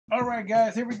All right,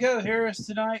 guys, here we go. Here is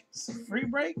tonight's free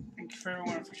break. Thank you for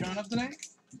everyone for showing up tonight.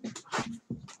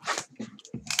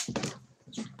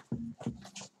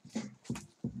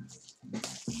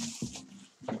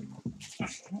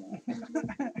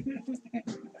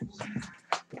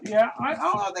 Yeah, I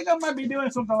don't think I might be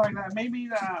doing something like that. Maybe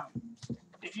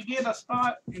if you get a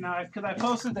spot, because I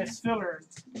posted this filler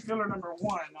number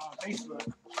 1 on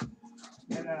Facebook,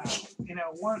 and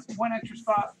one extra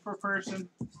spot per person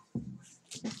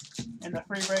in the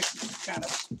free break, kind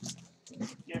of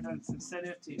give them some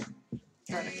incentive to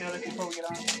try to fill it before we get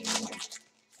on.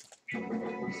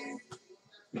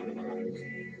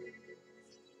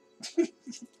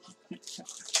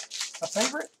 A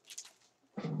favorite?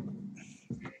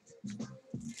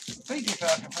 Thank you,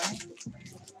 Falcon Fan.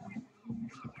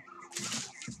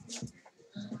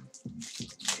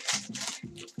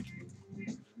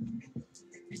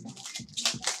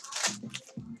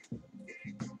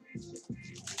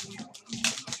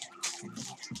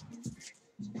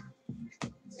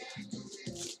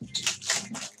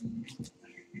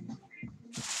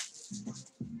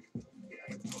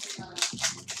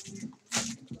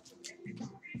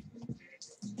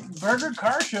 Burger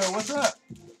Car Show, what's up?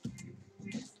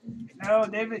 No,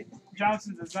 David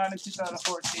Johnson is not in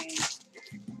 2014.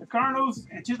 The Cardinals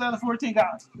in 2014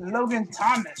 got Logan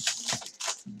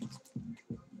Thomas.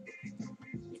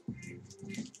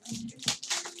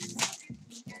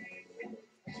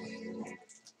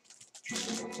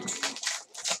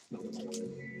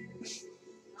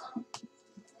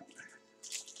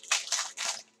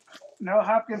 No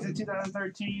Hopkins in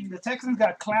 2013. The Texans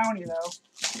got Clowney, though.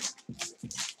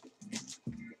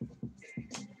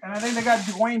 And I think they got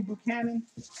Dwayne Buchanan.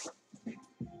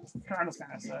 Cardinals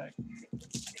kind of suck.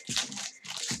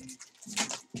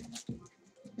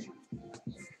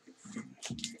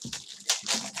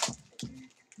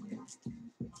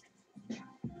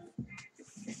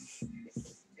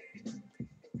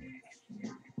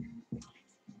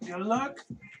 Good luck.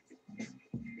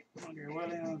 Andre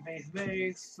Williams,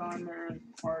 base. Saunders,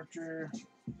 Archer,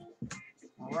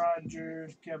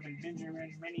 Rogers, Kevin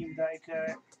Benjamin, Manny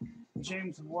Dyke,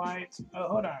 James White. Oh,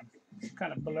 hold on. It's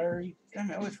kind of blurry. Damn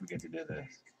it, I always forget to do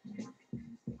this.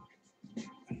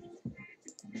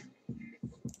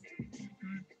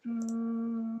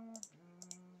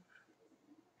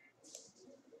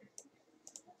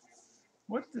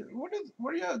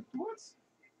 What's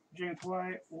James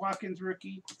White, Watkins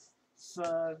rookie,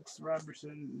 Suggs,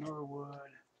 Robertson,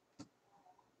 Norwood,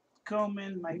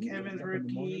 Coleman, Mike Evans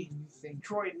rookie,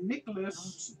 Troy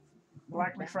Nicholas,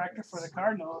 black refractor for the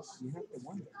Cardinals.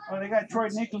 Oh, they got Troy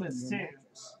Nicholas too.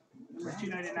 Number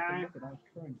 299. Look at our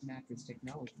current mattress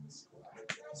technologies.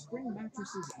 Spring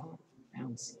mattresses are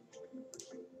bouncy.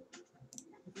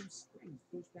 Those springs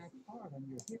push back hard on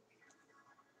your hip.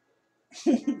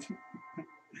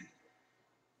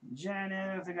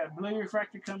 Janice, they got blue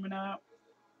refractor coming up.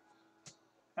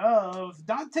 Oh,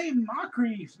 Dante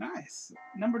Moncrief, nice.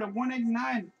 Number to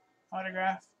 189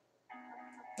 autograph.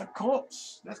 The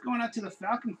Colts. That's going out to the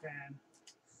Falcon Fan.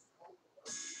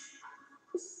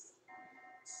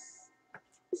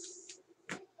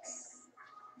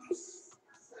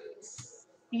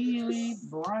 Ely,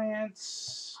 Bryant,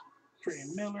 Trey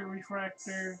Miller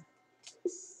refractor.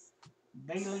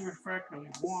 Bailey refractor, we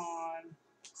won.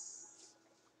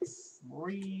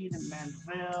 Reed,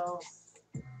 Manziel,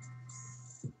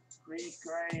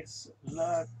 Grace,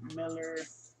 Luck, Miller,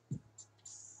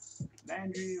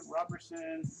 Landry,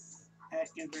 Robertson,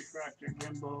 Atkins refractor,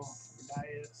 Grimble,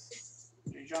 Dias,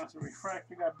 Johnson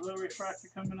refractor, got blue refractor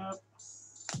coming up.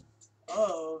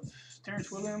 Oh,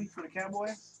 Terrence Williams for the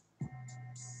Cowboys.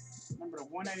 Number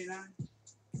 199.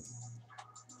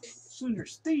 Sooner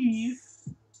Steve.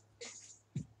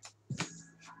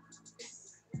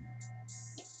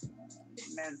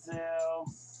 Manziel,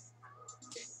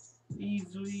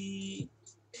 Easley,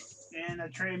 and a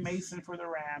Trey Mason for the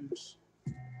Rams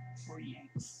for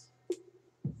Yanks.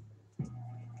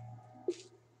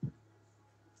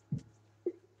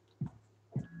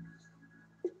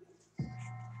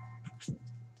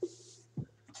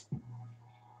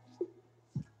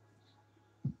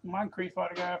 Moncrief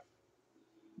autograph,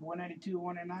 182,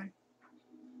 189,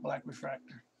 black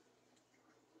refractor.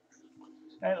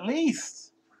 At least.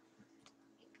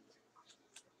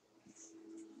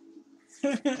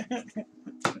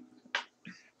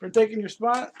 For taking your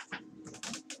spot.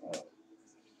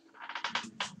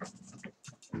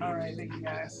 All right, thank you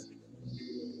guys.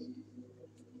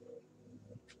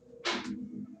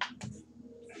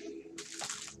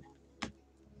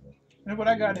 Look what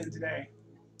I got in today.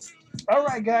 All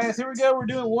right, guys, here we go. We're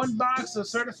doing one box of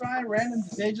certified random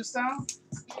Deja style.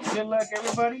 Good luck,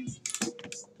 everybody.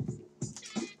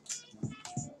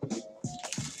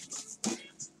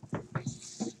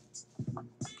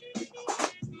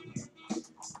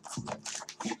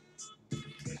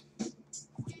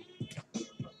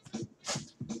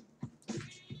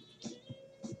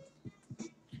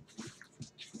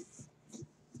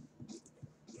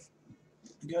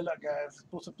 Good luck, guys.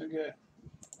 Pull something good.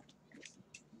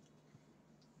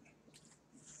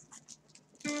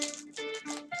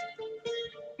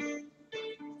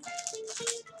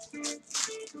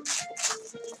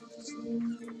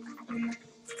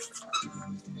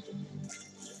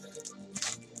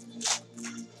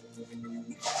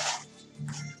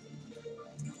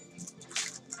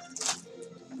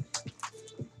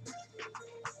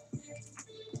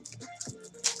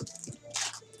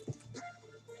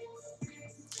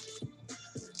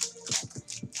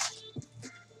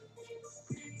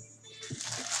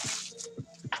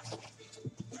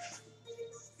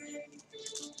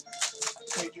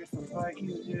 Patriots for the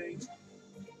Vikings, Jay.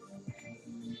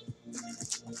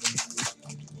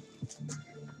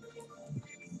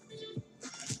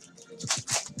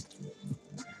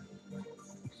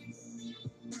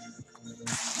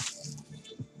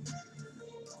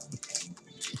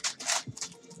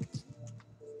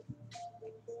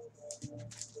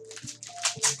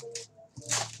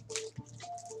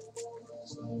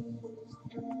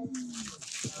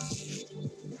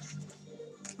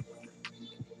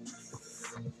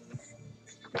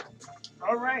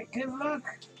 All right, good luck. I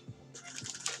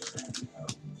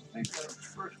think the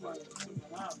first one is coming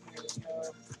up. Here we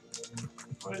go.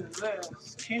 What is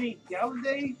this? Kenny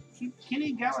Galladay?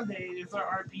 Kenny Galladay is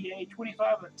our RPA,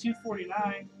 25 of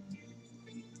 249.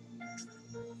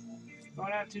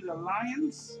 Going out to the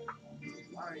Lions.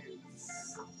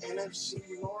 Lions.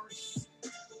 NFC North.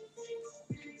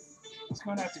 It's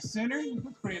going out to Sooner.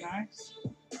 Looks pretty nice.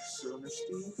 Sooner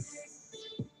Steve.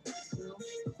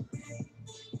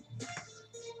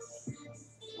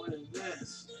 What is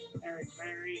this? Eric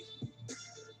Berry.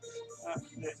 Oh,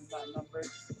 this is not numbered.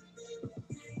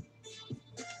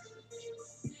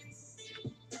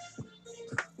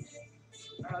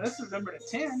 This is number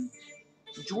 10.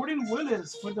 Jordan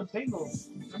Willis for the Bengals.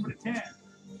 Number 10.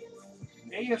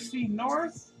 AFC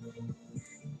North.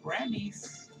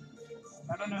 Brandy's.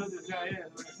 I don't know who this guy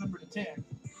is, but it's number 10.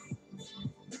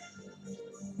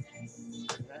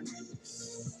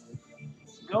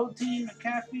 Gold Team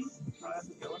McAfee. Oh, that's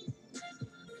a good one.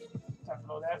 Time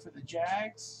to load that for the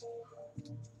Jags.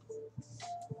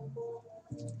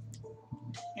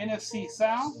 NFC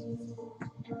South.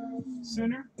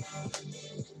 Sooner.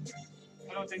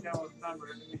 I don't think that was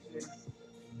numbered. Let me see.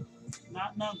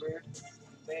 Not numbered.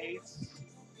 Base.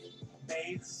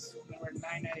 Base. Number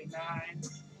 999.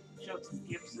 Shelton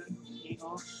Gibson.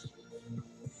 Eagles.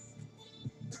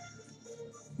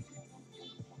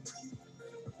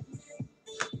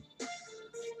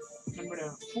 Number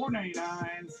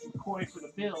 499. McCoy for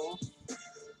the Bills.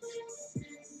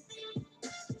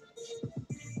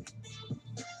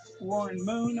 Warren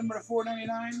Moon, number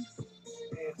 499.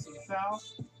 AFC South.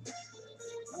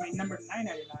 I mean, number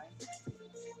 999.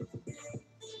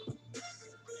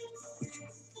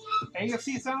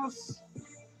 AFC South?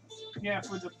 Yeah,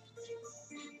 for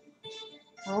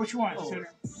which one? Oh.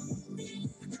 Sooner?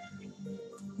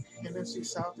 NFC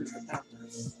South is the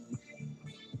Panthers.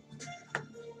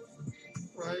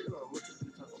 Right? Oh, what did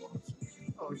we talk about?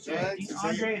 Oh, Jags.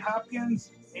 DeAndre Hopkins.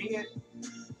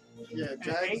 Yeah,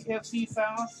 Jags. AFC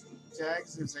South.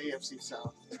 Jags is AFC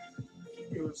South.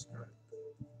 It was correct.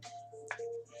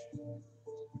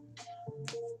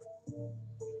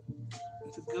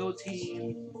 It's a go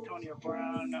team. Antonio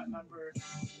Brown, not numbered.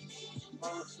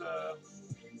 Most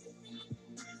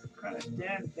kind of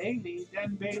Dan Bailey.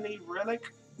 Dan Bailey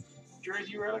relic.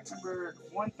 Jersey relic number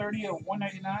 130 of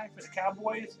 199 for the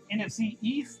Cowboys. NFC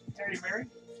East. Terry Berry.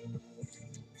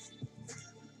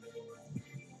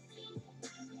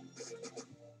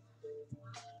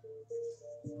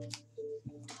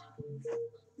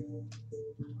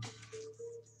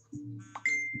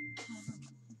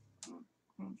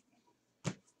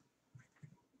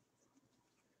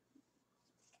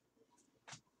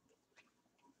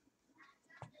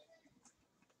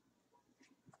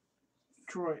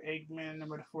 Troy Aikman,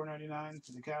 number 499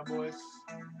 for the Cowboys.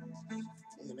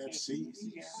 NFC.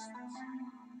 Yeah.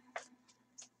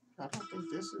 I don't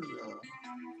think this is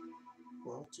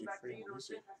royalty free. What is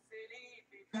it?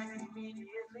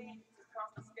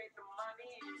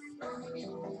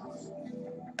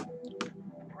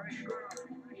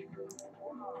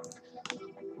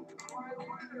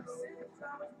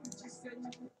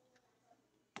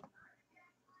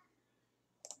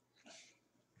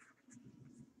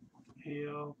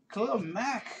 Hill. Khalil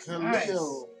Mack. Khalil. Nice.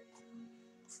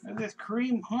 Look at this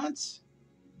Kareem Hunt.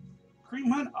 Kareem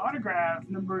Hunt autograph,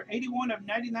 number 81 of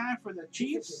 99 for the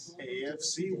Chiefs.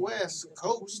 AFC West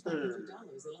Coaster.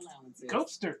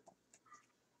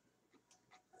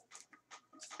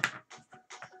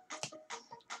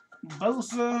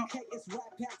 Bosa,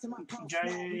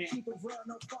 Jay.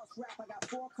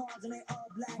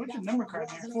 What's the number card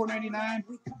there? 499.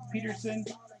 Peterson,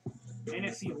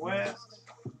 NFC West.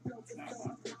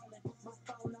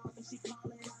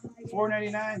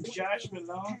 499. Josh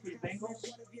Malone for the Bengals.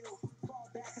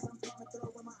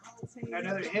 Got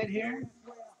another hit here.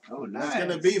 Oh, nice. That's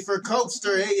gonna be for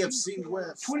Coaster AFC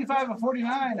West. 25 of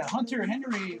 49. A Hunter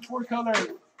Henry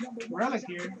 4-color relic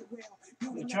here.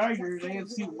 The Chargers,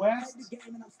 AFC West.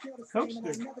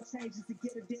 Coaster.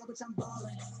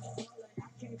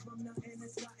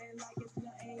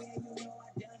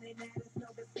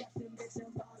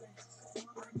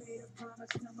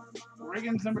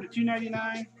 Riggins, number to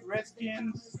 299.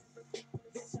 Redskins.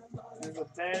 There's a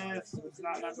Best. It's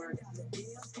not numbered.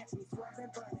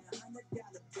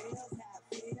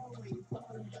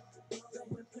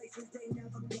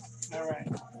 All right.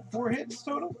 4 hits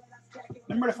total.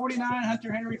 Number to 49,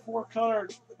 Hunter Henry, 4-color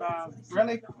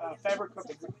relic, fabric of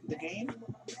the game.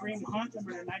 Kareem Hunt,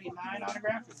 number to 99,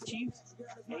 autograph for the Chiefs.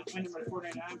 Aikman, number to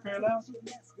 499, parallel.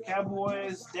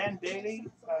 Cowboys, Dan Bailey,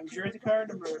 jersey card,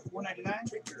 number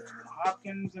 499.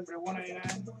 Hopkins, number to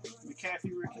 199.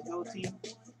 McCaffrey, rookie gold team.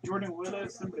 Jordan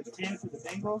Willis, number to 10 for the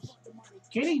Bengals.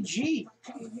 Kenny G,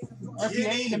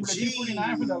 RPA, number to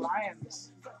 249 for the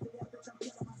Lions.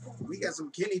 We got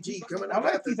some Kenny G coming I up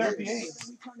like after these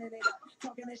this. RPAs.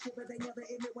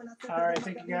 Alright,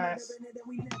 thank you guys.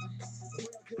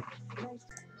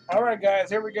 Alright guys,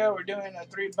 here we go. We're doing a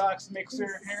 3-box mixer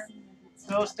here.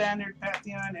 Phil Standard,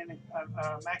 Pantheon, and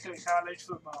Immaculate College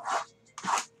Football.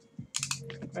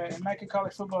 Immaculate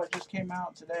College Football just came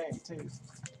out today too.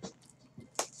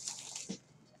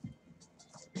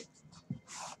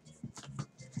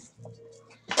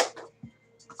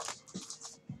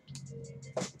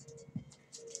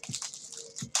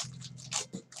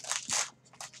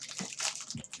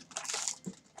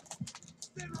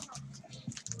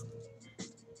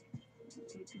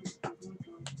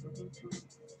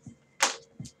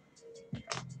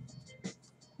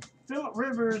 Phillip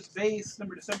Rivers, base,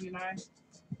 number to 79.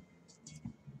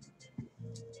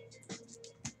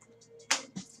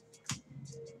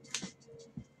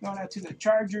 Going out to the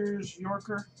Chargers,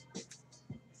 Yorker.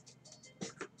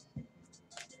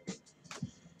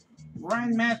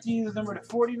 Ryan Matthews, number to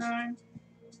 49.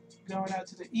 Going out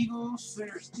to the Eagles,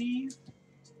 Slater Steve.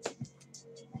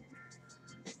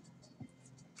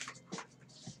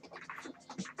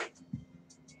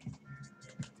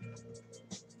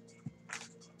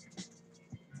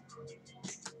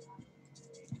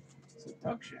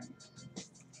 Seduction.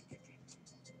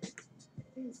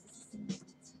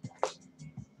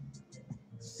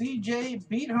 CJ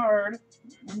Beathard,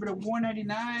 number to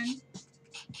 199.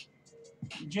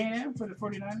 J&M for the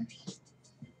 49ers.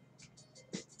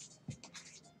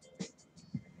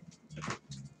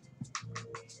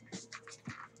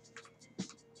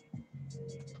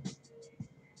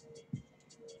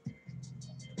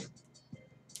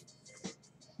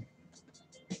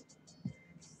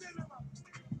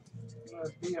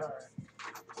 Beathard.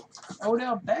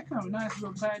 Odell Beckham, nice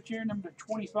little patch here, number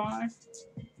 25.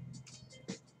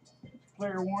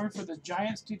 Player worn for the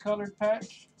Giants, 2-colored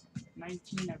patch.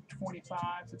 19 of 25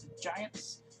 for the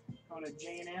Giants. On a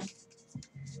J&M.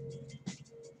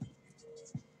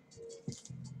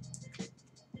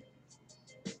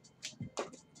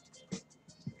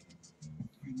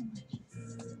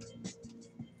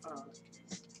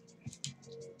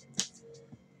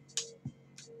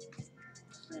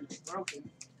 It's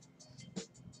broken.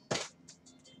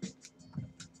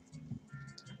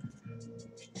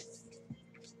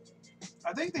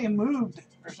 I think they moved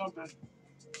or something.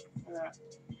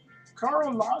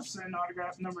 Carl Lawson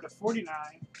autograph number to 49.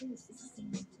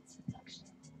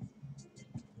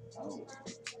 Oh.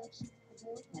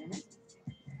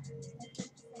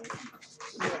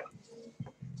 Yeah.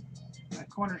 That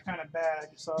corner's kind of bad. I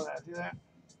just saw that. See that?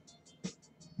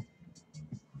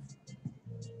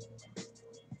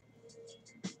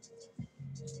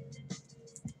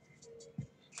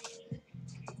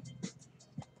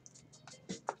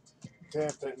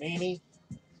 Tap that Nini.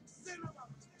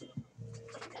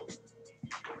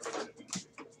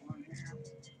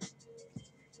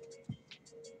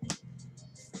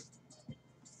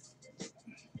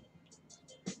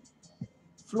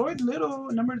 Floyd Little,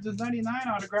 number to 99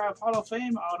 autograph, Hall of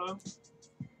Fame auto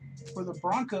for the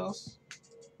Broncos.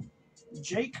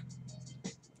 Jake.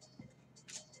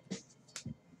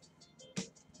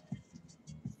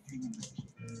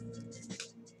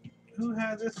 Who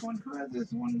has this one? Who has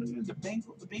this one? The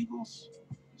Bengals.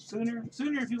 Sooner,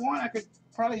 if you want, I could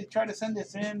probably try to send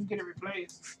this in, get it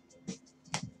replaced.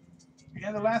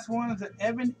 And the last one is the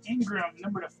Evan Ingram,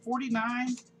 number to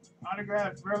 49,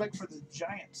 autographed relic for the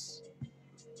Giants.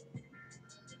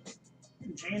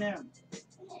 J&M.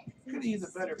 Could use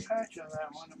a better patch on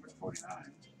that one, number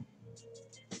 49.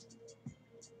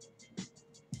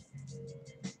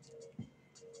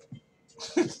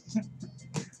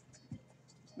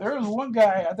 There was one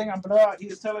guy, I think on Blowout, he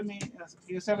was telling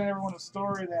everyone a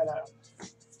story that,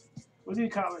 what do you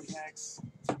call it next?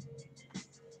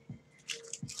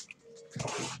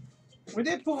 We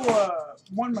did pull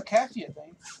one McAfee, I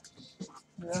think.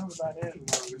 Yeah, that was about it.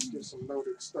 Let's get some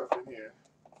loaded stuff in here.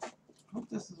 I hope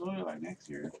this is only like next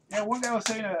year. Yeah, one guy was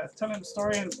saying, telling the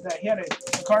story that he had a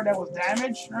card that was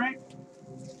damaged, right?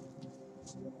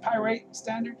 Pirate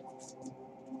standard.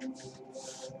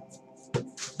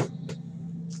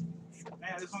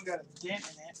 Man, this one got a dent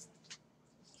in it.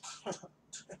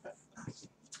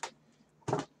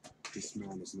 This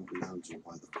man is not lounging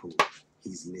by the pool.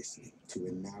 He's listening to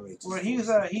a narrator. Well, I'll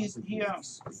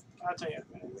tell you.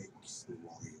 Wakes the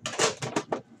wild.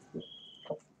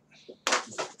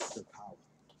 The power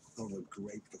of a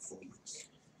great performance.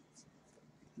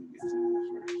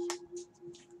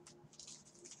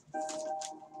 I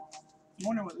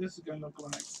wonder what this is going to look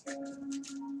like.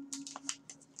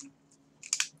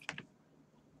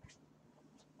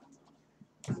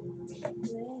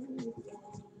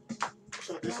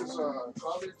 So this is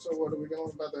college, so what are we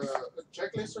going by the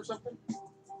checklist or something?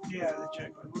 Yeah, the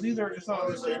checklist. Well, these are just all.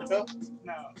 Oh, is it NFL?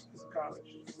 No, it's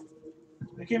college.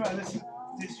 They came out this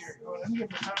year. Oh, let me get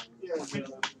the top. Yeah. No,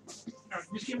 it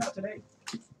just came out today.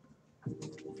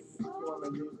 You want to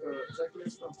use the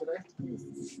checklist from today?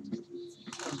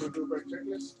 And the Dubai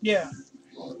checklist? Yeah.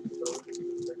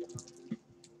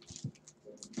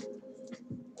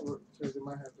 Because it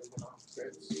might have to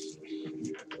sets.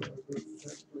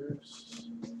 Checklist.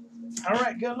 All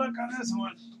right, good luck on this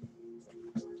one.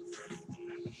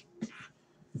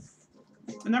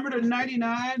 The number to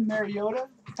 99, Mariota,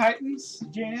 Titans,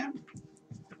 J&M.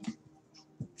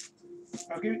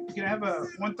 Okay, can I have a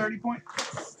 130 point?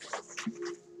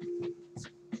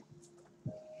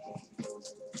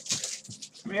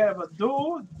 We have a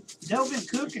duel, Delvin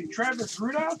Cook and Travis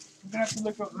Rudolph. We're going to have to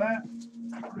look up that.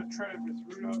 What did Travis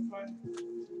Rudolph play?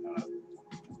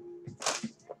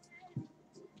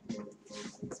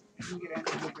 You can get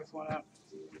Andy to look this one up.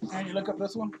 Andy, look up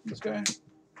this one. This guy.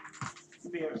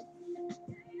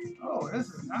 Oh, this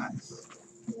is nice.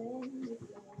 Look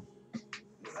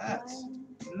at that.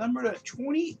 Number to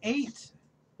 28.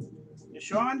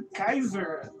 Deshaun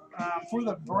Kaiser for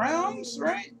the Browns,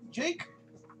 right? Jake?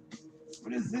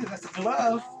 What is this? That's a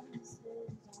glove.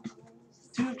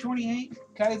 2 of 28.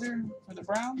 Kaiser for the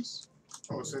Browns.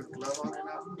 Oh, it says glove on it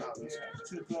now? No, Yeah,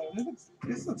 it's a glove.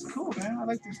 This looks cool, man. I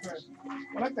like this card.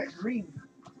 I like that green.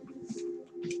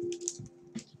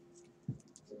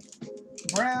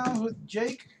 Brown with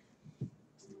Jake.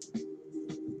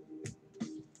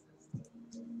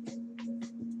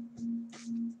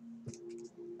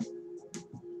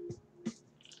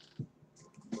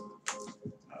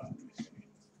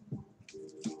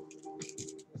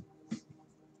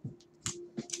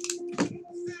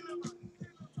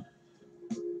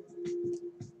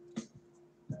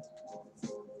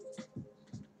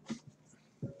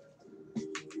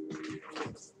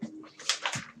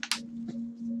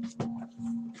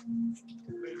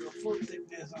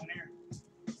 On here.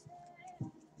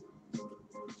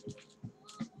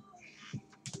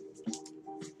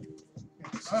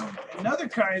 Another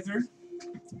Kaiser.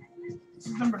 This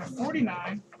is number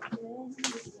 49.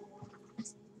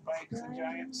 Vikings and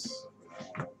Giants.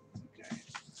 Okay.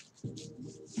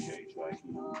 Jake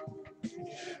Vikings.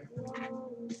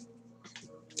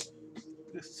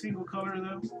 This single color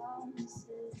though.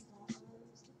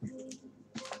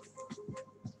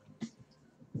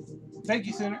 Thank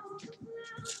you, Senator.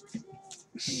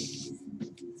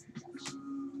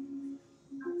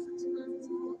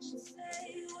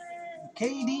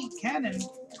 KD Cannon,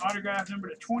 autograph number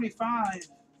to 25.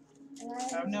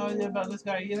 I have no idea about this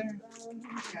guy either.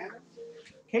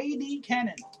 KD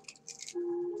Cannon.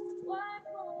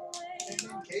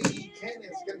 KD Cannon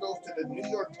is going to go to the New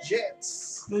York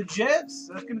Jets. The Jets?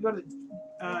 That's going to go to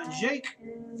Jake.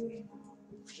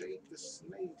 Jake the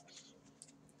Snake.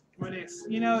 But it's,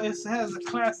 you know, it has a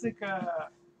classic,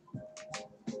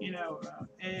 you know,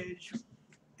 edge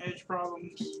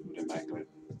problems with the back of it.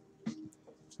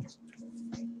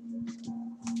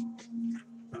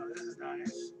 Oh, this is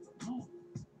nice. Oh,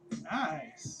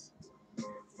 nice.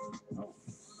 Oh,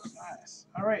 nice.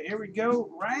 All right, here we go.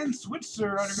 Ryan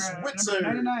Switzer autograph. Switzer.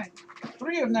 Number 99.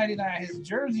 3 of 99. His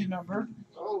jersey number.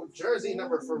 Oh, jersey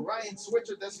number for Ryan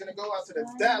Switzer. That's going to go out to the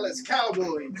Dallas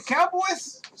Cowboys. The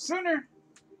Cowboys? Sooner.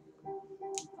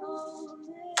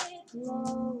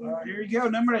 All Here you go,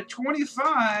 number to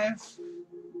 25.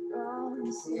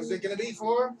 Who's it gonna be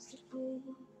for?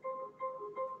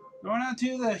 Going on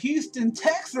to the Houston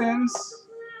Texans.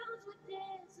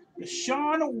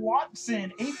 Deshaun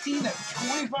Watson, 18 of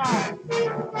 25.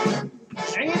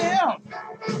 J&M.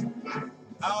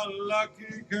 How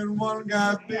lucky can one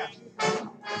guy be?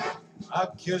 I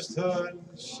kissed her and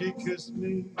she kissed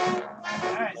me.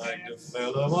 Nice, Like man. the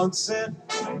fella once said,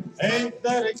 ain't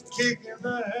that a kick in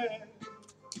the head?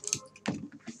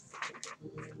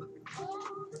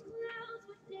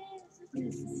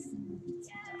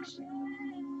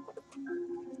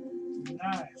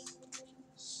 Nice.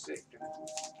 Sick.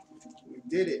 We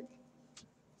did it.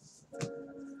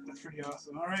 That's pretty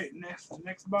awesome. All right,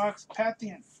 next box,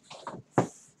 Pantheon.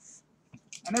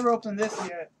 I never opened this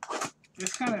yet.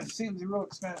 This kind of seems real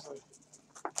expensive.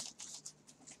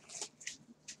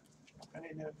 I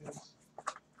didn't know this.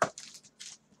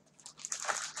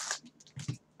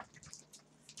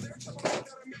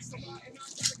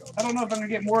 I don't know if I'm gonna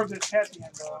get more of this Pantheon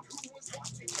though.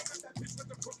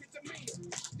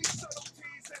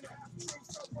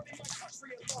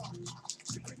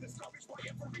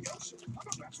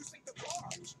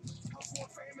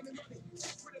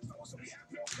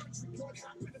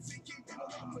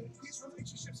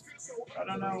 I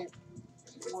don't know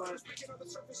what is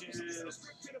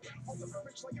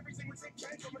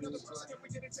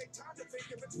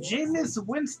Jameis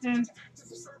Winston.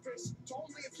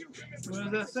 What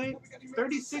does that say?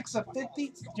 36 of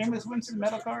 50. Jameis Winston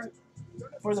metal card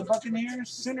for the Buccaneers.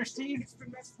 Center Steve.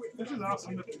 This is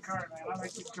awesome looking card, man. I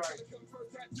like this card.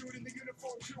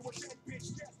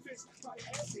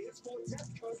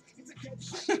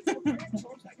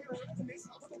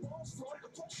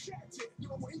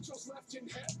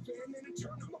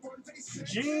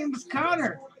 James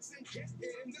Conner.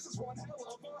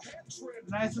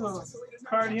 Nice little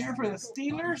card here for the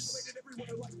Steelers.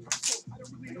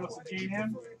 There goes the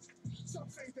J&M.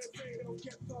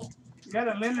 You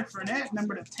got a Leonard Fournette,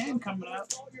 number to 10 coming up.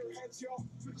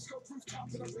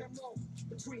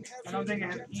 I don't think I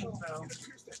have ink though.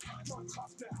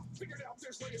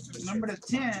 Number to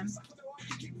 10.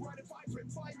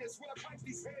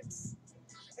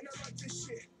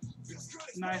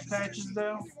 Nice patches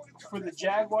though. For the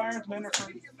Jaguars, Leonard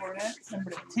Fournette,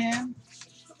 number to 10.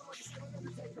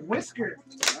 Whisker.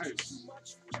 Nice.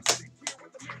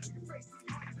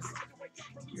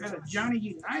 You got a Johnny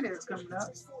Unitas coming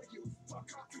up.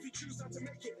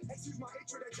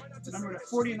 Number to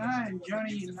 49,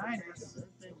 Johnny Unitas.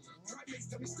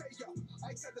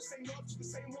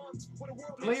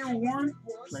 Player Warren.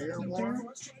 Player Warren.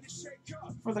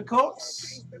 For the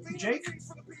Colts, Jake.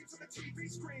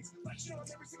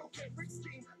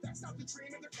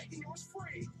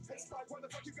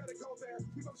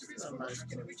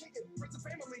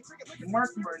 Mark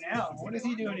Burnell. What is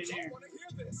he doing in here?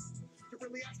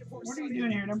 What are you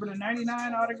doing here? Number to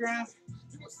 99 autograph.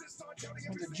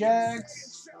 For the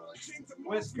Jags.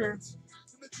 Whisker.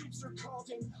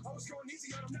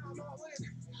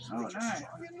 Oh, nice.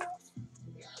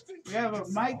 We have a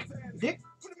Mike Ditka.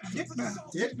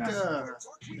 The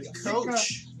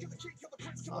coach.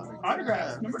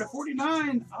 Autograph. Number to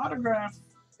 49 autograph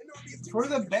for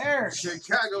the Bears.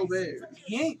 Chicago Bears.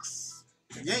 Yanks.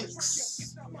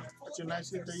 Yanks. That's a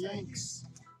nice hit, the Yanks.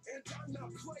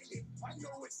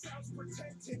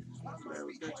 Glad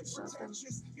we got you something.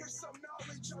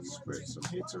 Spread some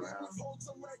hits around.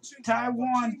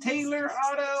 Taiwan Taylor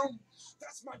auto.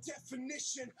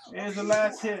 There's the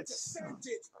last hits.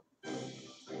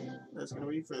 That's going to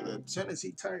be for the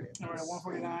Tennessee Titans. Number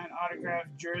 149 autograph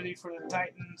jersey for the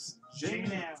Titans.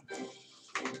 J&M.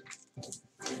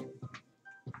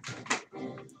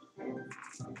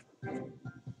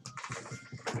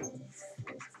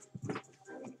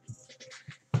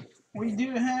 We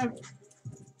do have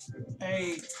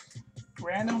a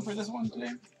random for this one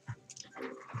today.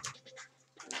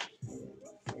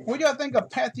 What do y'all think of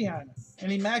Pantheon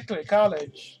and Immaculate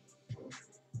College?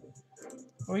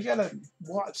 We got a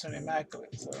Watson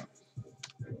Immaculate, so.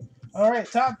 All right,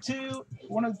 top two.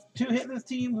 One of two hitless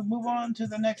teams. We'll move on to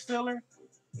the next filler.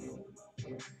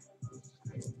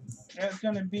 That's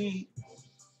going to be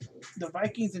the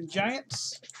Vikings and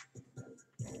Giants.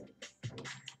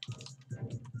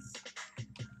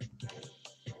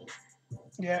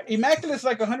 Yeah, Immaculate's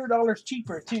like $100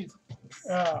 cheaper too,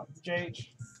 JH.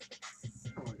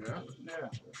 Oh, yeah. Yeah.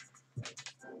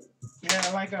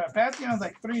 Yeah, like Pantheon's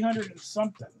like 300 and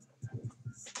something.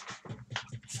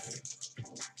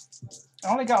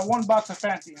 I only got one box of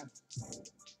Pantheon.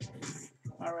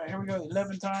 All right, here we go.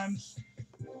 11 times.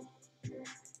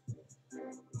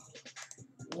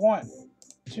 1,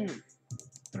 2,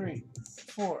 3,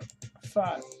 4,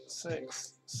 5,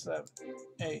 6, 7,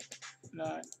 8,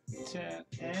 9, 10,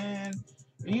 and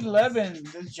 11.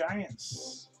 The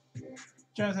Giants.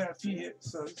 Giants have a few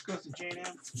hits, so this goes to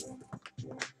J&M.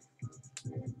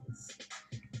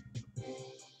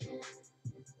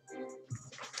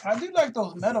 I do like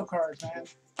those metal cards, man,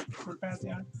 for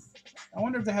Pantheon. I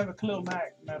wonder if they have a Khalil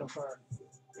Mack metal card.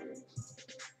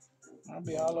 I'll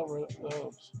be all over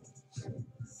those.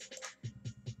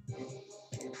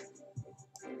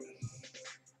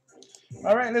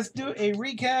 All right, let's do a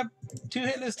recap. 2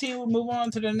 hitless team. We'll move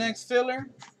on to the next filler.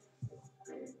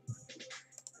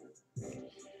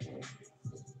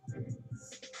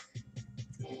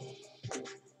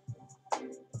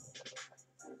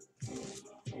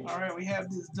 All right, we have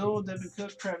this duel: Devin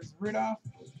Cook, Travis Ridolph.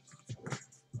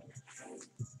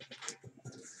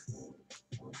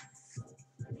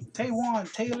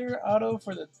 Taywan Taylor auto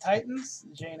for the Titans,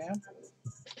 J&M.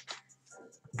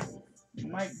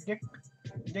 Mike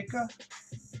Ditka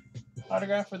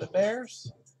autograph for the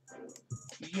Bears.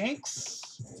 Yanks.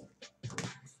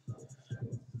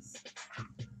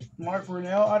 Mark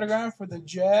Brunell autograph for the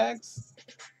Jags.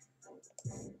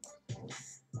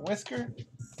 Whisker.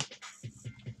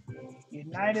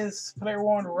 Unitas player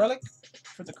worn relic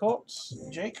for the Colts.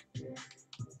 Jake.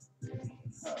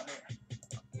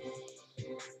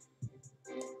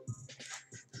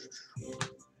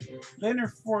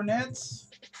 Leonard Fournette's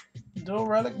dual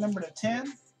relic number to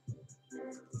 10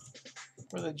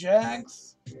 for the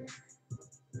Jags.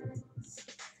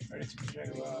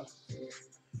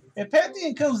 If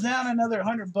Pantheon comes down another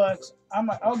 $100,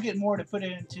 I'll get more to put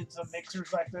it into some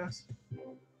mixers like this.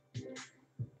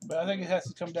 But I think it has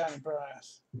to come down in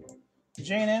price.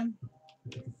 J&M.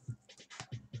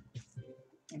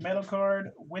 Metal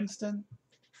card, Winston.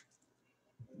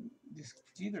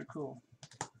 These are cool.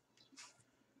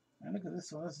 And look at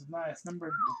this one. This is nice.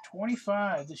 Number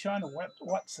 25, Deshaun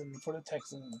Watson for the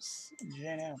Texans.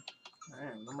 J&M.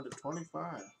 Man, number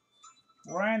 25.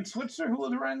 Ryan Switzer. Who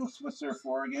was Ryan Switzer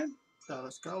for again?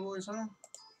 Dallas Cowboys, huh?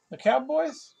 The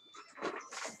Cowboys?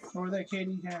 Or were they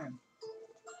KD Cannon?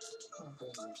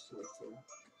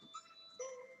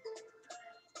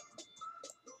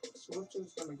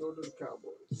 Switzer's gonna go to the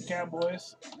Cowboys. The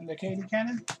Cowboys. And the KD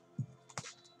Cannon?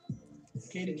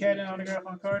 KD Cannon autograph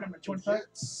on card, number 25.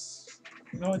 Jets.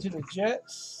 Going to the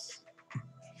Jets.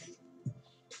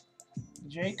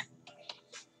 Jake.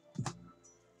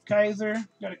 Kaiser.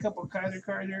 Got a couple of Kaiser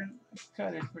cards here.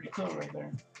 Kaiser's pretty cool right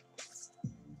there.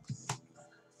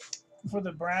 For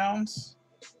the Browns.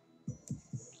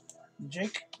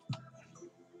 Jake.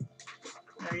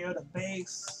 Mariota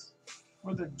base.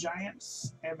 For the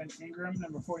Giants, Evan Ingram,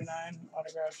 number 49,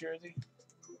 autograph jersey.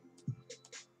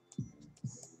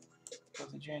 For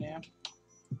the J&M.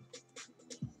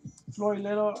 Floyd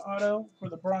Little auto for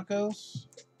the Broncos.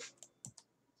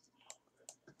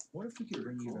 What if we could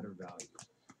bring you better value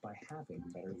by having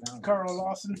better value? Carl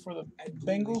Lawson for the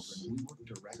Bengals. We work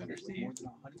directly with more than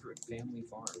 100 family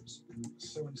farms.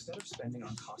 So instead of spending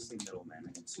on costly middlemen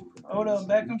and supermarkets, Odell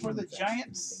Beckham we for can the invest in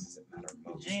Giants. things that matter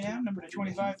most. J&M, number Making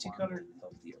 25, farming two-color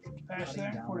healthier, patch cutting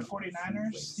there down for the on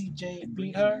 49ers. waste, CJ and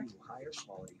bringing Beathard. you higher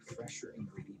quality, fresher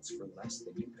ingredients for less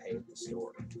than you pay at the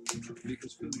store.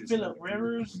 Because food is Phillip better.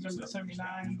 Rivers, number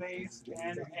 79 base.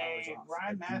 And a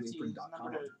Ryan Matthews,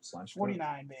 number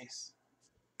 49 base.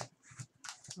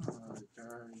 Alright,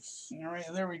 guys. All right,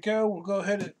 there we go. We'll go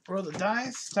ahead and roll the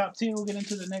dice. Top 2, we'll get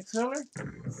into the next filler.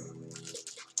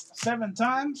 7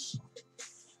 times.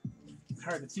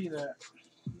 Hard to see that.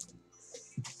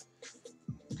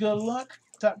 Good luck.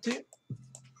 Top 2.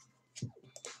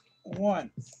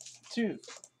 1, 2,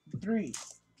 3,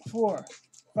 4,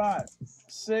 5,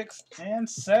 6, and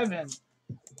 7.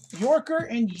 Yorker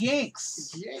and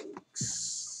Yanks.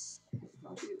 Yanks.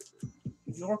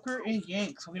 Yorker and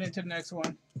Yanks. We'll get into the next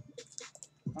one.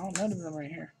 Oh, none of them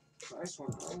right here. Nice one,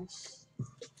 guys.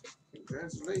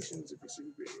 Congratulations if you see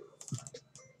the video.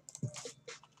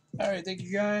 Alright, thank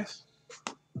you guys.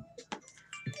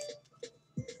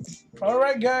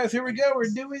 Alright guys, here we go. We're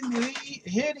doing the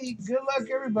hitty. Good luck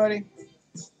everybody.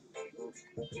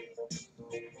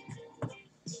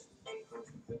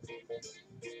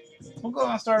 We'll go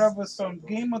and start off with some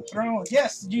Game of Thrones.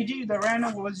 Yes, GG, the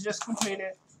random was just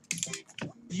completed.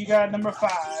 You got number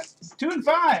 5. 2 and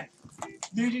 5.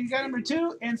 Dude, you got number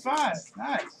 2 and 5.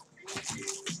 Nice.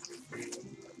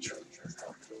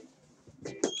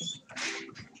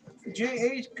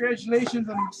 JH, congratulations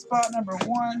on spot number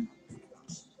 1.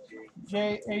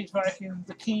 JH Vikings,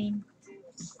 the king.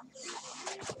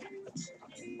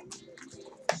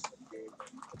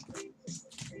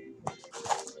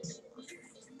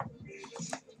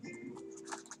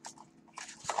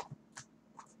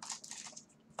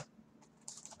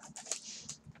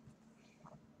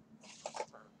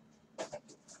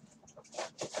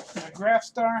 Graph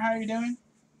Star, how you doing?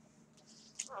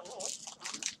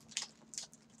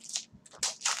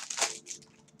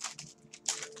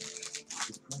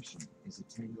 Depression is a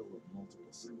tangle of multiple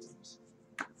symptoms.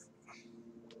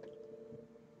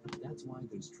 That's why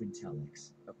there's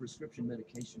Trintellix, a prescription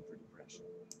medication for depression.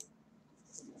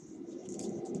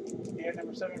 Yeah,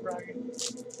 number 7, Froggy.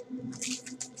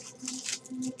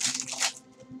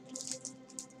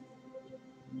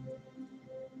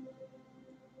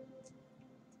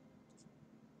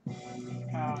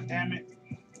 Oh, damn it.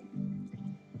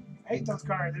 I hate those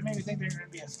cards. They made me think they're going to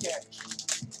be a sketch.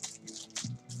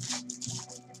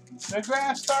 The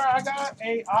Graph Star, I got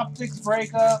a optics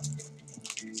breakup.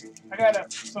 I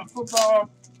got some football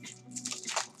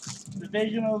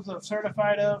divisionals of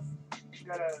certified up.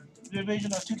 Got a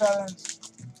division of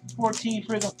 2014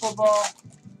 Prism football.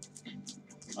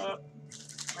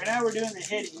 Right now we're doing the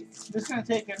hitting. This is going to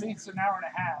take at least an hour and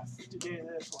a half to do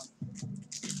this one.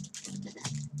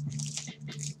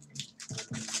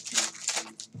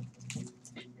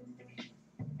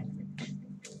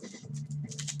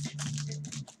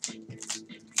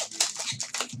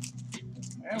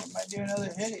 Yeah, we might do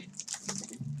another hitting.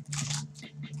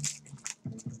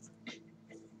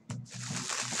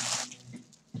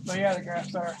 But yeah, the Graph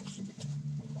Star.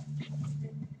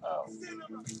 Oh.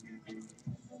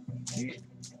 He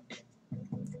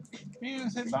even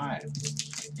said bye.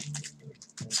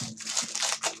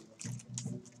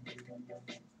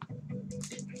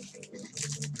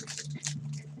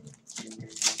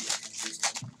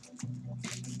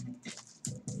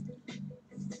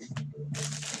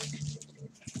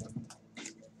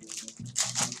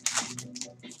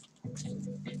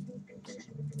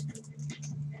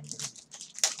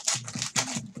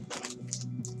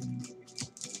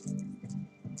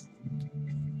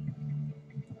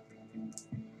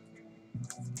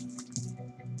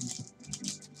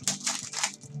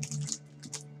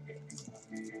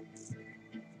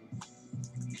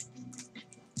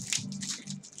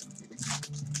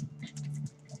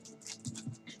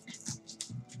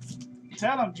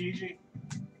 Tell him, Gigi.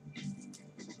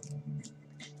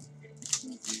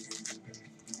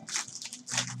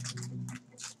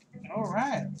 All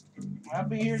right. I'll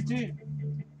be here too.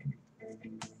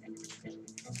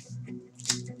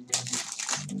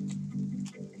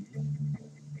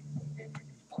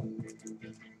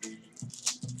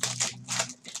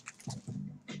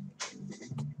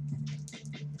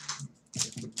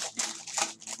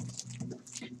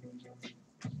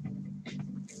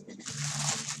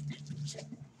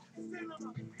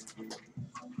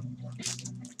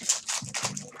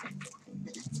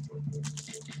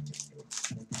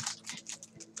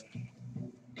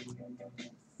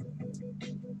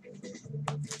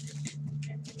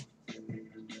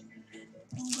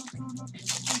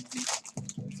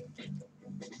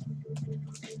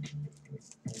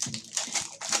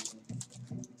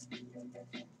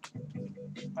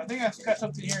 I think I've got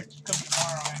something here to come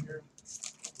tomorrow, Andrew.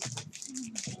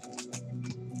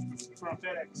 From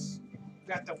FedEx.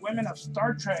 Got the Women of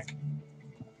Star Trek.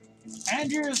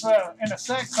 Andrew's in a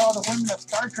set called the Women of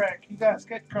Star Trek. He got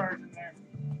sketch cards in there.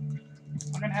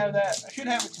 I'm gonna have that. I should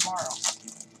have it tomorrow.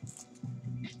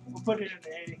 We'll put it in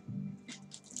the 80.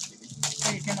 I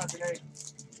think it came out today.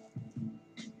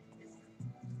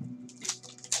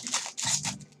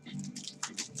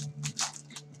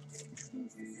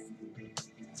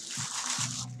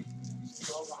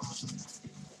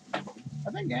 I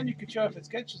think Andrew could show off his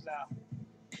sketches now.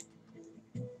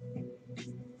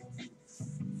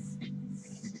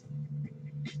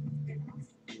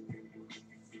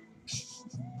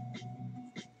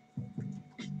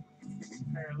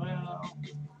 Parallel.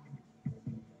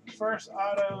 First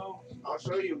auto. I'll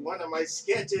show you one of my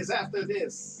sketches after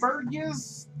this.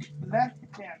 Fergus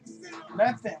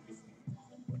Lethem.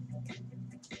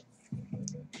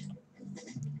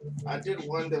 I did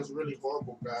one that was really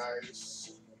horrible, guys.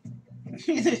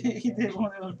 He did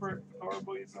one that was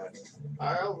horrible, you said.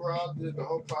 I overall did the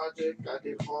whole project. I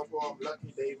did horrible. I'm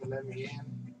lucky they even let me in.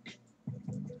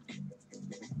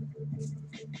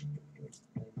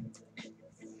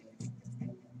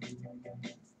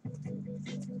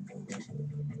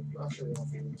 I'll show you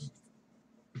after this.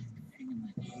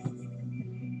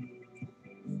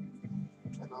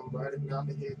 And I'm writing down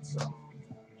the hits.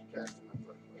 Casting my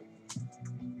first play.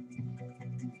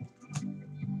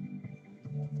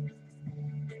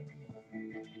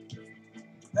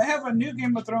 They have a new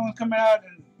Game of Thrones coming out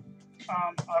in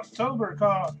October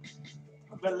called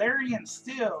Valerian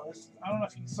Steel. I don't know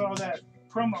if you saw that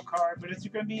promo card, but it's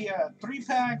going to be 3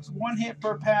 packs, 1 hit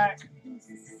per pack.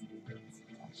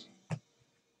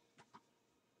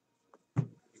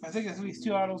 I think it's at least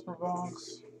 2 autos per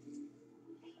box.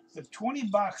 It's a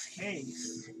 20-box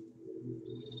case,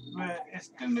 but it's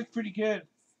gonna look pretty good.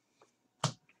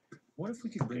 What if we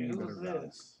could bring you better Who's value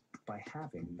this? by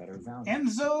having better value?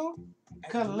 Enzo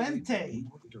At Calente. we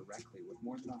work directly with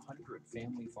more than 100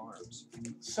 family farms.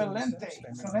 Salente. Instead of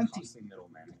spending on Salenti. costly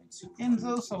middlemen and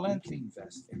Enzo supermarkets, we Salenti. can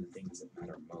invest in the things that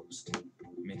matter most,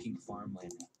 making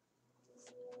farmland.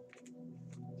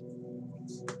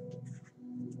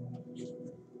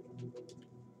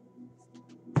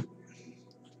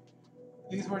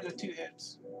 These were the 2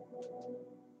 hits.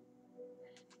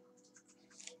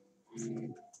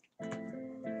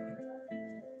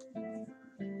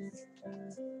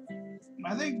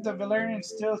 I think the Valerian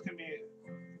stills can be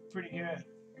pretty good.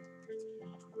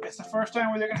 It's the first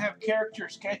time where they're gonna have character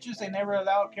sketches. They never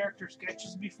allowed character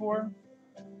sketches before.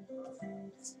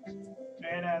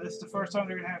 And this is the first time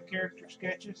they're gonna have character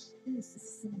sketches.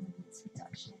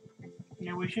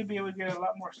 Yeah, we should be able to get a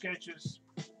lot more sketches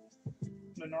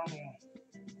than normal.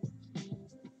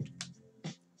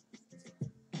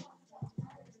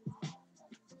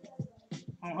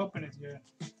 I'm hoping it's good.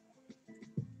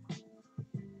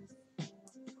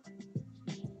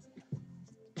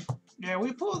 Yeah,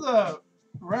 we pulled the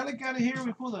relic out of here.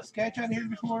 We pulled the sketch out of here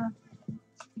before.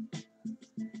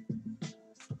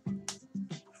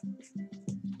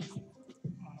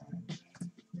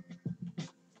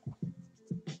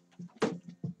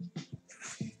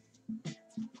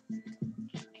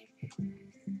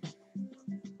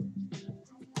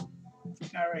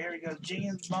 Alright, here we go.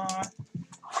 James Bond.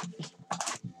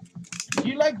 Do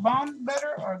you like Bond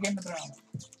better or Game of Thrones?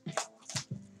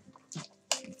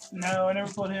 No, I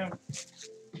never pulled him.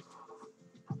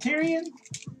 Tyrion?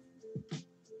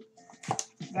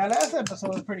 That last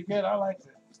episode was pretty good. I liked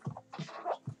it.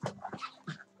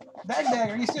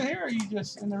 Bagdag, are you still here or are you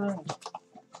just in the room?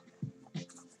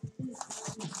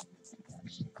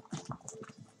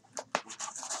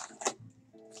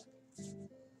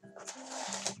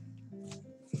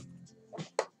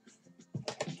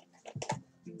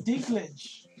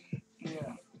 Dinklage.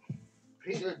 Yeah.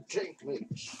 Peter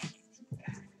Dinklage.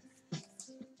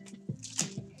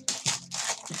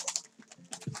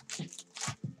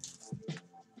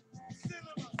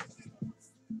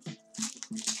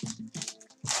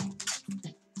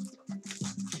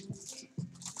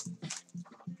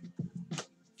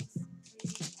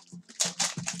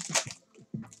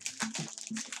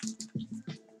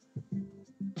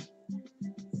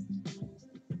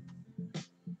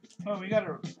 Oh, we got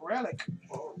a relic.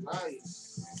 Oh,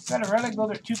 nice. Got a relic.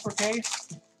 Those are 2 per case.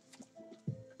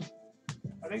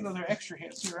 I think those are extra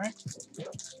hits too, right?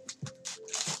 Yep.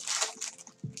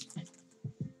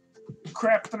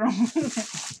 Crap throne.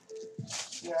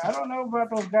 Yeah, I don't know about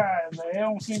those guys. They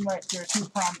don't seem like they're too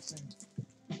promising.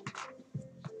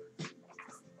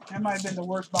 That might have been the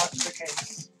worst box of the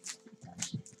case.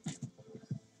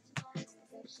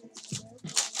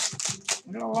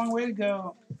 We got a long way to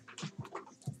go.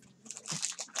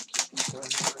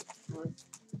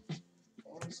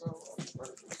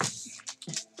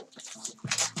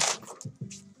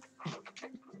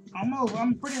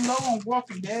 I'm pretty low on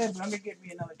Walking Dead, but I'm gonna get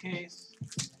me another case.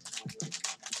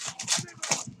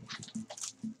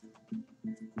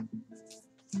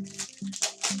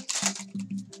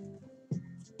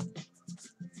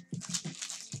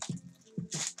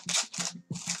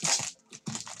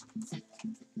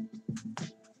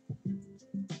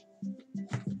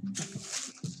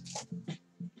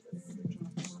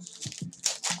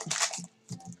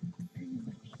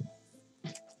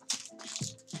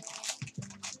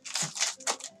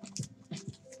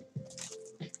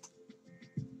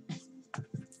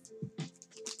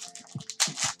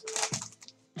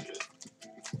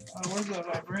 Oh, where's the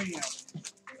vibranium?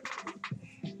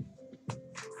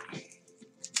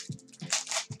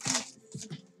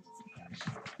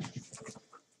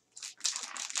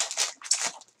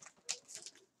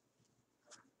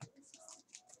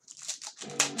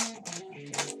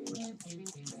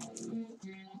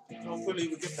 Hopefully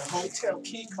we get the hotel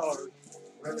key card.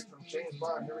 Relic from James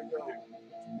Bond. Here we go.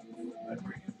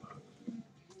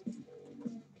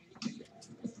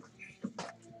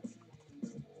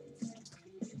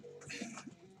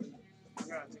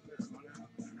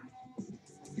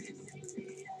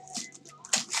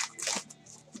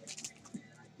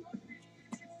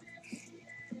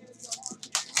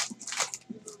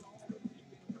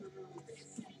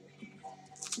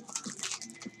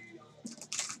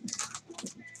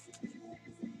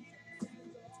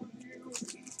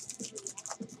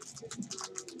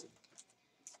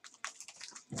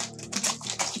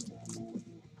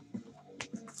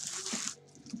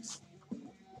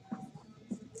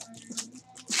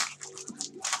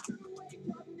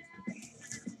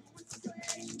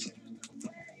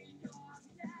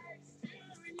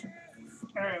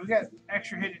 we got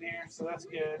extra hit in here, so that's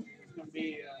good. It's gonna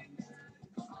be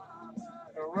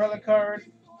a relic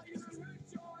card.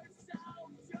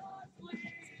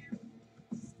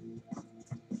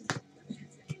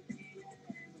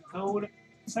 Code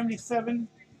 77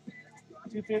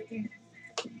 250.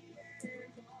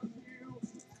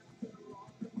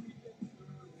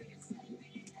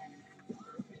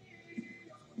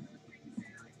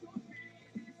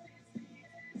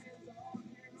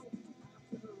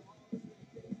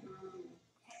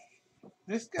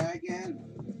 This guy again.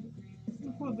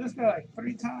 We pulled this guy like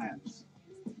 3 times.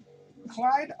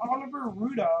 Clyde Oliver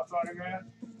Rudolph autograph.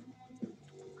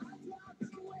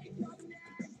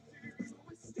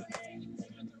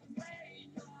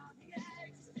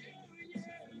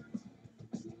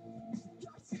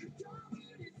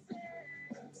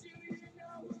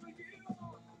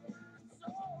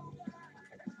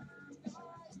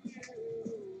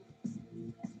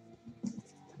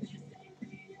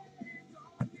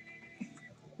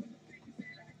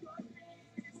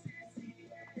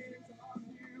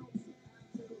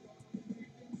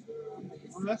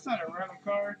 Well, that's not a relic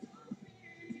card.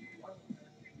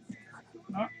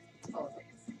 No, Oh,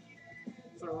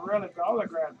 it's a relic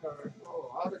autograph card.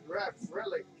 oh, autograph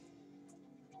relic.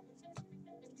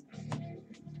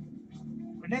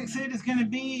 Our next hit is going to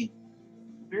be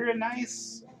very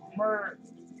nice Merlot.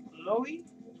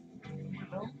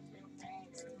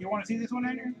 You want to see this one,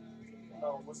 Andrew?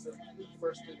 No, what's the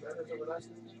first two letters of the last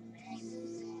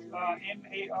name?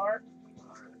 M-A-R.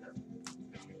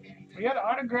 We got an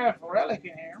autograph relic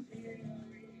in here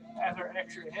as our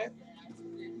extra hit.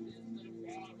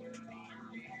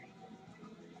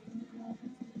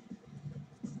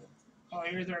 Oh,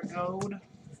 here's our gold.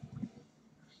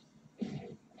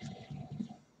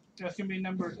 That's going to be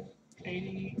number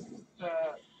 80,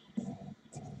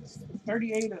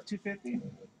 38 of 250.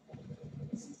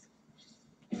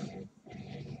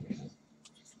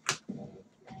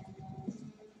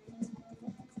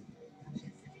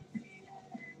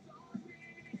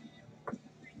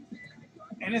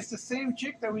 And it's the same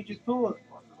chick that we just pulled.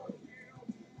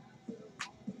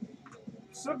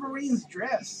 Submarine's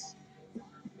dress.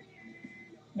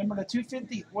 Number to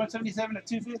 250, 177 to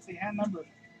 250, hand number.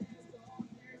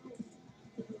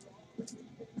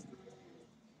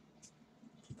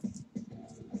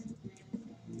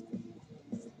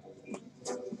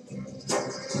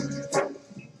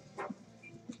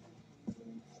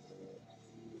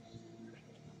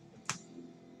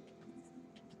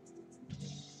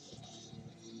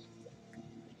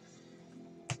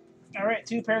 All right,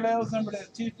 2 parallels, number to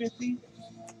 250.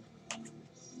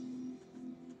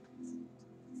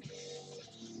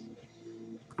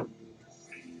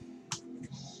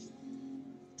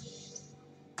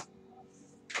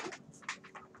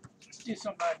 Let's do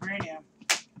some vibranium.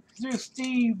 Let's do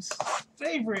Steve's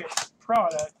favorite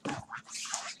product.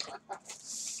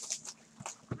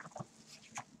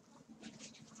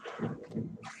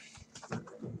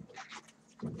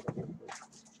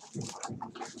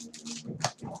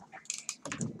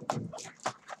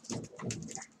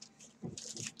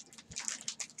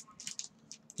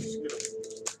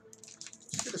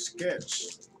 Let's get a sketch.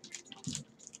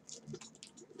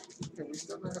 Can we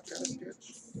still not have got a sketch?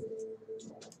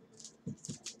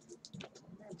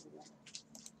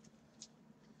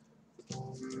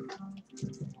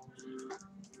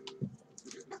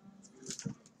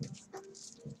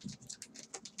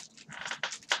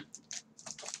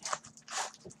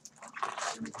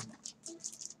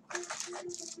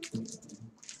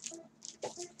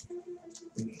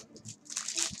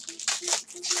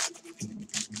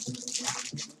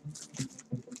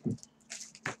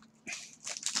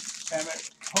 Damn it.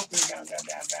 Hopefully we got that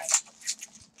damn back.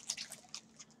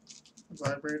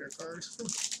 Vibrator cards.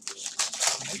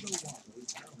 Mega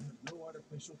Waffles now have no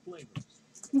artificial flavors.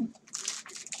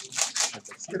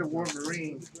 Let's get a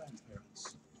Wolverine.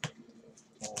 Grandparents.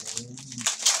 Oh,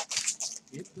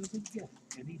 it doesn't get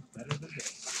any better than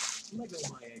this. Lego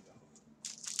My Ego.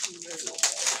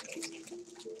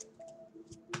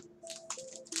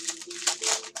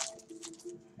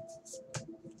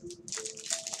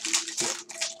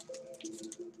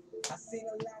 I seen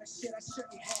a lot of shit I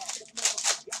shouldn't have.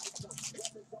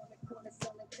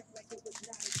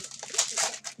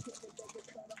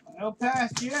 No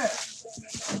pass yet.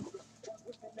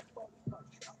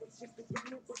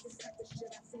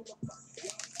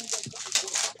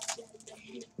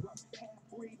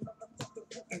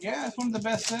 Yeah, it's one of the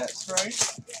best sets, right?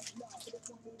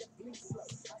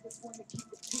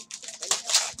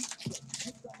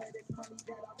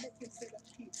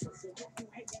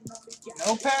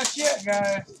 No pass yet,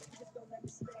 guys.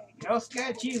 No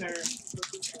sketch either.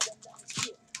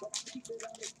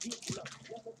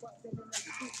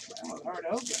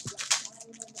 Cordova.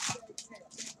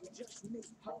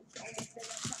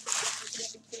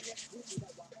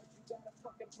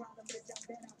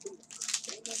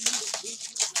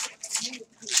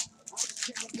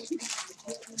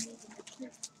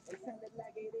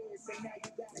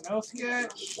 No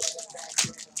sketch.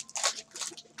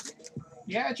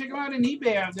 Yeah, check them out in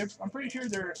eBay. I'm pretty sure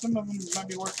some of them might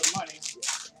be worth some money.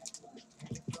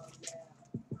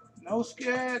 No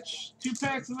sketch. 2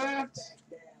 packs left.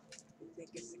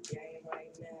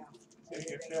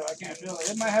 I can't feel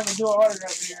it. It might have a dual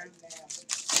autograph here.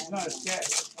 It's not a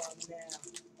sketch.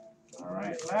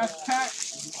 Alright, last pack.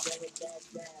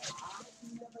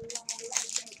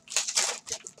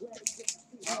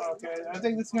 Oh, okay, I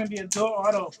think this is going to be a dual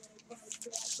auto.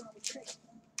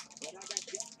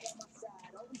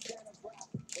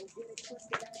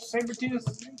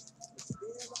 Sabretooth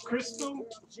Crystal,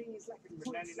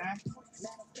 99.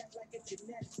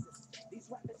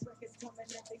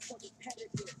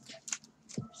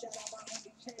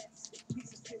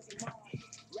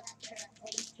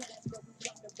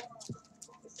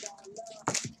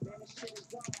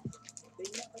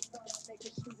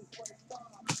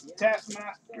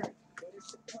 Taskmaster,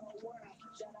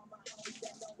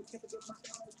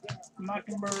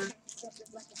 Mockingbird,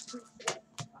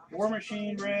 War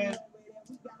Machine Red,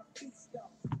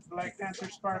 Black Panther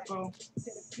Sparkle.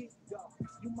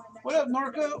 What up,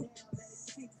 Norco?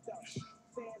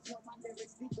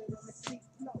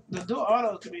 The dual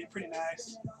autos could be pretty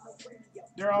nice.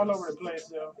 They're all over the place,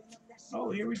 though.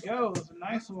 Oh, here we go. It's a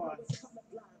nice one.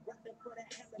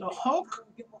 The Hulk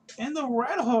and the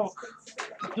Red Hulk.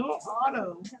 Dual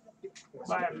auto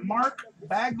by Mark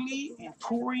Bagley and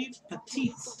Corey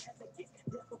Petit.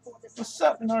 What's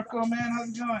up, Norco, man? How's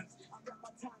it going?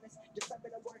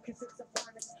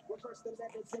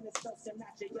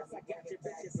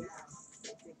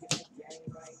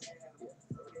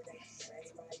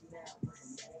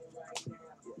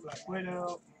 Black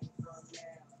Widow,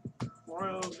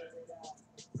 Royal,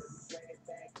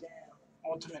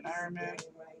 Ultimate Iron Man.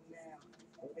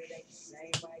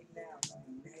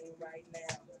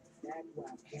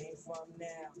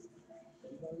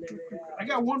 I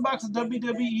got 1 box of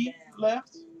WWE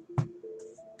left.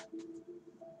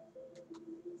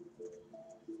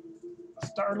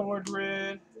 Star-Lord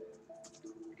Red.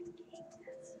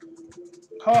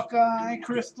 Hawkeye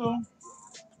Crystal.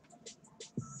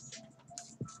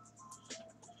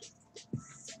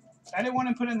 I didn't want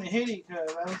to put in the Hitty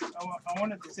because I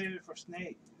wanted to save it for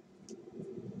Snake.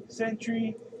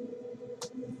 Sentry.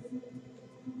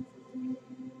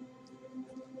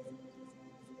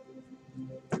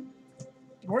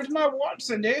 Where's my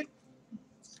Watson, dude?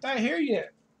 It's not here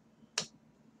yet.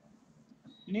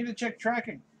 You need to check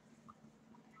tracking.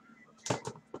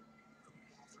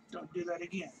 Don't do that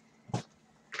again.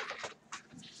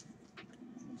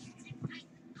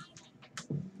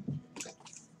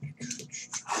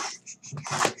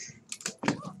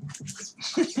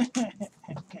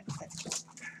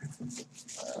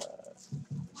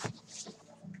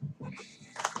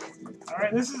 All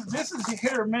right, this is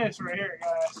hit or miss right here,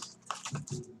 guys.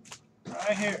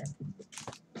 Right here.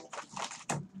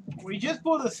 We just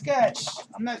pulled a sketch.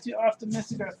 I'm not too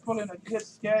optimistic of pulling a good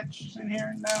sketch in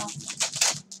here now,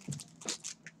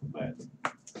 but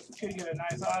could get a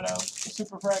nice auto,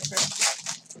 super fractor.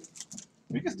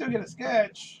 We can still get a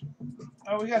sketch.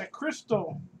 Oh, we got a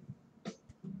crystal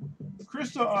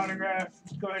autograph.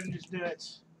 Let's go ahead and just do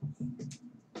it.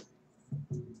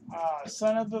 Ah,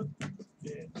 son of a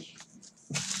bitch.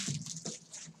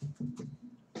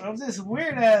 Of this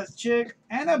weird ass chick,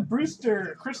 Anna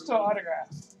Brewster, crystal autograph.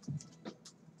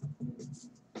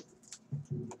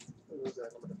 What was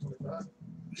that, number 25?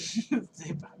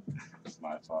 It's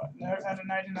my fault. Out of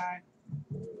 99.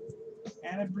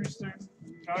 Anna Brewster.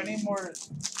 Oh, I need more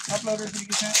uploaders you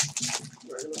can send.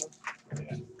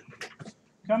 Yeah.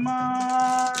 Come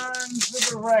on,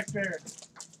 Super Rector.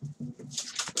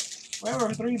 We have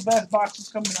our 3 best boxes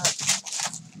coming up.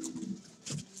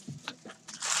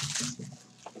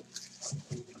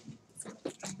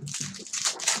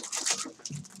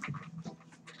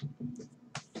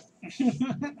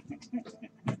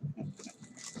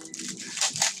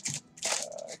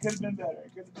 It could have been better.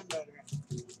 It could have been better.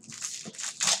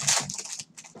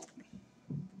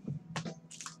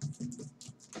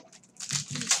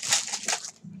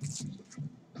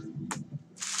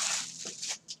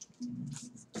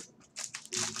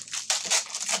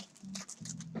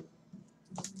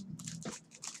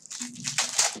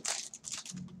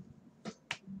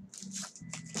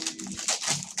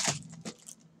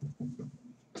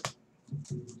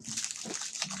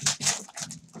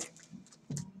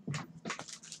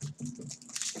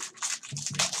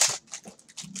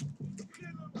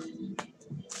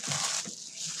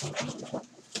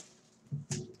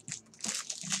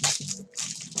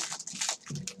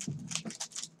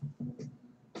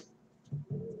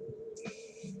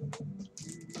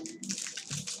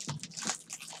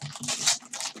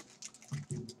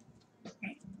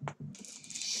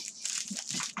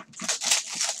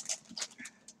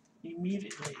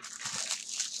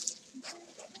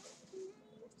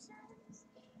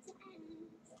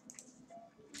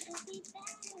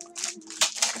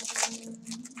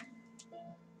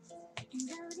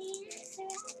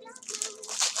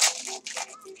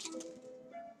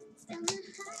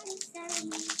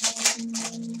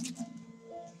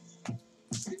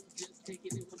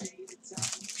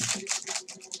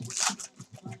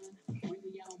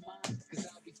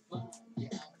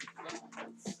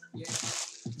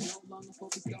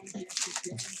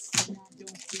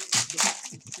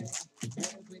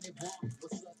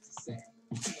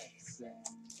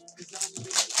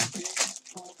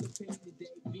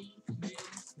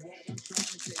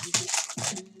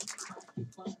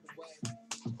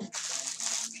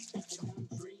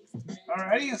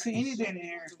 I didn't see anything in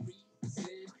here.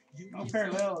 No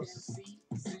parallels.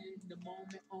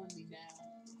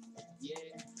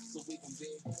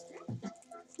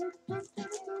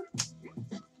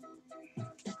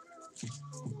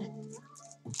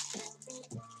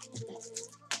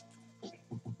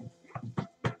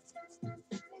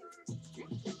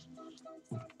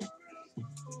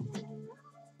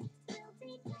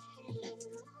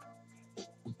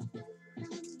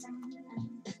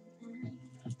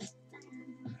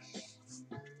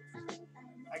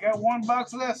 I got 1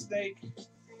 box left, Steak.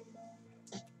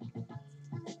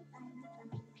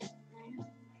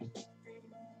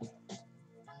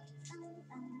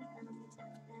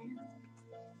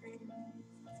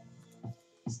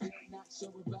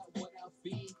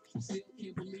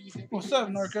 What's up,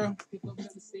 Norco?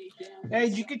 Hey,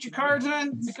 did you get your cards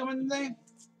on? You coming today?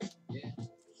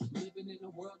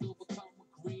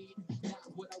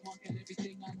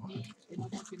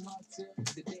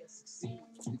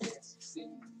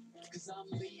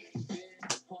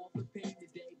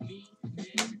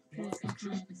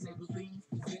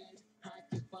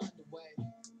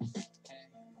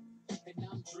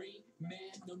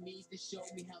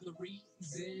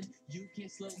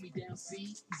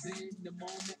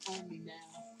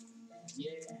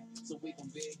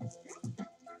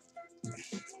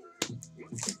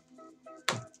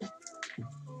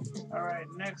 All right,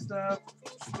 next up,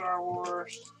 Star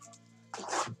Wars.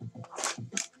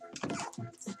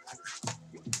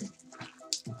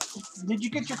 Did you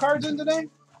get your cards in today,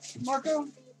 Marco?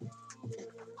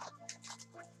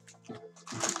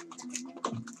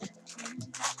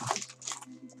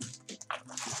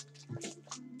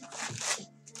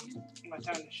 My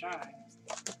time to shine.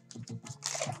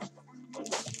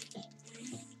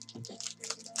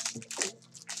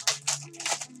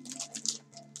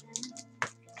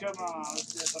 Come on,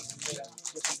 let's do something good.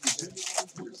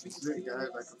 Slick guy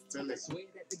like a fillet.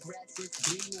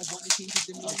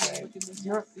 Okay.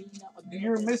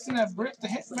 You're missing a Brit the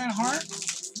Hitman Hart?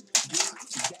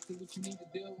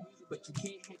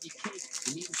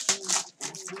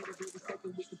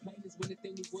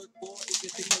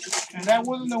 And that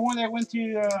wasn't the one that went to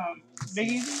Big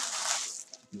Easy?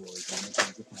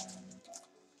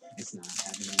 It's not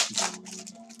having what you want.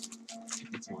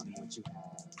 It's wanting what you have.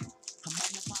 I'm on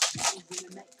the pop in a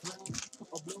nightclub.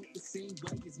 I'll blow it the same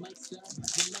way as my stuff. The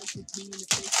light hits me in the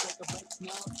face like a bright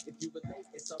snow. If you relate,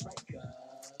 it's alright, cuz.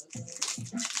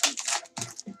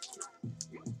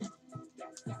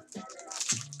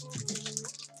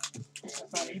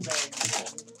 That's on eBay.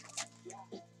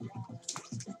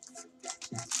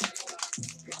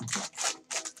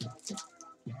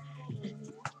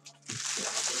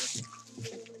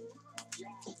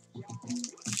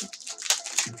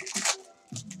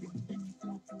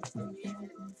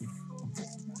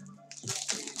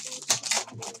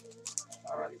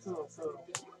 Alright, cool.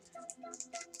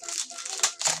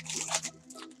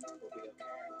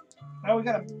 Now we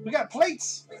got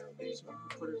plates.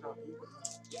 Put it on eBay.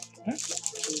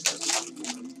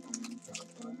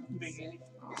 Big Easy.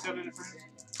 Still in the front.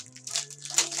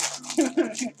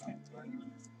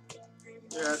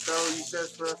 Yeah, I thought you said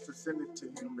for us to send it to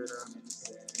him, but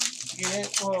Yeah,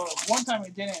 well, one time we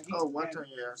didn't. oh, one time,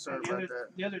 yeah, sorry about that.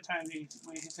 The other time he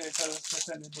said tell us to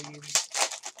send the Big Easy.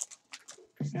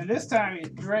 And this time,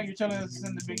 right, you're telling us to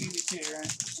send the Big Easy too,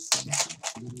 right?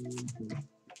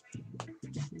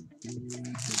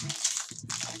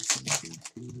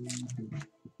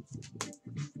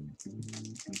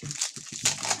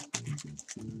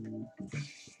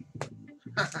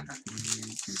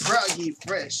 Froggy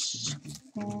Fresh.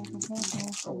 Oh,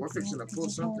 we're fixing to pull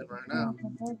something right now.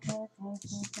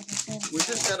 We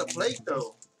just got a plate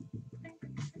though.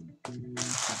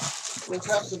 Let's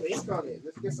have some ink on it.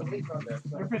 Let's get some ink on that.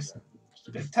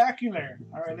 Spectacular.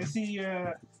 All right, let's see.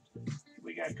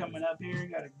 We got coming up here. We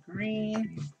got a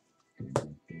green.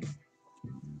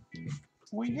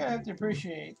 We gotta have to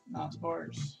appreciate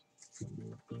non-sports.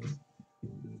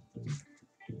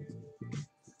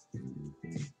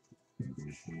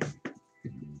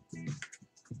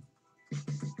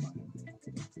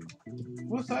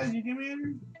 What size you give me,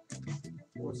 Andrew?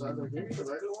 What size I give you? The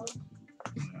regular one?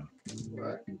 No.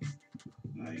 Right.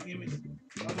 No, you give me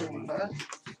the other one. Huh?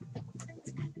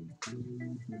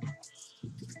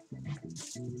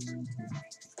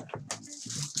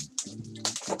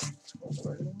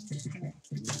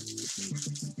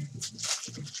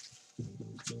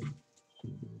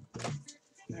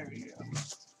 There we go.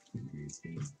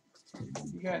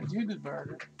 You got Judith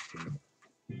Burger.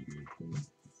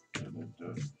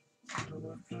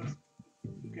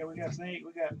 Okay, we got Snake.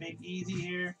 We got Big Easy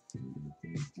here.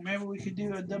 Maybe we could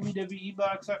do a WWE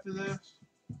box after this.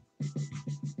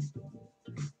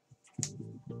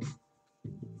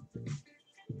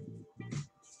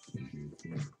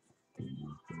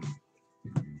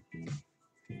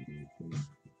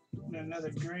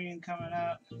 Another green coming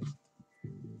out.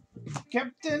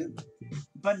 Captain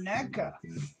Banaka.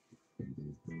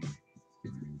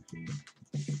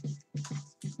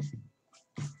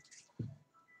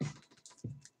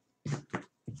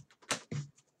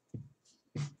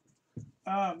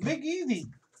 Big Easy.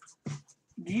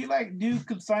 Do you like do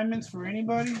consignments for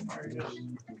anybody, or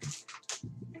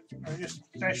just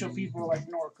special people like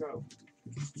Norco?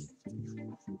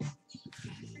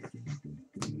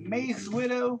 Mace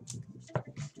Widow,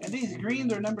 and these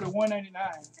greens are numbered to 199.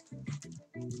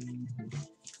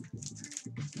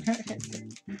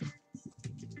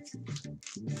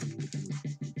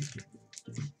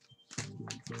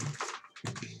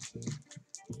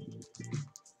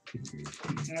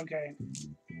 Okay.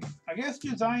 I guess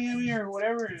just IM or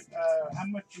whatever, how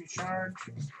much you charge.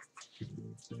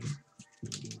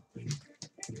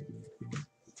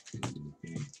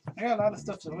 I got a lot of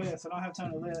stuff to list. I don't have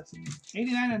time to list.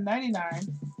 89 and 99.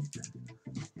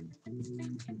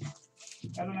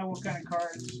 I don't know what kind of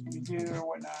cards you do or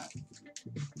whatnot.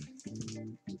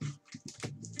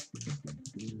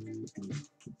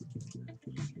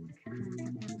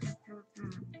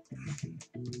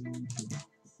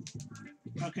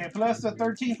 Okay, plus the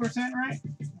 13%, right?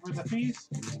 For the fees.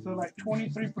 So like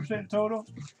 23% total.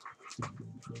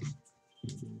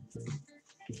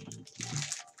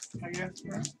 I guess,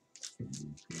 right?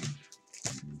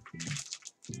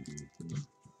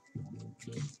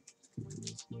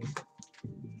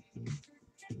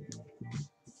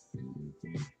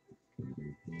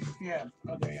 Yeah,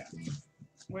 okay, yeah.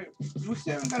 Wait, we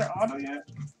still haven't got our auto yet?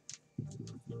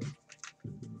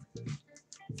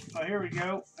 Oh, here we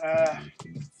go.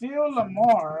 Phil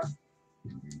Lamar.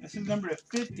 This is number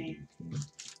 50.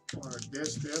 Or I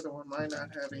guess the other one might not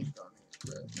have ink on it.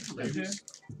 But maybe so.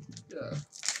 Yeah.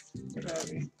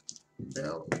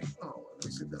 Bell. Oh, let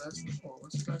me see the last. Oh,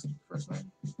 what's the last first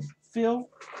name? Phil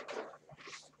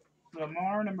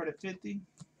Lamar, number 50.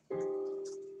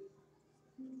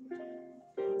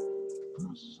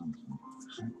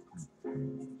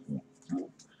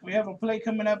 We have a plate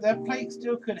coming up. That plate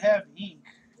still could have ink.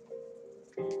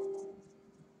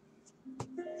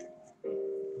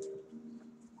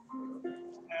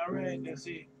 All right, let's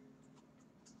see.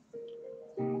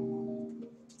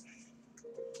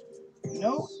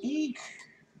 No ink,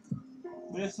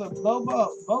 but it's a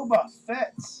Boba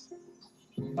Fett's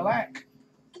black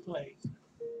plate.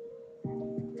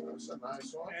 That's a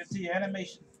nice one. It's the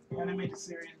animated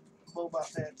series Boba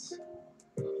Fett's.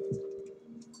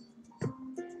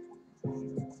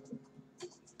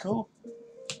 Cool.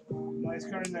 Nice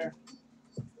card in there.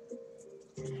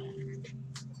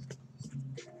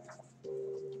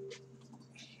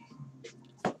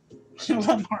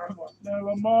 Lamar. No,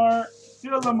 Lamar.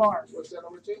 Still Lamar. What's that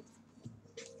number 2?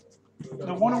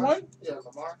 The 101? Yeah,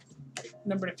 Lamar.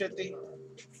 Number 50.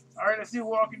 Alright, let's do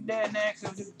Walking Dead next.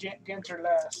 Let's do Genter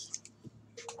last.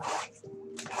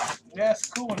 Yeah, it's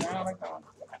cool now. I like that one.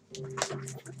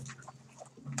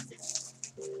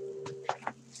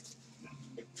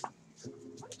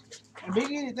 And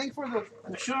Biggie, thanks for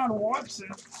the Sean Watson.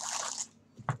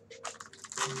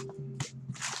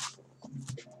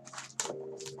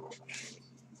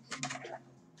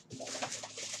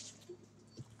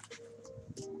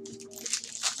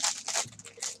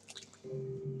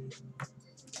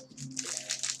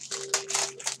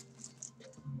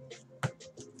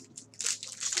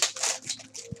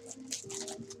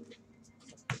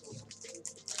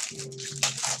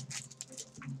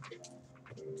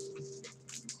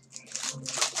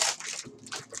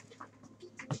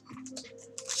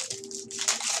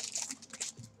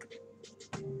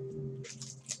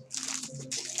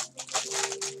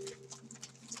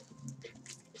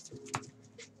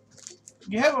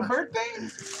 You have a birthday?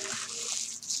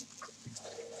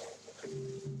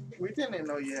 We didn't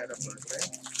know you had a birthday.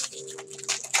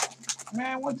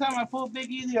 Man, one time I pulled Big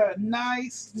Easy a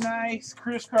nice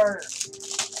Chris Carter.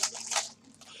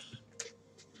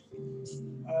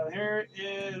 Here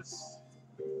is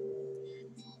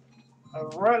a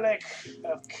relic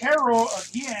of Carol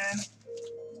again.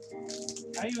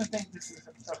 I don't even think this is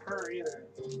of her either.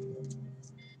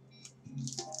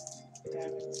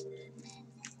 Damn it.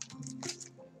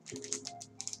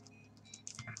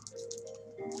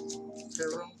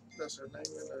 Carol, that's her name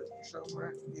in the show,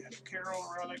 right? Yeah, Carol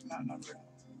relic, not numbered.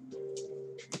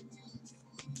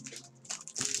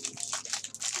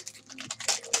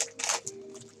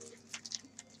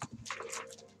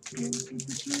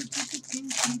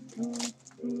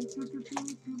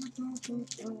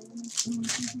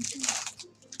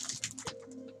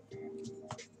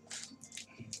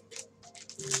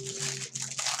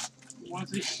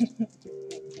 Once we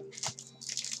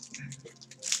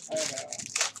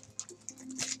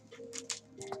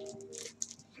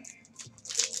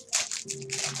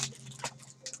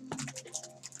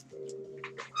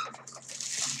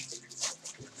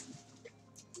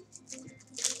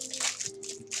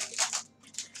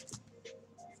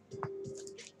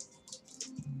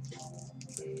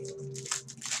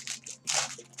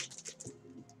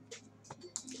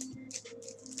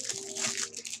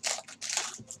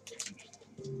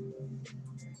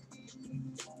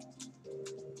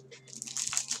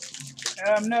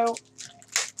No,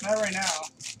 not right now.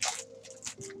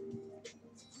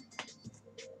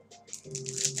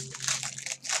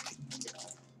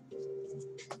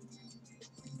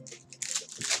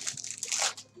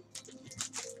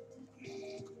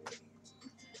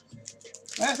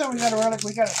 Last time we got a relic,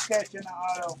 we got a sketch in the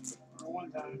auto for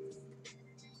one time.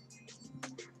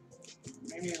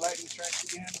 Maybe lightning strikes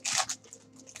again.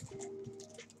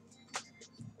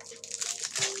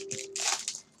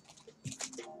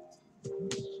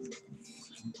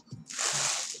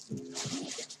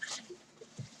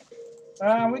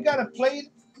 We got a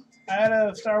plate out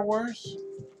of Star Wars.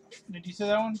 Did you see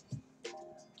that one?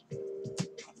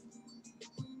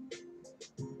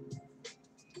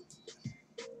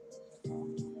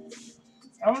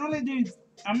 I'll only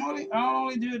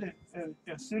do it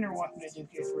if Sooner wants me to do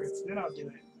case rips. Then I'll do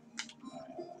it.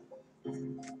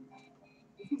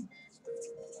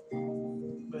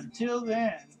 But until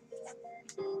then,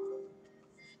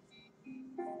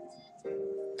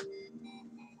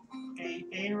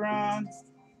 Aaron.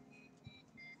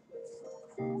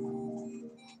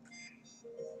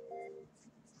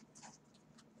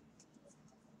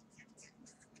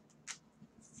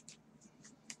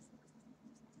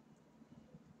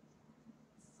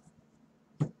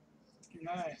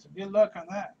 Nice. Good luck on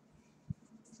that.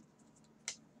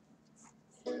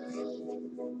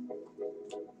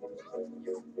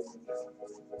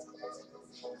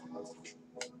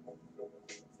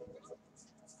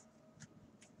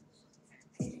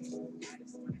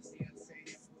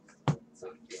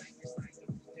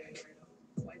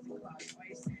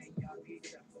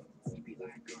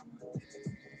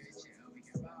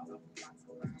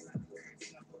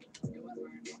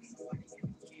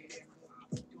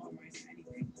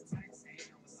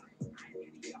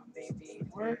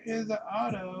 Where is the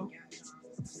auto?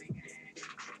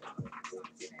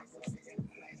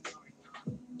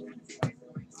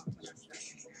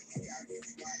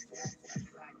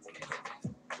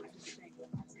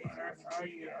 Where are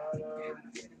you, auto?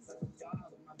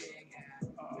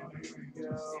 Oh, here we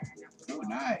go. Oh,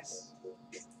 nice.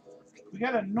 We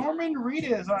got a Norman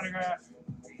Reedus autograph.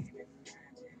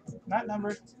 Not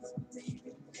numbered.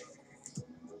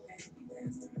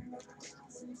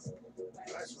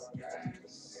 Nice one,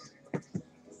 guys.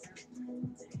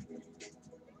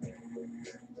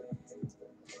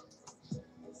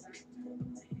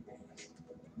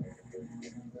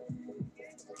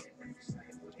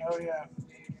 Oh, yeah.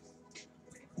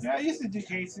 Yeah, I used to do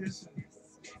cases.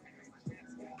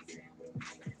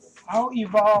 I'll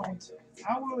evolved.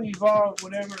 I will evolve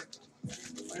whatever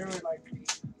like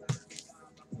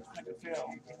I can feel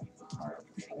or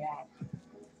people want.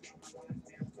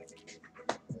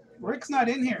 Rick's not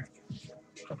in here.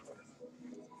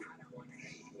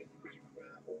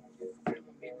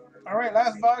 All right,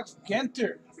 last box,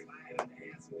 Genter.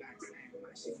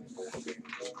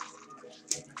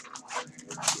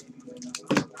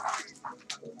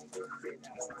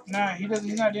 Nah, he doesn't.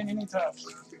 He's not in any tops.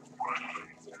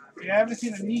 Yeah, I haven't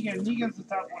seen a Negan. Negan's the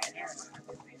top one in here.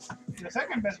 The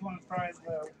second best one is probably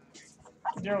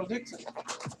Daryl Dixon.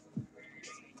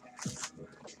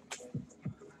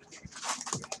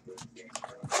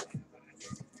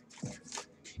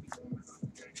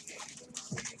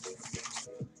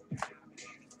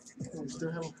 We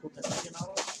still haven't put that Negan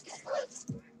auto?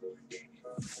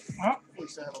 Huh? We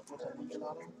still haven't put that Negan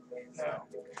auto? No.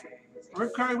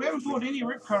 Rip card. We haven't pulled any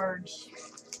rip cards.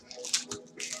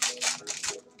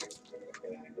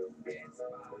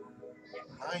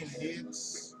 9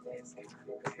 hits.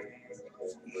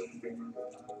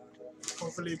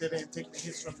 Hopefully they didn't take the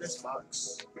hits from this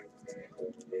box.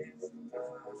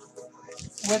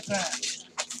 What's that?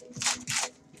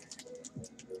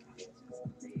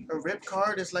 A rip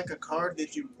card is like a card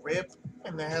that you rip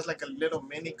and it has like a little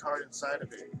mini card inside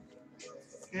of it.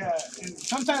 Yeah, and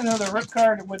sometimes there's a rip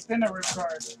card within a rip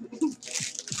card.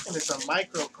 And it's a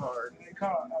micro card. They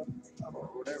call it Or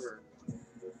whatever.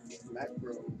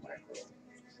 Macro.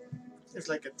 It's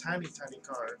like a tiny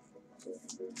card.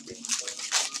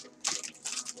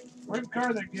 rip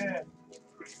cards are good.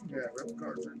 Yeah, rip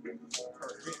cards are good.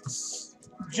 Card hits.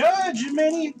 Judge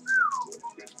Mini.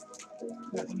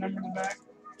 Got the number in the back.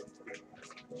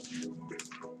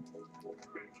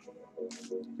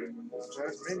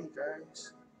 Judge mini,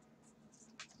 guys.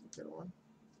 Get one.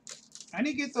 I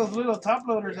need to get those little top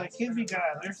loaders like Kidby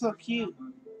got. They're so cute.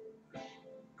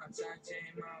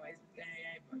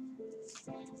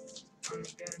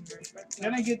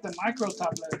 Then I get the micro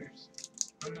top loaders.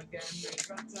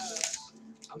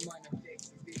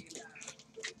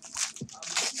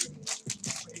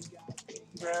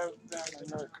 Grab that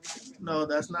and look. No,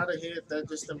 that's not a hit. That's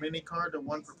just a mini card, the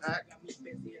one per pack.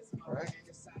 Alright.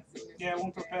 Yeah,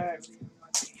 one per pack.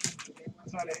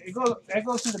 That's not it. That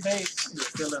goes to the base.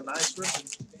 You're feeling nice, Ricky?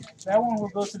 That one will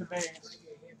go to the base.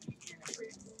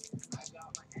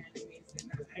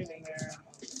 Hit in there.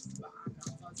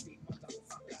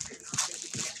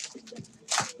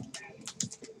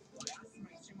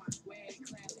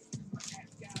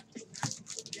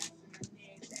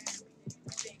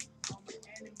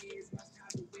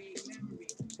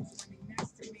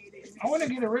 I want to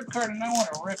get a rip card and I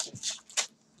want to rip it.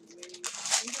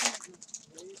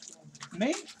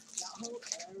 Me?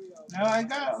 No, I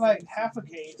got like half a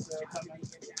case coming.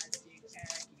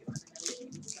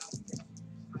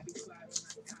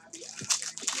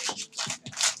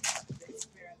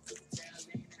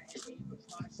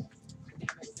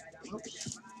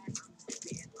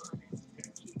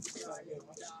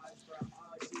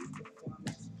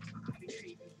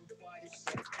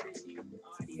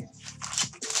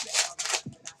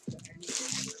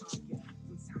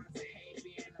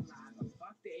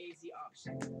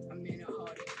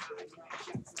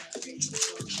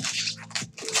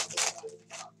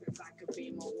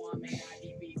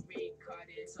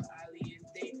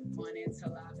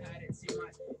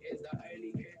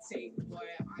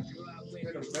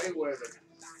 Look at Mayweather.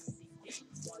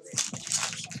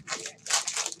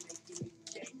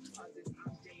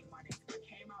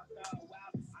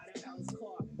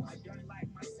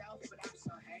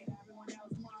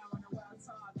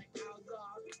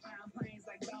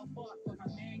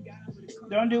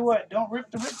 Don't do what? Don't rip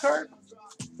the rip card?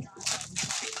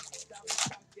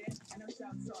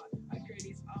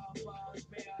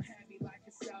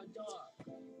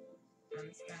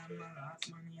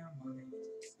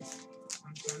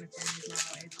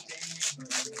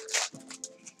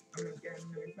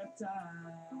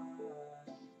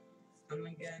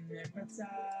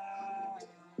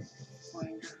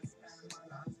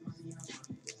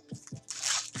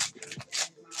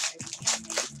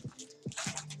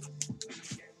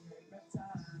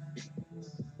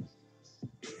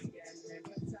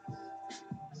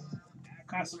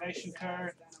 Consolation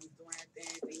card.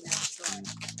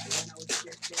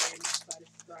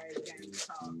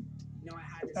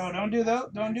 Oh, don't do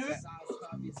that. Don't do it.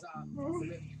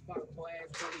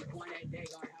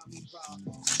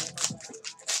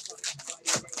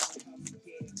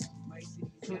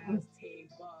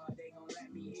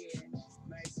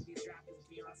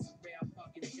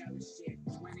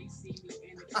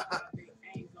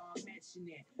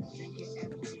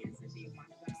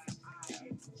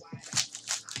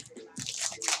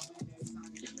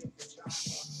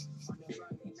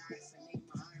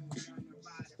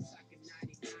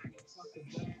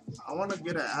 I want to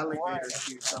get an alligator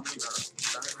tooth. I mean, a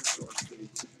dinosaur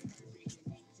tooth.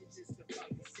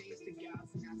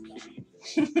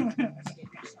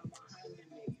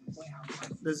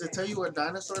 Does it tell you what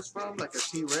dinosaur it's from? Like a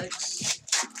T-Rex?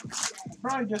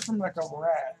 Probably just from like a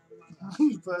rat.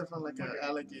 Probably from like an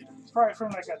alligator. Probably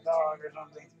from like a dog or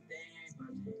something.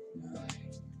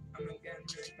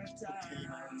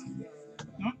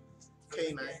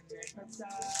 Canine.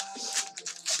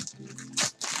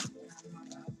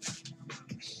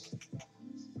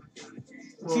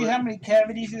 See how many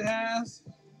cavities it has?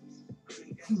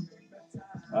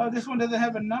 Oh, this one doesn't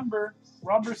have a number.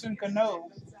 Robertson Cano.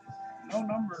 No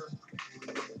number.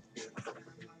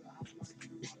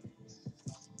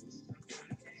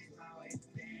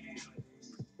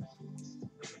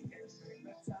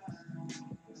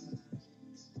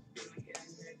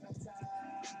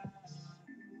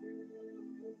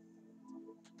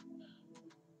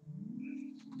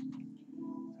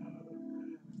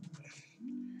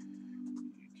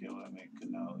 You killing me,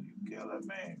 Cano. You killing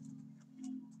me.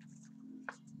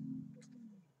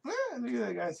 Look at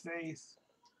that guy's face.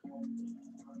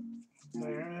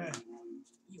 There.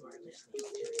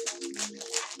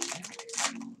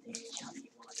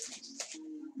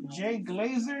 Jay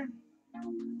Glazer?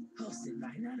 Hosted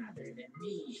by none other than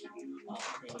me, all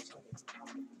day.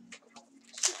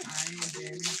 I ain't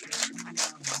been in Germany,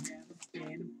 I've never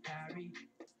been to Paris.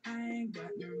 I ain't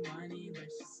got no money, but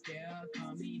she still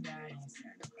call me daddy.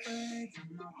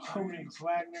 Honus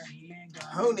Wagner.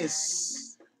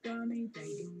 Honus. Got me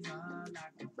thinking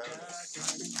like a duck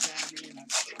on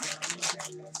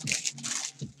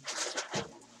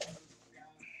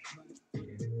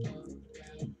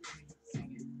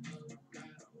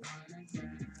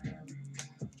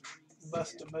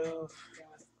Bust a move.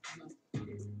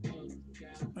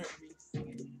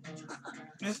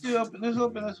 Let's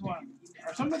open this one.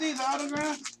 Are some of these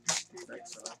autographs?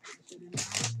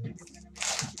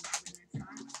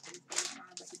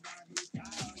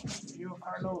 You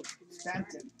Carlos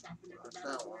Stanton.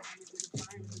 That one.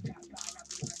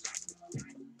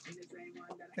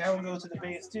 That will go to the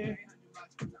base too.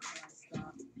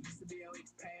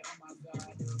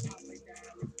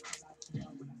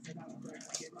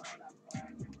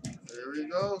 There we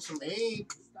go. Some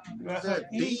ink. We Who's got some that?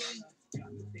 ink. D.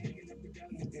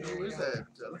 Who is that?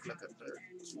 That looks like a third.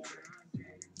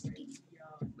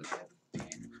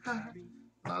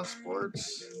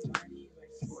 Non-sports.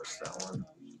 What's that one?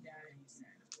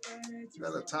 Is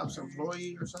that a Topps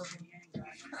employee or something?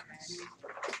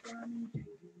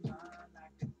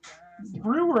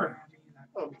 Brewer.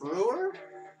 A brewer?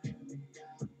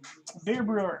 Beer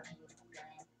brewer.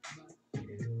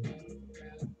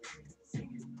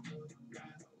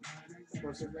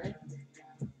 What's his name?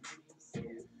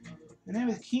 The name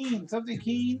is Keen. Something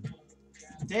Keen.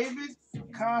 David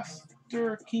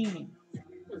Coster Keen.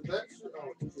 Is that?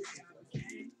 Oh,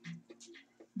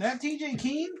 That TJ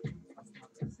Keen?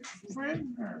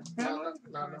 Friend? Or family?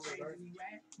 no,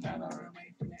 right. No.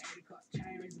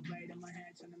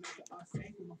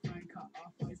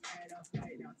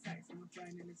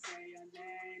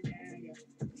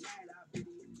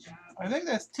 I think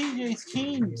that's TJ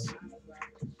Keen's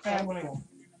family.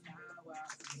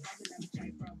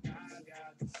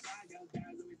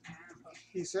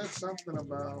 He said something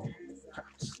about.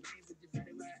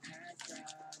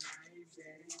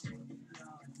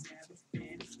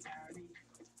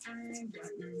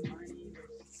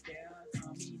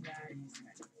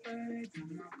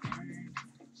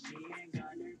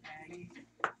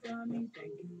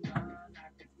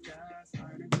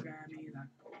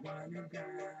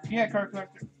 Yeah, card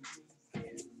collector.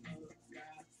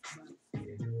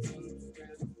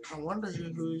 I wonder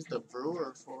who he's the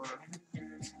brewer for.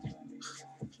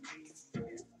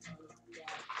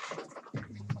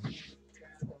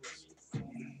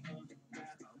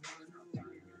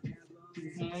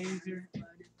 Laser.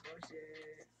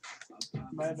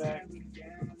 Bye bye.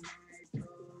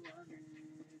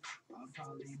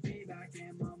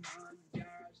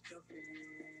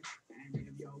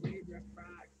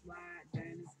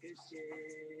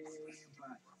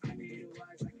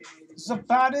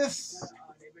 Zapatis.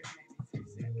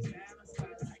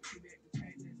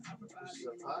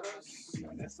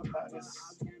 That's Zapatis.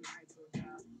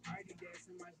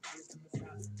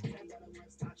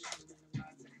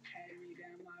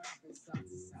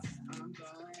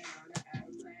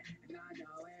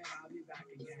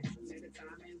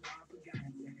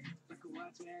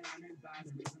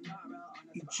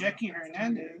 Jackie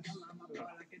Hernandez.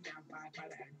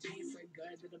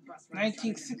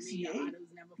 1968.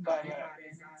 Bye bye.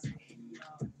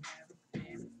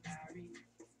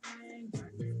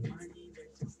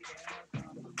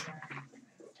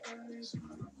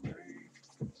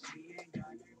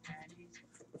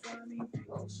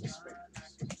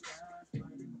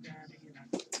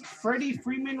 Freddie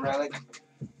Freeman relic.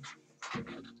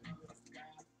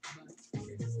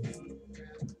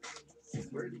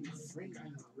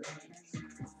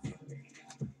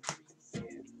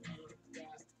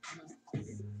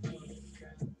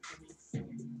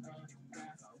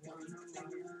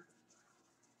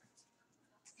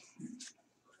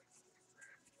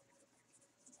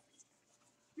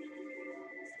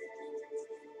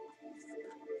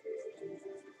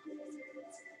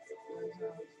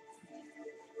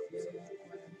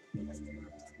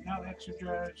 Now extra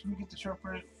drives. Let me get the short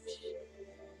print.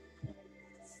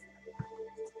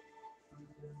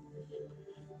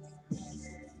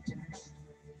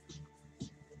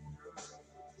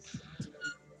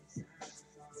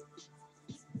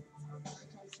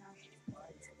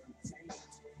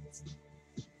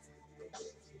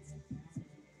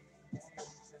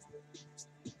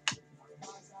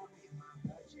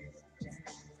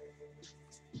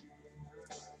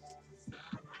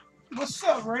 What's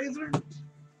up, Razor?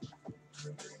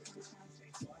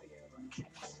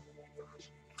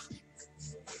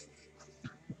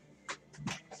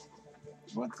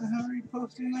 What the hell are you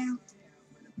posting now?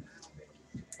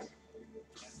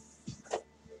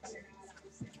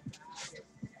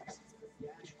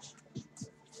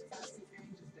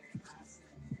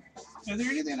 Is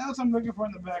there anything else I'm looking for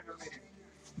in the back of it?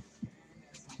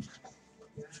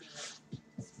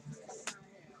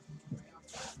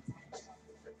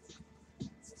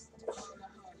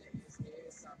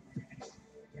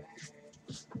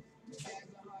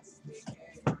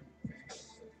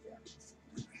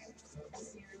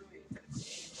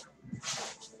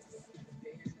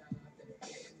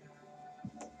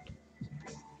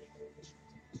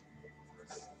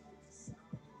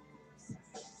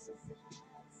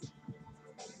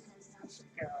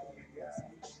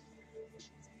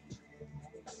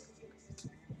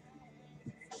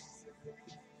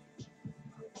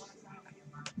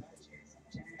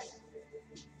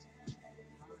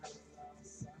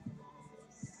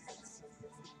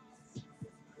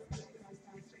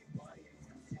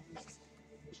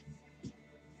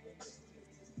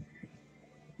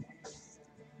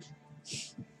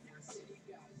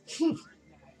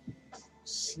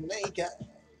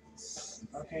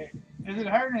 Okay. Is it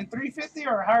higher than 350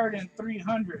 or higher than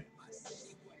 300?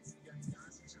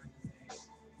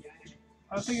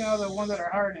 I was thinking of the ones that are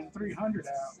higher than 300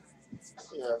 out.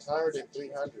 Yeah, it's higher than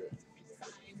 300.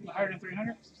 Higher than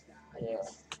 300? Yeah.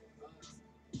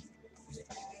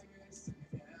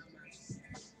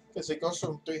 Because it goes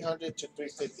from 300 to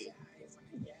 350.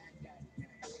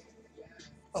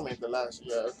 I mean, the last,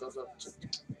 yeah, it goes up to.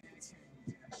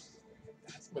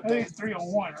 But I then, think it's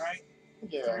 301, right?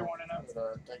 yeah, 301 and up.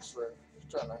 thanks for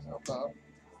trying to help out.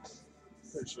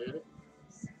 Appreciate it.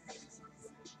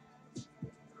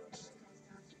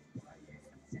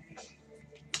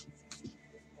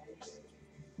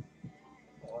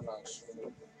 Oh, nice.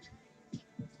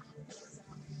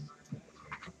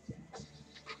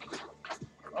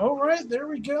 All right, there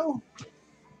we go.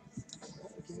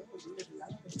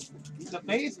 The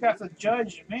base got the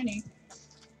Judge Mini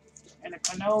and a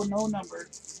Cano no number.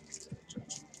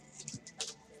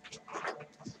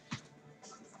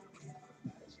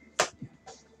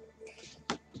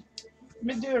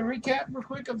 Let me do a recap real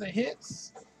quick of the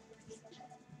hits.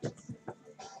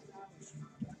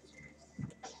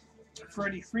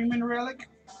 Freddie Freeman relic.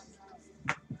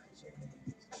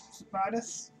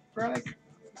 Spadis relic.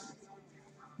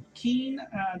 Keen,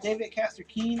 David Castor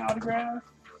Keen autograph.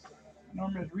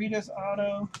 Norman Reedus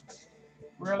auto.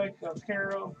 Relic of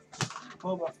Carroll.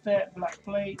 Boba Fett black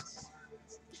plates.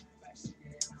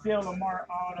 Phil Lamar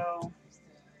auto.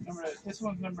 This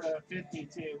one's number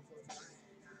 52.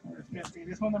 Number 50.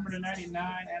 This one number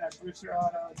 99 and a Brewster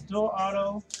auto. Dual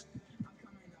auto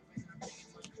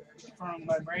from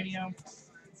Vibranium.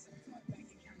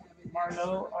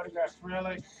 Marlowe autograph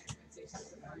relic.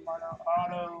 Marlowe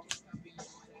auto.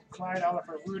 Clyde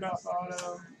Oliver Rudolph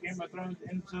auto. Game of Thrones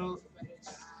Enzo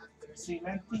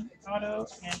Silenti auto.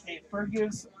 And a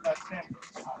Fergus Latem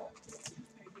auto.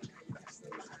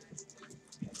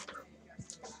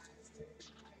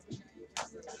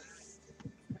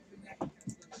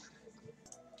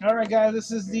 All right, guys.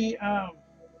 This is the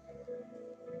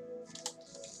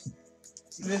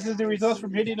results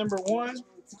from hitting number 1.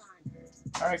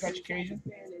 All right, got you, Cajun.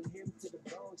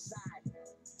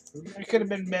 It could have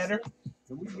been better.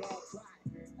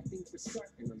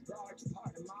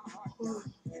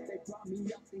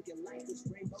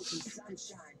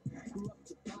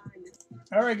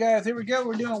 All right, guys. Here we go.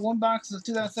 We're doing 1 box of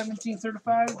 2017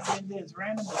 certified. And this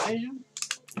random division.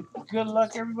 Good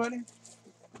luck, everybody.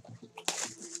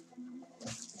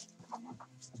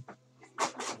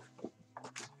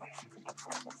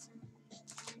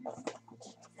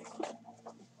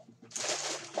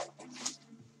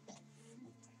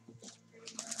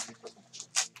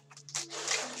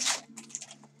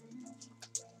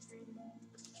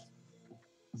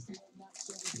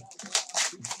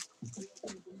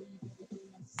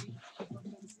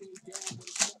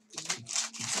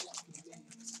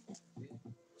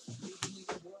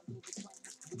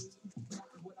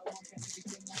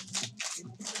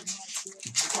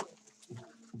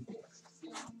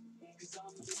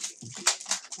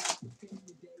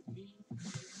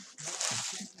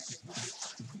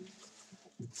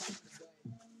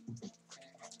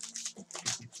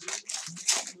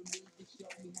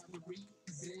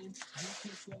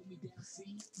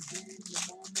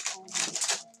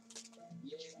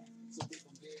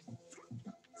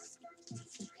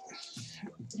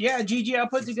 Yeah, GG, I'll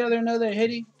put together another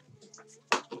hitty.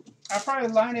 I'll probably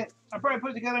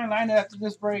put it together and line it after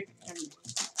this break and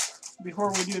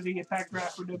before we do the pack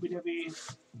draft for WWE.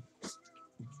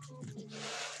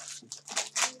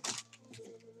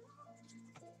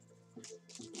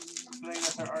 Playing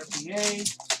with our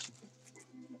RPA.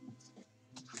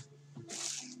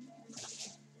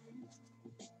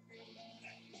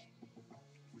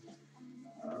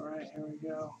 Alright, here we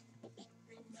go.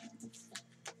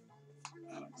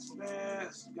 Alex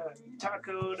Smith, got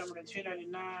Taco, number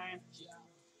 299.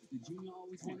 The junior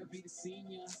always wanna be the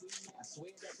senior. I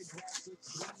swear that the grass looks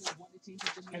greener. Wanna change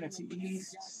the name NFC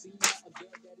East. a girl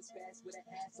that is fast with an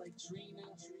ass like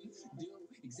Trina. Do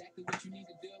exactly what you need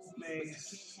to do.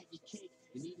 Base.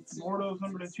 Mortals,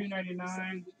 number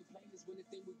 299.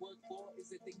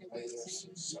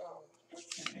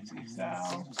 NFC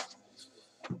South.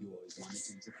 You always wanna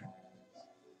change the past.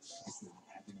 It's not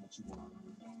having what you want.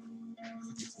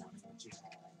 It's wanting what you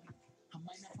have.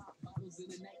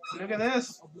 Look at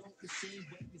this.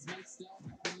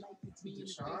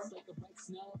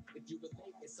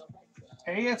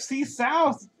 AFC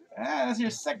South. Ah, that's your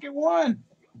second one.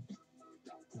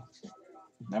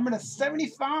 Number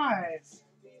 75.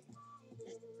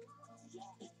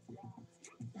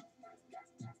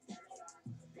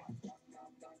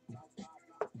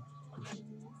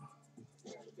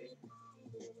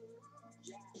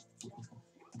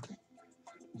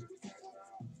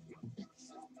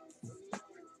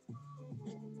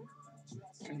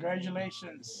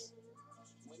 Congratulations.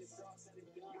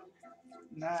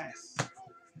 Nice.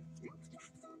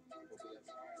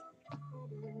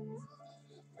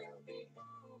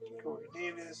 Corey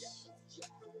Davis.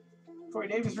 Corey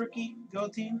Davis rookie, go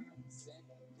team.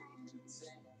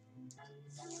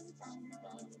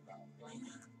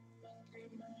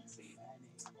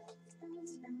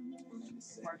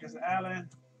 Marcus Allen.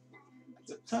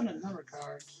 It's a ton of number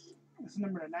cards. This is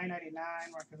number to 999,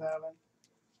 Marcus Allen.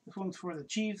 This one's for the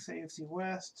Chiefs, AFC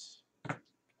West.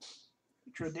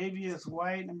 Tre'Davious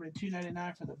White, number to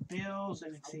 299 for the Bills,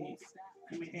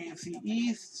 AFC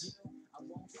East.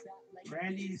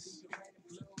 Brandy's.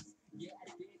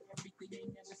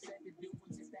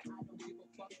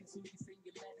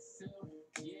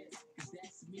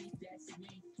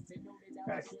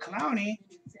 Got Clowney.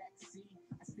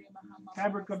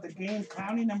 Fabric of the game,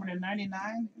 Clowney, number to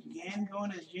 99. Again,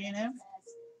 going to J&M.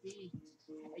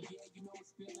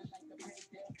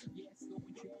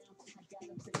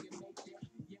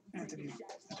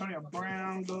 Antonio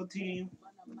Brown, go team.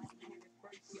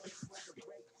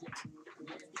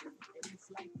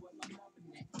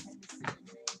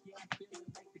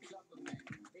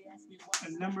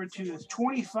 And number 2 is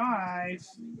 25.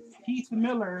 Heath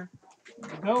Miller,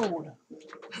 gold.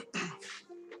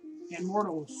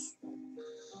 Immortals.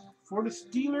 For the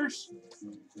Steelers,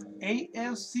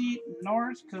 AFC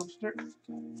North, Coaster.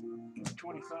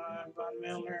 25, Von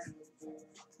Miller,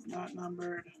 not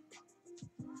numbered.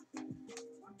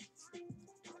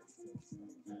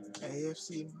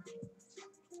 AFC.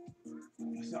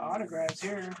 It's the autographs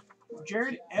here.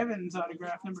 Jared Evans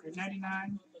autograph, number to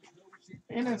 99.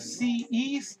 NFC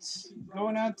East,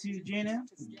 going out to J&M.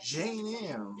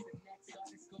 J&M.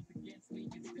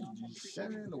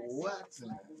 Shannon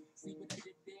Watson.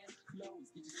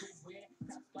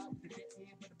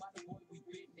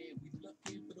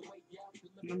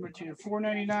 Number 2,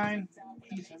 499.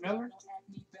 Heath Miller.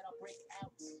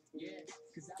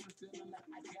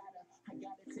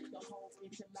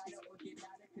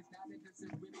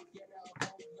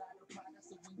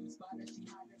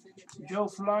 Joe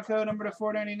Flacco, number to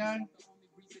 499.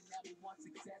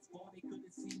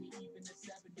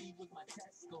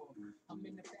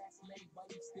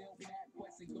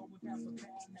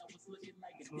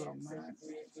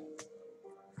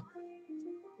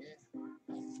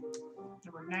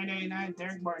 Number 999,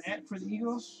 Derek Barnett for the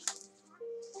Eagles.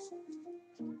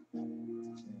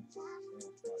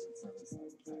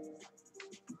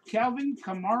 Calvin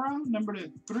Kamara, number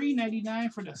to 399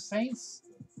 for the Saints.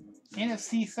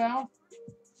 NFC South.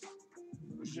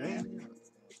 J&M.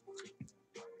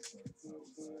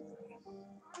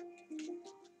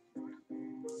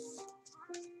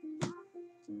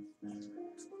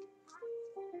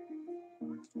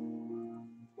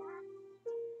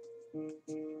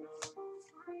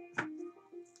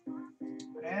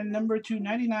 And number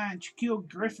 299, Shaquille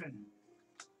Griffin.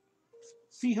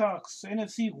 Seahawks,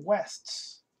 NFC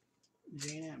West.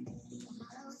 J&M.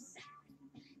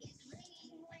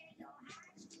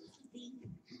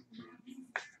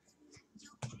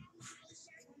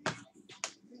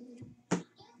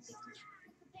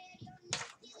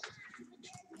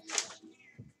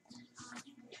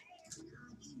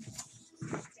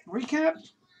 Recap,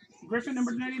 Griffin,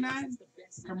 number 99.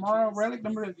 Kamara Relic,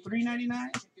 number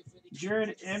 399.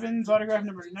 Jared Evans, autograph,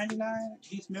 number 99.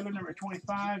 Heath Miller, number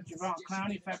 25. Javon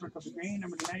Clowney, Fabric of the Green,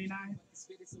 number 99.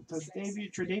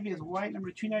 Tre'Davious White,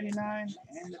 number 299.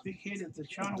 And the big hit is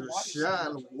Deshaun Watson.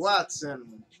 Deshaun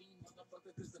Watson.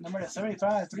 Number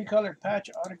 75, 3-colored patch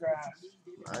autograph.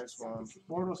 Nice one.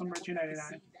 Bortles, number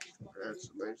 299.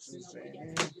 Congratulations,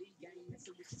 Jamie.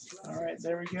 All right,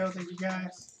 there we go. Thank you,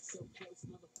 guys.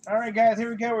 All right, guys, here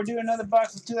we go. We're doing another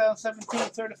box of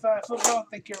 2017 certified football.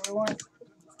 Thank you, everyone.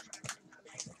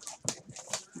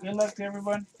 Good luck to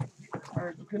everyone.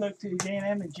 Or good luck to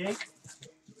J&M and Jake.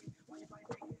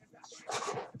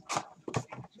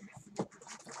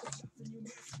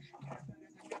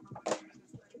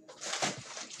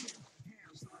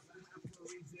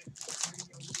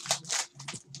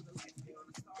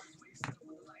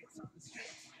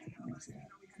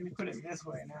 Let me put it this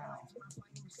way now.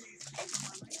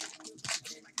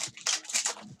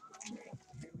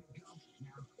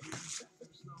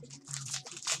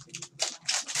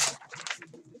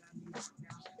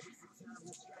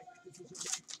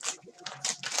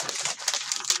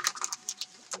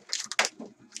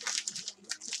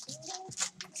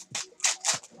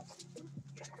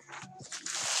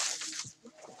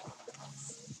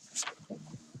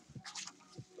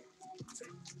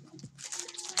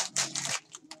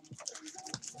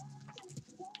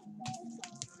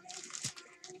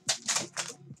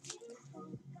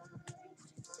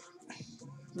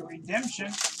 Redemption.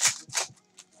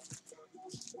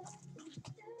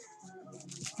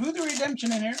 Who's the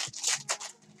redemption in here?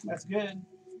 That's good.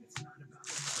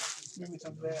 Give me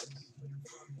some bets.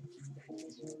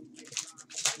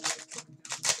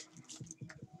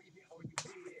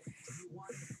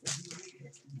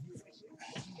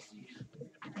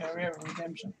 Yeah, we have a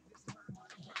redemption.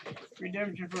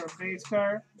 Redemption for a base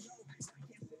card.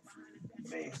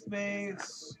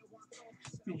 Base.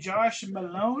 Josh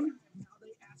Malone.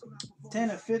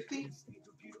 10/50.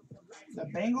 The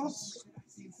Bengals.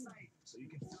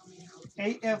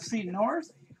 AFC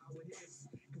North.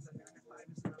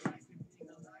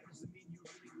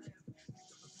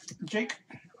 Jake.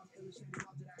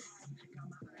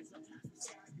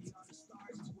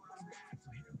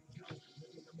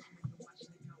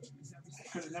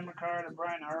 Put a number card of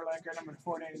Brian Urlacher, number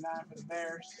 489 for the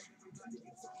Bears.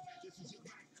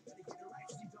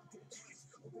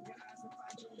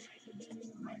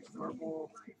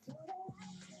 Purple.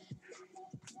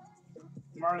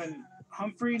 Marlon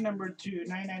Humphrey, number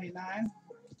 2/999,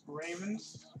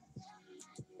 Ravens.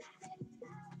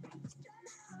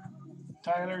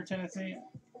 Tyler, Tennessee.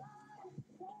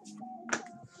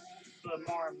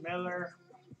 Lamar Miller,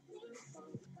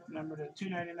 number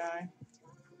 2/99,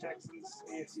 Texans,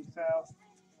 AFC South.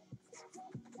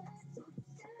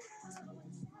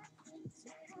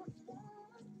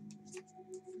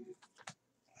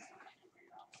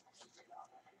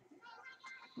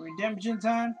 Redemption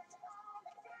time.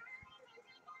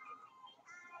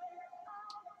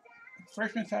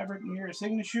 Freshman fabric mirror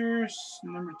signatures,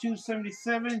 number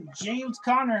 277, James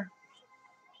Conner.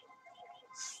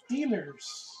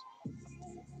 Steelers.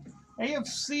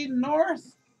 AFC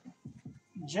North,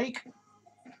 Jake.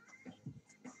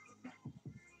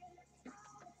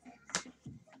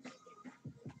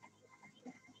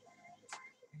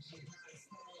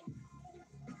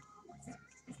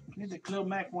 Here's the Khalil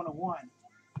Mack 101.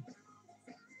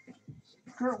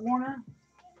 Kurt Warner,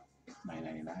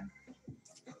 $9.99.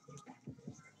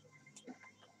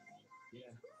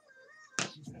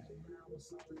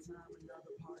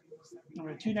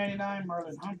 Number 299,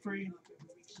 Marlon Humphrey.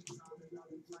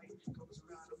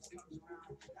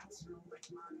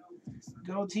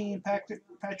 Go team,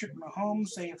 Patrick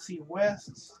Mahomes, AFC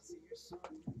West.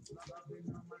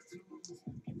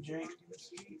 Jake.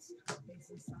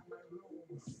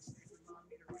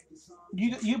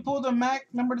 You pulled a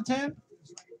Mac number to 10?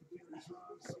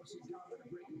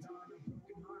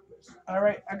 All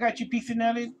right, I got you, PC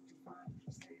Nelly.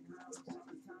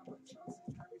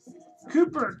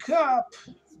 Cooper Kupp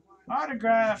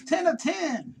autograph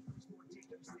 10/10.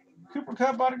 Cooper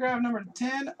Kupp autograph number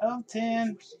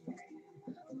 10/10.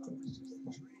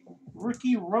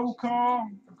 Rookie roll call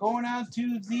going out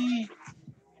to the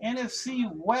NFC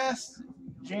West.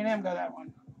 J&M got that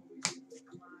one.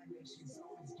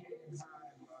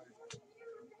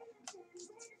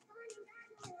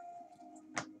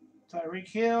 Tyreek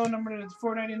Hill, number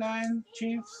 499,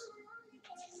 Chiefs.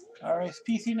 All right,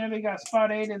 PC nearly got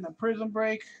spot 8 in the Prism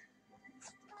break.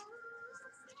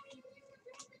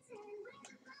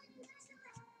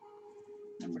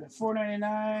 Number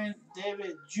 499,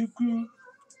 David Juku.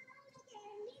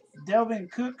 Delvin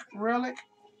Cook relic.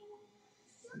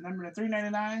 Number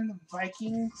 399,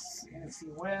 Vikings, NFC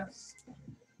West.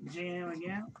 JM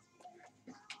again.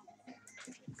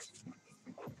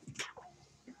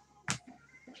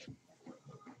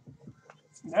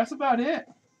 That's about it.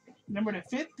 Number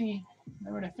 50.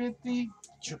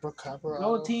 Chupacabra.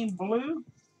 Gold Team Blue.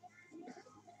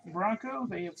 Broncos,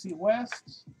 AFC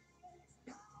West.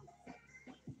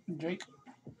 Jake.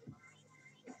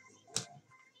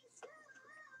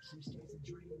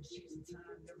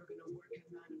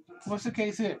 What's the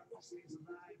case hit?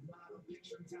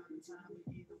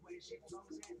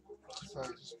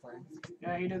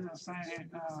 Yeah, he doesn't sign it.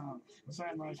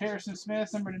 Sign much. Harrison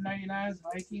Smith, number 99,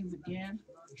 Vikings again.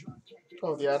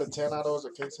 Oh, the out of 10 auto is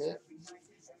a case hit?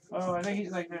 Oh, I think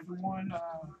he's like that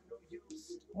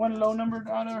one low numbered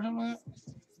auto or something like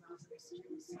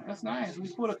that. That's nice.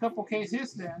 We put a couple case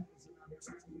hits then.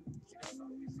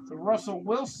 So Russell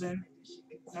Wilson,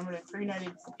 number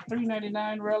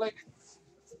 399 relic.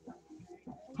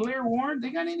 Clear Warren.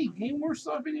 They got any Game War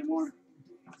stuff anymore?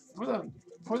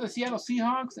 For the Seattle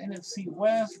Seahawks, NFC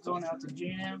West, going out to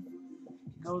JM.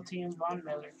 Go Team Von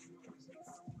Miller.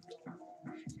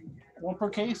 One per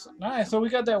case. Nice. So we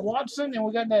got that Watson and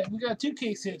we got 2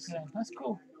 case hits then. That's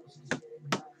cool.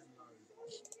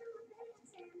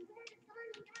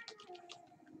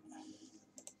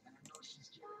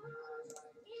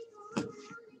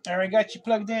 All right, got you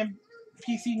plugged in,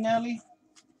 PC Nelly.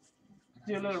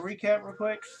 Do a little recap real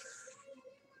quick.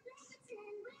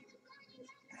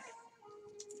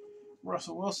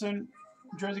 Russell Wilson,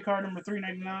 jersey card number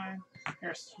 399.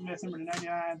 Harris Smith number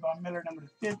 99. Von Miller number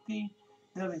 50.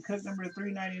 Dylan Cook number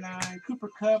 399. Cooper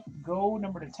Kupp gold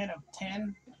number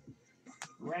 10/10.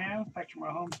 Rams, Patrick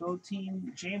Mahomes gold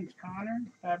team. James Conner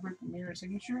fabric mirror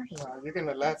signatures. Nah, you're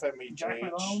gonna laugh at me, Jack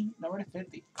James. Malone number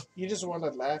 50. You just want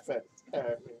to laugh at me.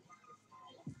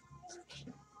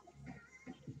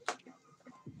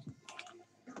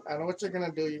 I know what you're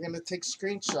gonna do. You're gonna take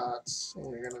screenshots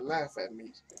and you're gonna laugh at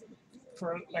me.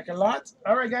 For like a lot.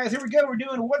 All right, guys, here we go. We're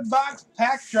doing a one box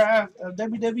pack draft of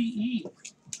WWE.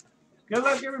 Good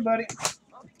luck, everybody.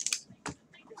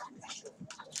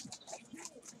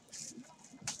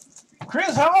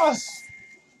 Chris Haas.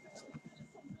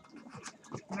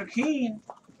 McKean.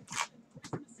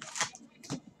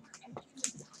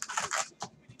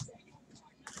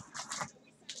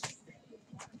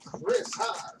 Chris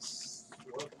Haas.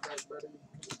 Welcome back, buddy.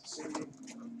 Good to see you.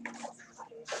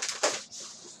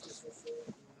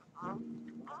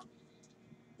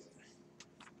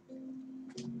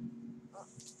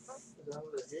 Down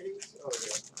the hitties? Oh,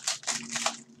 yeah.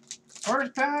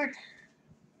 First pack.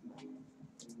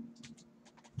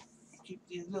 Keep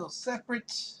these little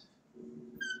separate.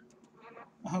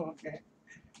 Oh, okay.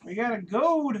 We got a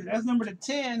gold. That's number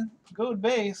 10. Gold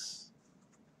base.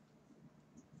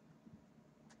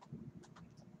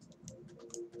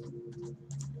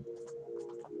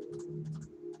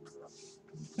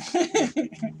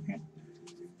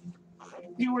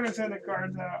 He would have sent the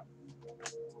cards out.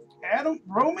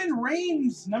 Roman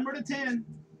Reigns, number 10.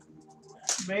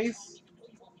 Base.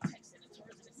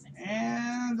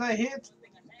 And I hit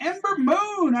Ember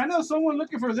Moon. I know someone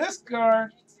looking for this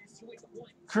card.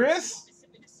 Chris,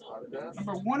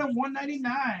 number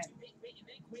 1/199.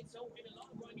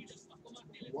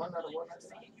 1 out of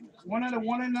 199.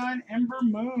 1/199, Ember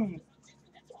Moon.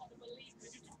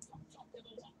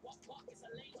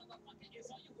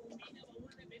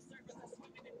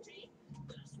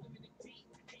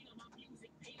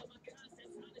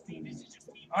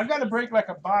 I gotta break like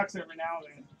a box every now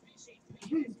and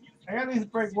then. I gotta at least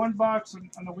break one box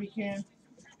on the weekend.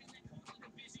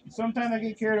 Sometimes I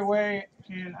get carried away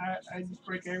and I just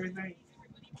break everything.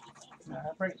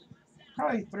 I break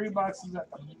probably 3 boxes at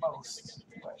the most.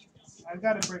 But I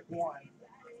gotta break one.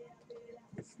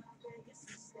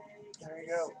 There you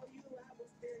go.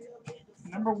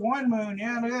 Number 1 Moon,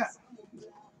 yeah, look at that.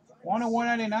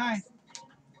 1/199.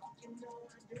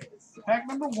 Pack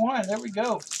number 1, there we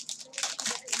go.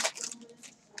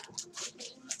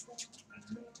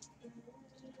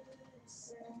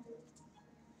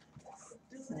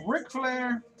 Ric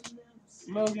Flair,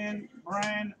 Logan,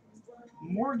 Brian,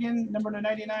 Morgan, number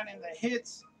 99 in the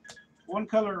hits. One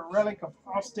color relic of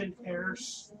Austin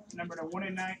Ayers, number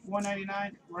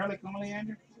 199, relic only,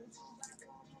 Andrew.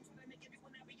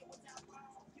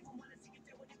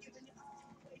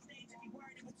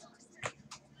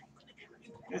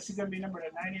 This is going to be number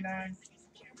 99.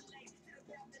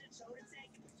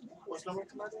 What's number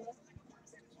 99?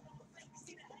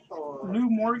 Oh, Lou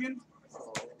Morgan.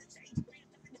 oh.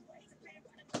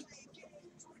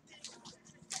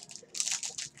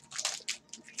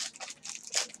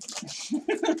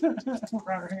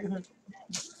 Robert Hazen.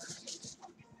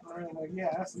 Alright,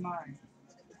 yeah, that's mine.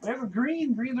 We have a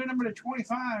green. Greens are number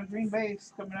 25. Green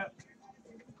base coming up.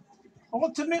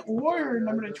 Ultimate Warrior,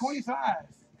 number 25.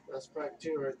 That's pack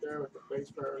 2 right there with the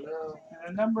base parallel. And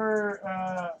a number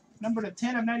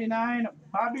 10/99,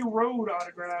 Bobby Roode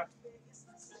autograph.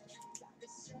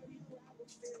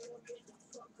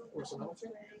 What's the number?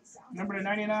 Number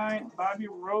 99, Bobby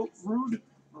Roode.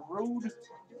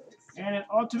 And an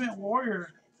Ultimate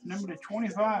Warrior, number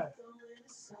 25.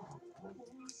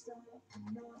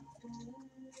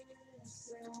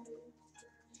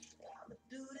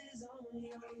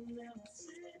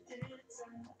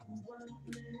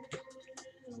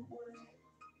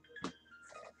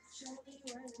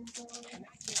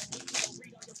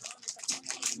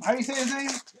 How do you say his name?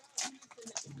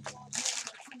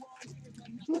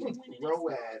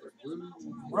 Road.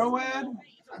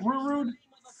 Rude.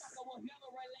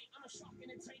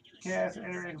 Cass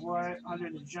Aries White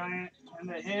under the Giant and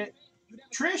the hit.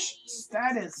 Trish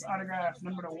Stratus autograph,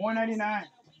 number 199.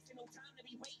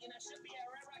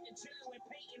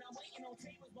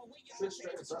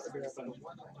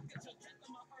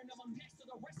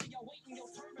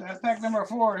 That's pack number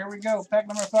 4. Here we go. Pack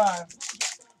number 5.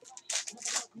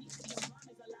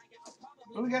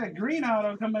 Oh, we got a green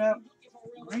auto coming up.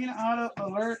 Green auto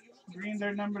alert. Green,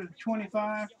 their number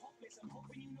 25.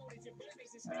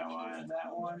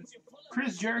 That one.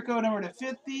 Chris Jericho, number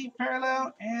 50,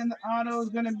 parallel. And the auto is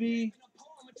going to be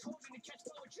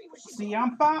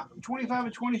Ciampa,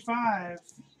 25/25.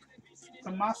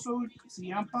 Tommaso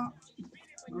Ciampa,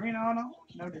 green auto,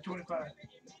 number 25.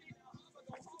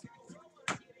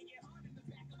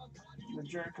 The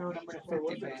Jericho, number Wait, 50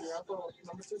 what's the base. Chiappa?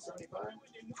 Number 275?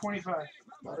 25.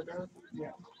 Autograph?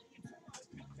 Yeah.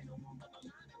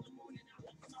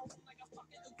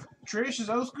 Trish is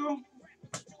old school.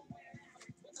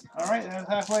 All right, that's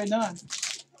halfway done.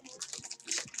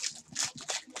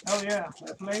 Oh yeah,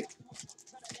 that plate.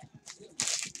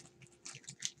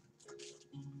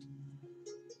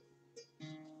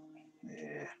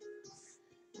 Yeah.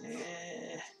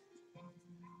 Yeah.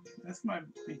 This might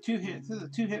be 2 hits. This is a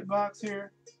 2-hit box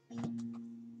here.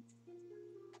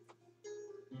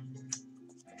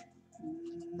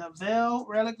 Neville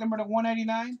relic number to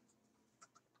 199.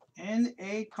 And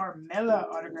a Carmella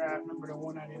autograph number to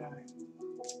 199.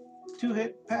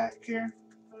 2-hit pack here.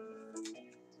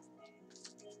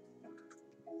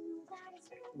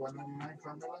 199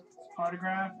 Carmella?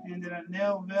 Autograph. And then a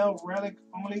Neville relic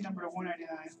only number to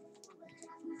 199.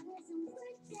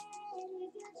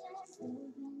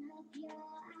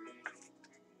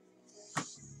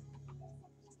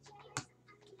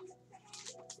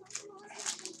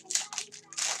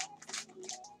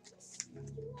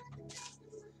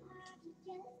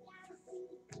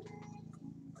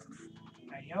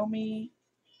 Naomi,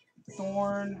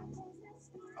 Thorne,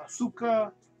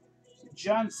 Asuka,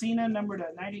 John Cena, number to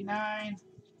 99,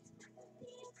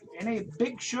 and a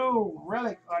Big Show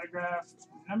relic autograph,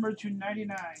 number to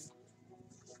 99.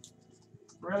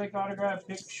 Relic autograph,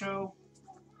 Big Show,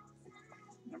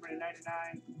 number to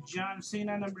 99. John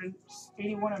Cena, number to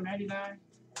 81 of 99.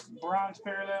 Bronze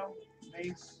parallel,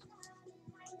 base.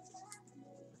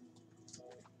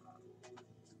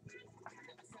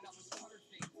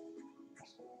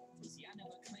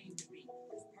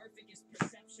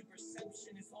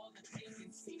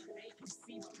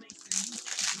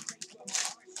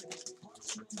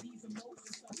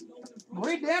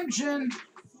 Redemption.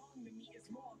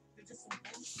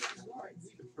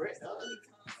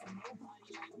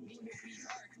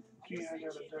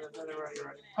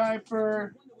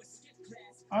 Piper.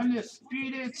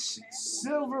 Undisputed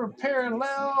silver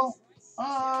parallel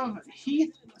of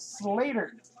Heath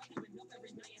Slater.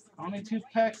 Only 2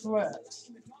 packs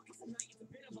left.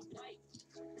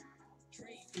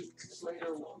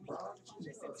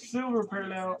 Silver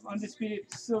parallel,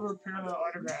 undisputed silver parallel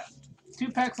autograph. 2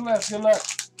 packs left. Good luck.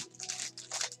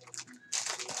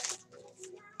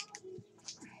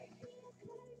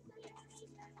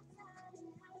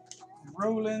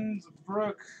 Rollins,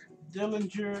 Brooke,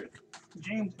 Dillinger,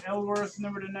 James Ellsworth,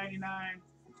 number to 99.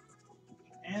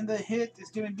 And the hit is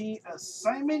going to be a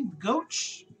Simon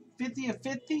Goach, 50 of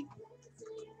 50.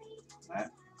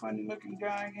 That funny looking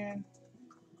guy again.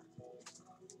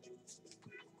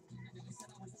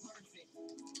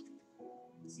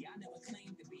 See, I never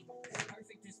claimed to be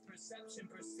perfect as perception.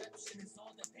 Perception is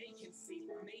all that they can see.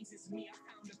 Amazes me, I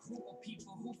found a group of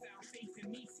people who found faith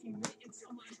in me. See me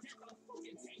until my death, I'll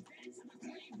fucking take that to the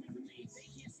grave with me. They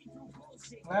can't see through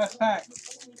bullshit. Last pack.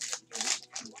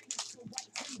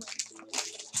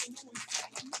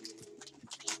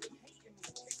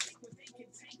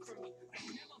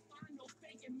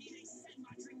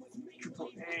 Triple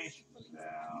H,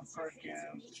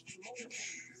 Perkins.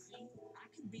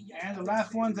 And the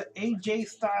last one's an AJ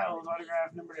Styles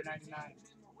autograph, number to 99.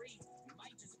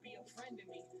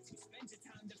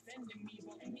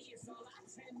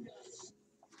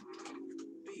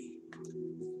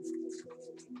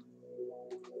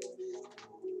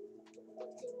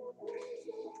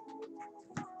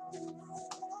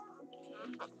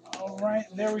 All right,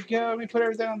 there we go. Let me put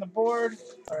everything on the board.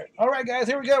 All right, guys,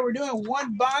 here we go. We're doing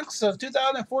 1 box of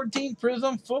 2014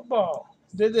 Prism Football.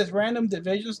 Did this random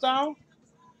division style.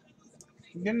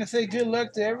 I'm going to say good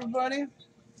luck to everybody.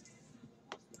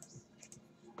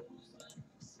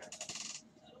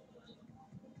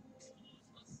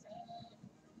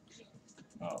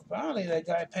 Oh, finally that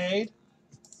guy paid.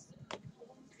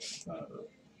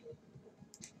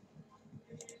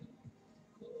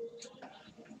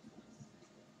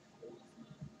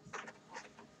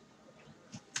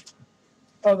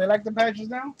 Oh, they like the patches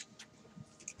now?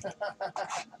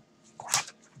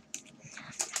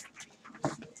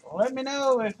 Let me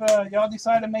know if y'all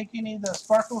decide to make any of the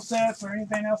sparkle sets or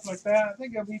anything else like that. I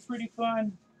think it'll be pretty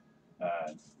fun,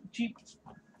 cheap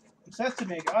sets to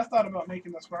make. I thought about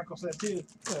making the sparkle set too.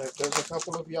 Yeah, if there's a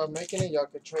couple of y'all making it, y'all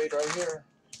could trade right here.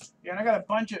 Yeah, and I got a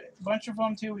bunch of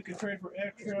them too. We could trade for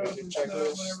extras and stuff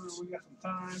Checklist. whenever we got some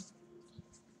time.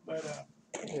 But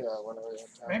Yeah, whenever you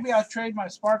have time. maybe I'll trade my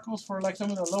sparkles for like some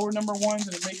of the lower number ones,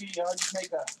 and maybe I'll just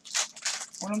make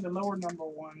one of the lower number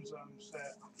ones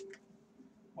set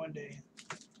one day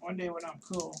when I'm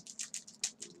cool.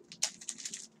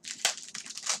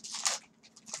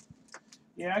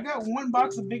 Yeah, I got one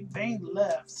box of Big Bang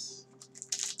left.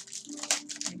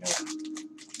 You know,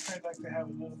 I'd like to have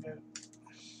a little bit.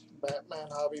 Batman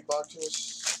hobby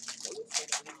boxes.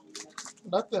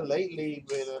 Nothing lately,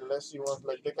 but unless you want,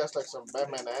 like, they got like some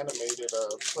Batman animated,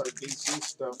 sort of DC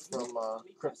stuff from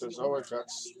Cryptozoic.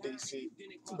 That's DC,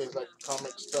 it's like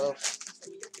comic stuff.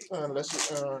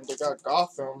 Unless you, they got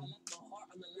Gotham,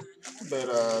 but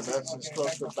that's as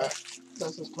close to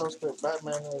That's as close to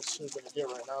Batman as you're gonna get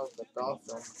right now is the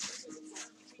Gotham,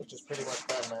 which is pretty much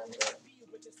Batman.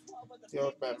 The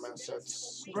old Batman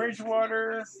sets.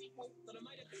 Bridgewater,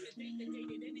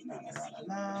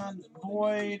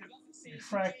 Boyd,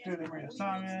 Refractor, the Marina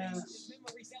Thomas,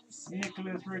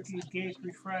 Nicholas rookie, Gates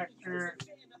Refractor,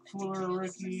 Fuller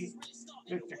rookie,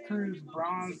 Victor Cruz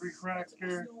Bronze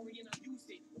Refractor.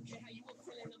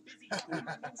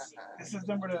 This is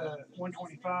number to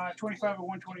 125, 25 of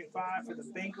 125 for the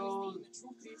Bengals.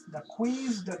 The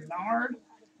Queens, Denard,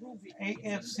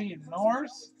 AFC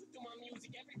North.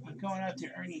 Going out to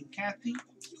Ernie and Kathy.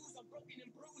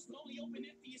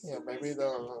 Yeah, maybe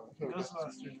the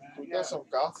Ghostbusters, man. we got some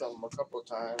Gotham a couple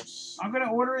times. I'm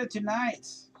gonna order it tonight.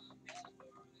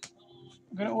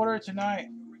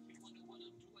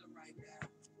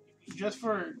 Just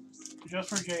for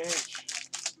JH.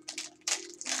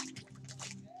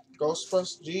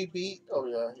 Ghostbusters GB. Oh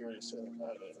yeah, he already said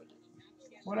it.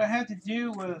 What I had to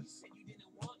do was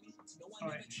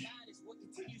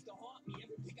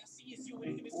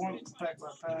one pack by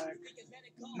pack.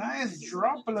 Nice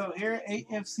drop below here.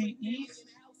 AFC East.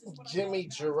 Jimmy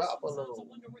Garoppolo.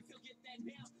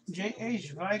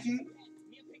 JH Viking.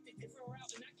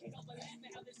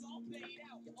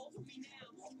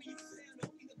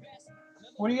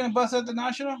 What are you gonna bust at the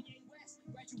National?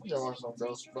 Yeah, want some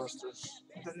Ghostbusters.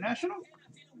 The National?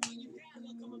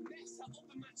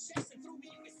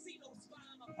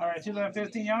 Alright,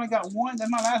 2015. You only got one. That's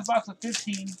my last box of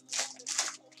 15.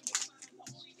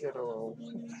 Get a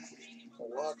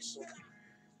Watson.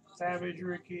 Savage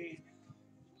rookie.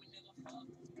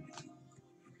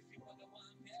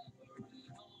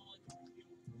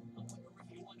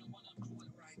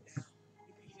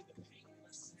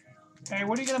 Hey,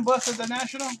 what are you gonna bust at the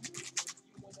National?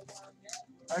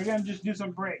 Are you gonna just do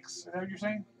some breaks? Is that what you're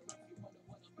saying?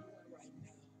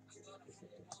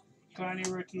 Tiny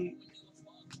rookie.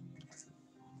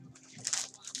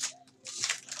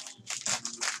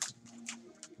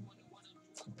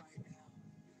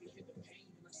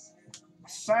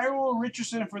 Cyril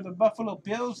Richardson for the Buffalo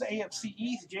Bills, AFC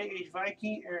East, J.H.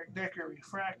 Viking, Eric Decker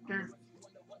Refractor.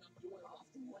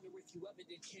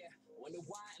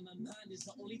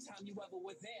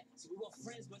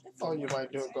 Oh, you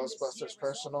might do a Ghostbusters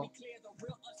personal.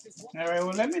 Alright,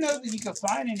 well, let me know if you can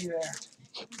find any there.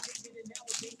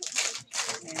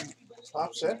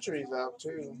 Top Century's out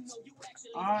too.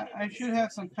 I should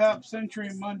have some Pop Century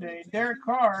Monday. Derek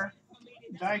Carr,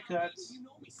 die cuts.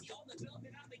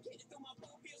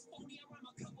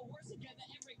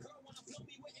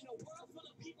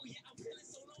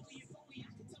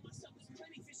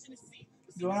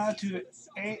 Going on to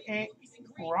AA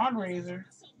Ron Razor.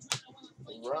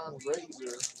 Ron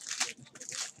Razor.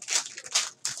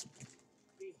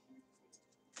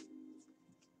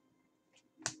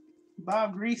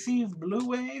 Bob Greasy, Blue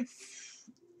Wave,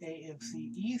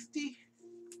 AFC Eastie.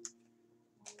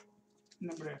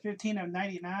 Number 15 of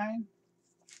 99,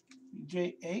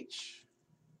 JH.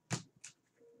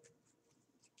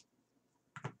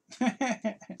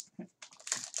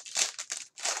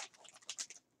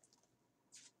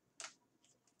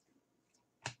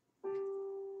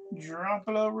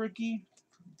 Garoppolo rookie,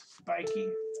 Spiky.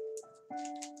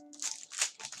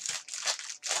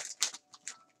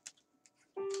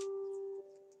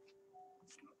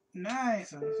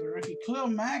 Nice, that's a rookie. Khalil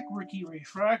Mack rookie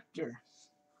refractor.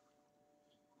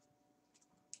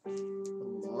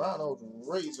 Ronald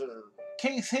Razor.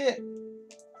 Case hit.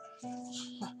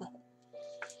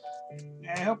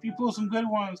 I hope you pull some good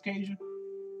ones, Cajun.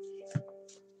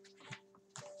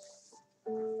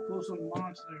 Pull some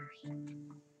monsters.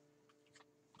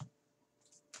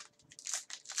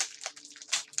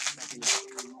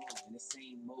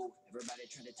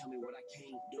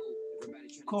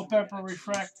 Culpepper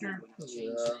refractor.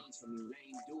 Yeah.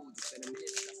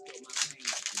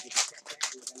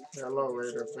 Hello,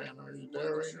 Raider fan. Are you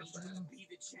there, Raider fan?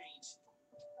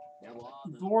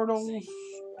 Bortles.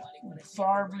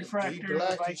 Favre refractor.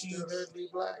 D-Black, you Vikings. still there,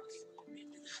 D-Black?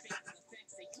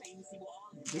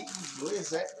 Who is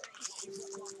that?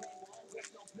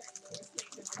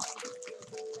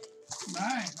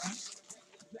 Nice,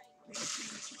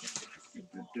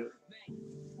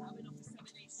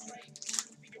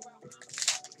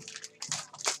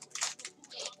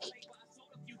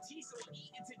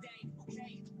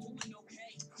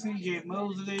 TJ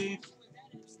Mosley.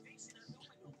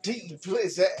 D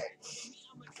Blizzak.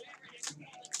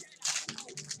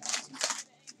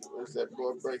 Where's that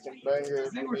boy breaking bangers?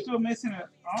 I think we're still missing an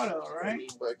auto, right?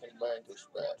 Breaking bangers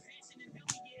back.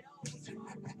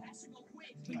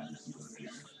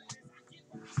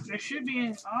 There should be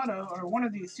an auto or one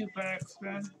of these 2 packs,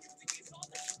 man.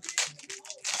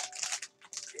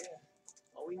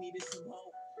 All we need is some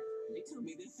hope. They tell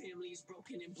me their family is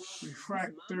broken and broken.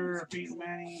 Refractor, Pete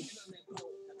Manning.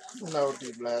 No,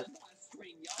 D Black.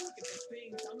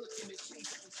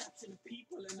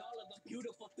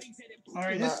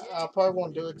 Alright, Nah, this I probably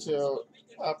won't do it till.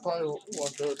 I probably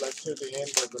won't do it like till the end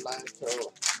of the line,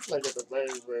 till like at the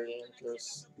very, very end,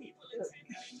 because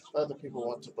other people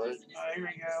want to break. here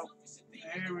we go.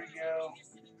 Here we go.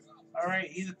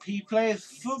 Alright, he plays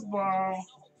football.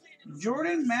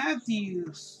 Jordan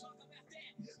Matthews.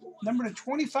 Number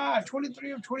 25,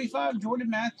 23 of 25, Jordan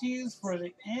Matthews for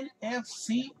the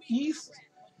NFC East.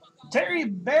 Terry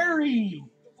Berry.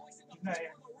 No,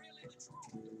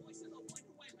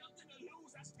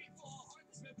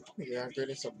 Yeah, I'm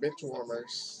getting some bench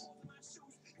warmers.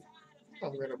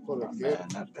 I'm gonna pull a good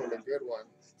one.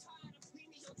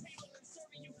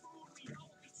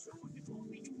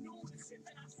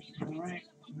 Alright,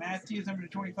 Matthews, number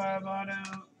 25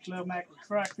 auto, Khalil Mack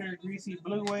refractor, Greasy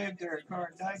Blue Wave, Derek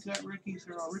Carr die cut rookie,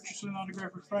 Cyril Richardson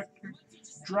autograph refractor,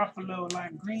 Dropalo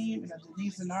lime green, and a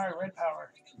Denise Zenari red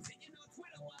power.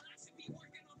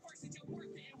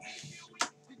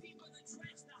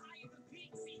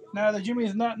 Now the Jimmy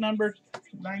is not numbered.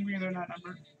 Lime greens are not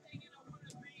numbered.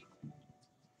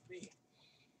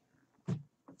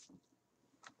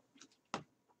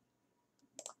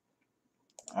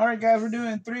 All right, guys, we're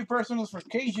doing 3 personals for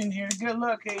Cajun here. Good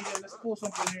luck, Cajun. Let's pull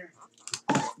something here.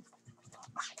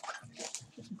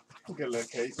 Good luck,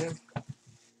 Cajun.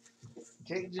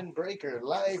 Cajun Breaker,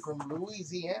 live from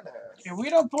Louisiana. If we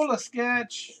don't pull a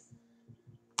sketch,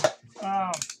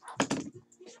 I'm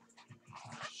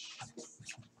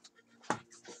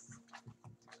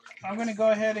gonna go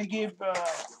ahead and give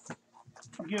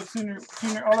Sooner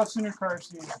all the Sooner cards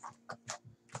here.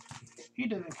 He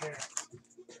doesn't care.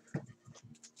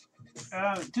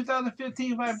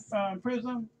 2015 by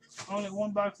Prism. Only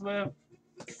 1 box left.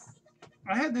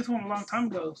 I had this one a long time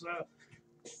ago, so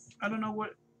I don't know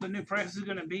what the new price is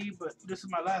gonna be, but this is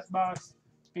my last box.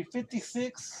 Be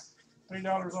 56,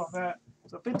 $3 off that.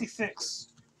 So 56.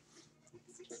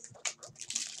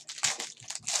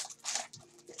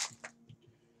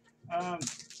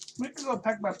 We can go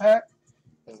pack by pack.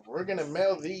 And we're gonna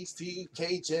mail these to you,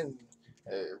 Cajun,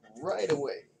 right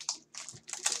away.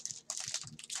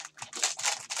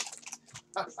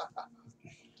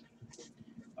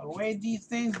 The way these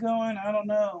things going, I don't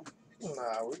know.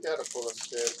 Nah, we gotta pull a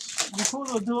sketch. We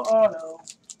pulled a dual auto.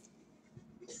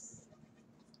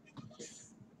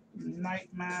 Night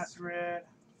Mask red.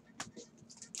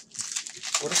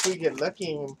 What if we get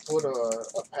lucky and put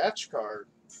a patch card?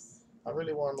 I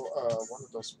really want one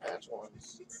of those patch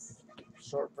ones.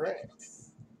 Short print.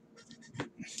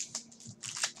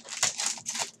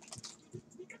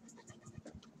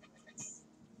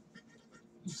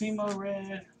 Zemo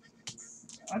red.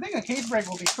 I think a case break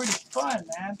will be pretty fun,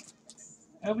 man.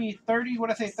 It'll be 30, what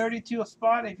I say, 32 a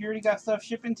spot if you already got stuff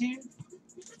shipping to you.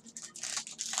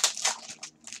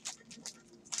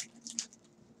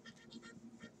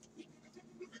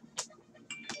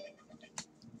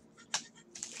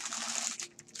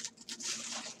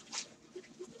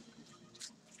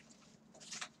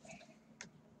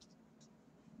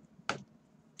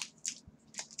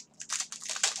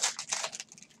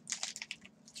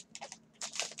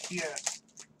 Yeah,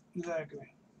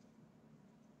 exactly.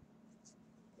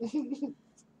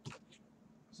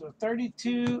 So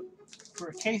 32 for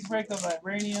a case break of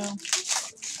vibranium.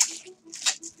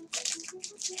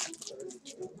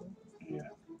 Yeah.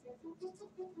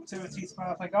 17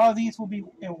 spots. Like all these will be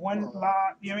in one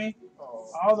lot, you know what I mean? Oh,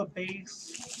 All the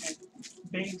base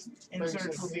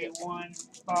inserts will be in one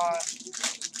spot.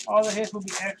 All the hits will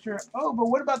be extra. Oh, but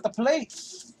what about the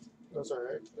plates? those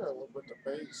are extra with the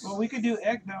base. Well, we could do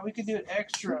we could do it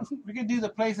extra. We could do the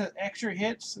plates as extra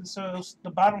hits, and so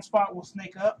the bottom spot will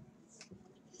snake up.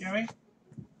 You know what I mean?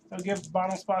 So give the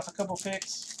bottom spots a couple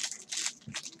picks.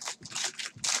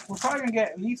 We're probably gonna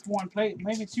get at least 1 plate,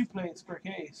 maybe 2 plates per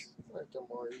case. Make them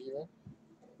more even.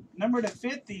 Number to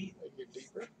 50. Make it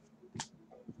deeper.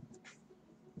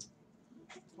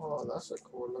 Oh, that's a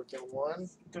cool looking one.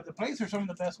 Because the plates are some of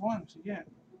the best ones, yeah.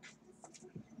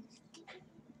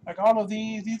 Like all of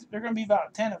these they're gonna be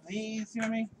about 10 of these, you know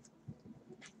what I mean?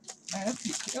 Man,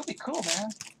 it'll be cool, man.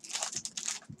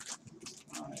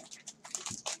 All right.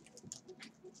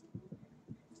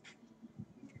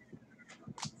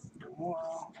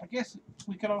 Well, I guess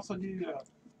we could also do.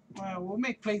 Well, we'll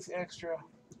make plates extra.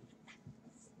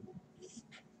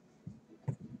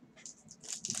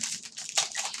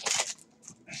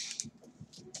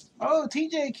 Oh,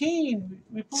 TJ King.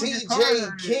 We pulled your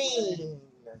card. TJ King.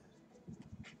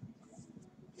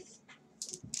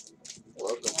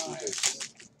 Welcome, TJ King.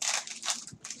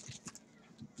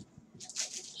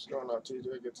 What's going on,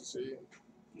 TJ? Good to see you.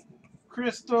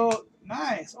 Crystal.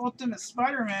 Nice. Ultimate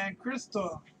Spider-Man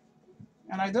Crystal.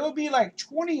 And there'll be like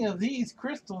 20 of these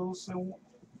crystals. So,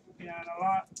 yeah, and a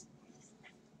lot.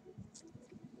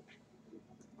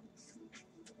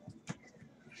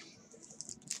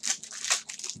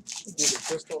 Do the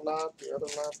crystal lot, the other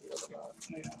lot, the other lot.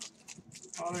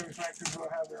 Yeah. All the refractors will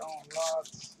have their own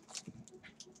lots.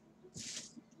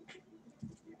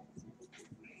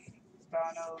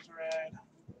 Thanos red.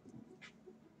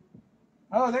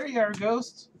 Oh, there you are,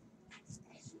 Ghost.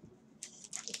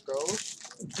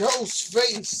 Ghost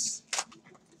face.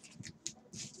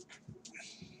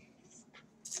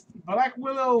 Black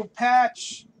Willow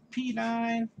patch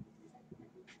P9.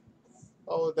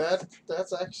 Oh,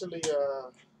 that's actually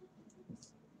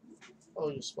oh,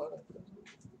 you're spotting.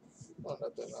 Oh,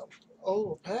 nothing.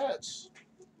 Oh, patch.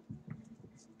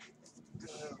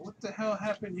 What the hell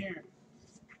happened here?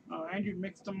 Oh, Andrew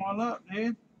mixed them all up,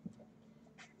 dude.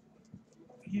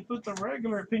 He put the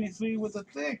regular penny sleeve with the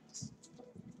thicks.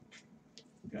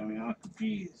 Got me all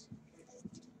confused.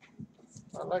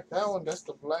 I like that one. That's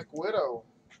the Black Widow.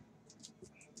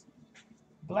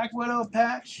 Black Widow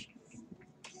patch.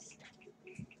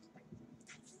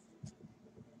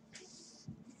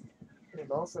 You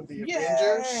know, from the Yay!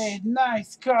 Avengers.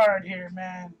 Nice card here,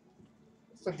 man.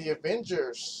 For the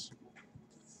Avengers.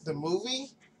 The movie.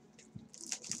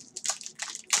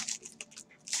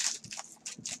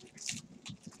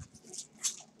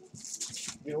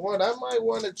 You know what? I might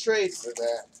want to trade for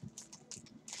that.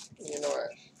 You know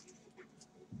what?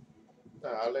 No,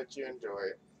 I'll let you enjoy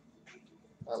it.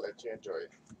 I'll let you enjoy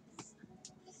it.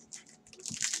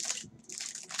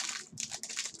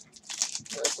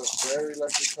 That's a very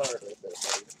lucky card right there,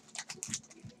 buddy.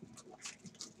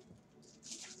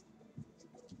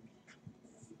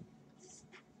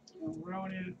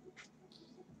 Ronin.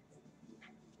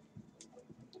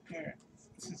 Here,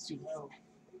 this is too low.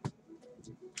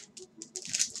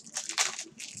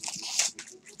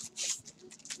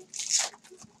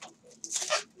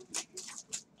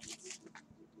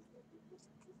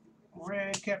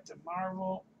 Red Captain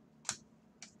Marvel.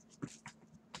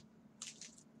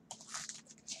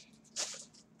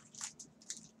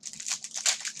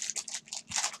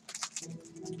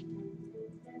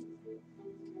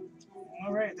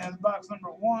 All right, that's box number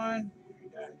 1.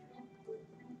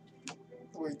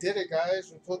 We did it,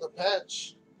 guys. We pulled a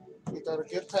patch. We got a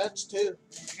good patch, too.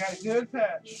 We got a good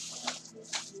patch.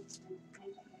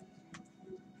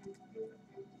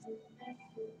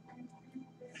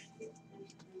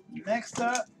 Next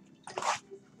up.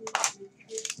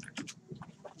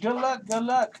 Good luck, good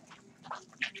luck.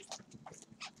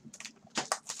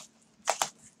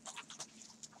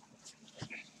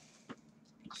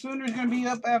 Sooner's gonna be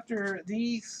up after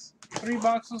these 3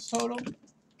 boxes total.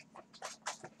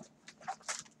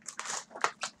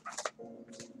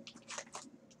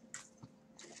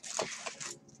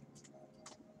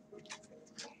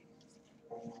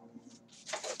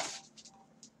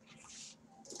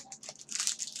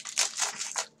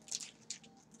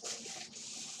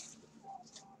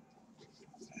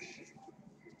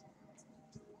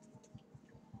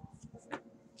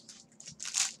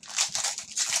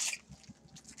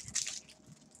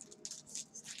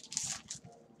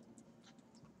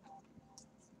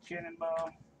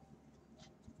 Cannonball.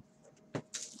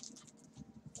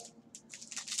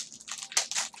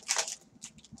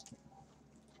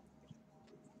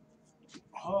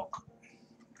 Hulk.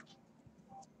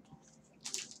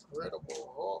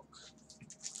 Incredible Hulk.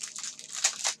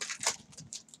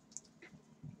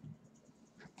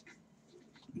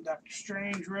 Doctor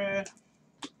Strange red.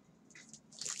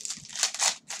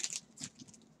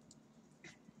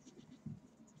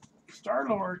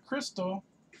 Star-Lord crystal.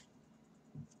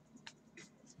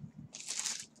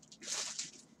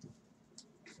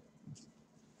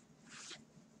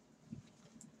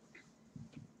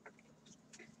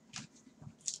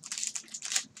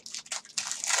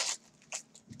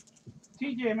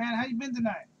 TJ, man, how you been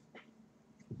tonight?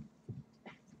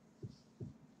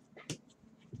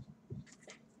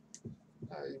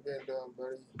 How you been doing,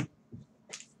 buddy?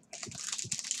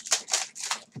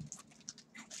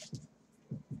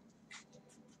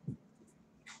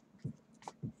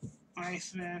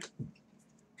 Iceman.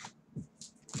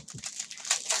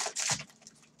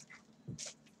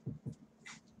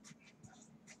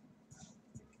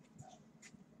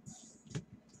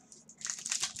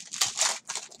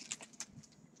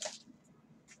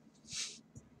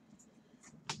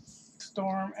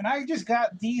 Storm, and I just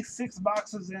got these 6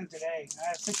 boxes in today. I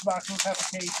have 6 boxes,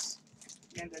 half a case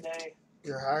in today.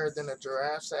 You're higher than a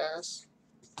giraffe's ass.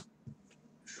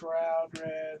 Shroud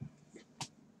Red.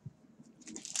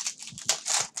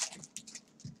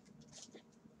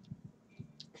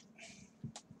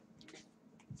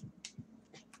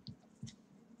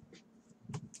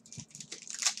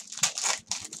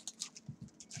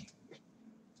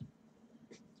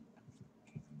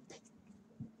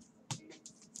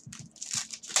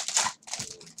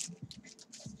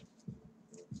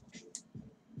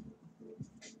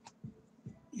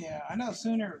 Yeah, I know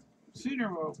Sooner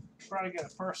will probably get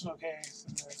a personal case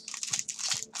in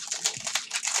this.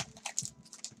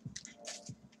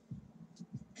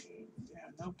 Yeah,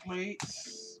 no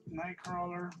plates,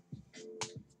 Nightcrawler.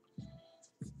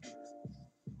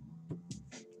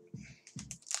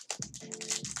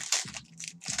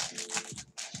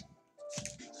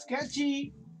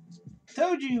 Sketchy!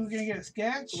 Told you we were gonna get a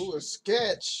sketch. Ooh, a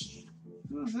sketch.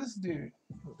 Who's this dude?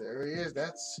 There he is.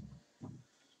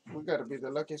 We gotta be the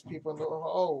luckiest people in the world.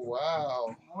 Oh,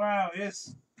 wow. Wow,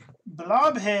 it's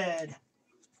Blobhead.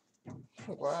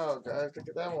 Wow, guys, look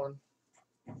at that one.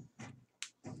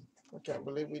 I can't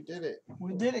believe we did it.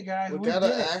 We did it, guys. We We got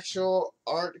did an it. actual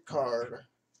art card.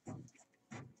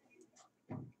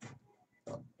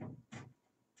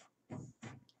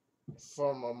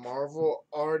 From a Marvel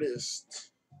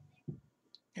artist.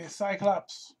 It's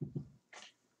Cyclops.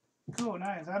 Cool,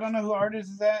 nice. I don't know who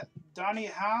artist is that. Donnie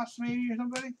Haas, maybe, or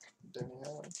somebody? Danny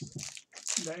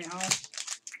Haas. Donnie Haas.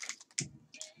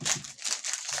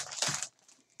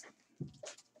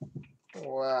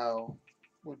 Wow.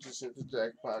 We just hit the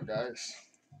jackpot, guys.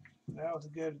 That's a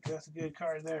good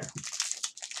card there.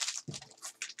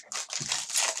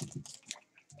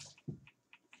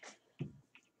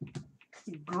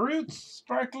 Groot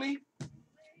Sparkly.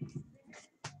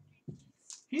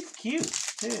 He's cute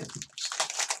too.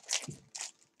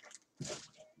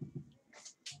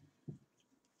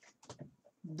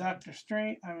 Doctor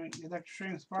Strange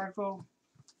Sparkle.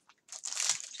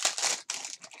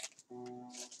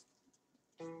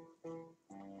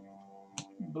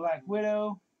 Black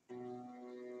Widow.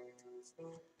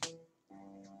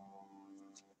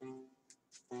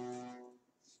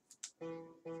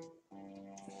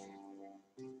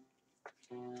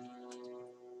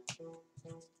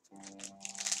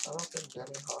 I don't think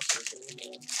Danny Haas is in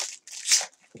there.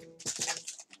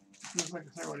 Looks like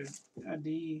it's already a D.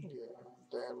 Yeah,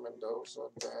 Dan Mendoza,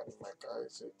 Dan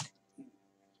McIsaac.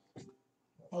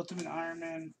 Ultimate Iron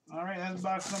Man. Alright, that's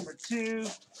box number 2.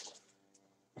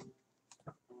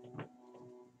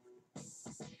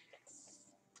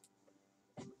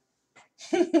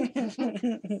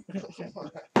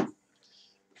 Oh,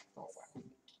 wow.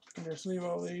 Just leave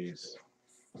all these.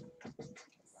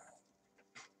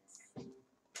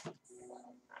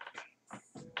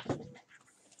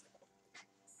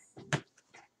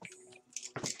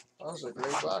 That was a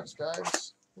great box,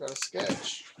 guys. Got a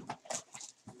sketch.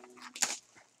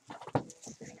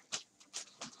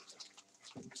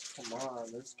 Come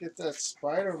on, let's get that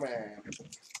Spider-Man.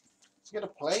 Let's get a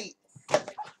plate.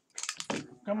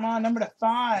 Come on, number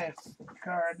 5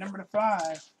 card. Number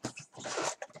 5.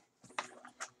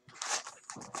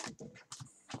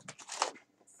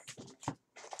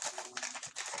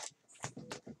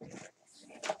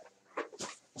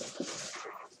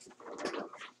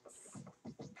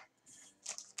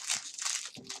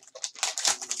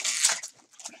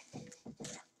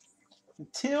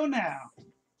 Until now.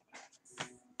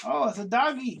 Oh, it's a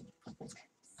doggy.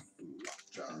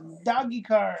 Doggy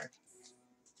card.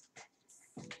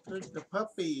 There's the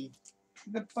puppy.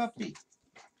 The puppy.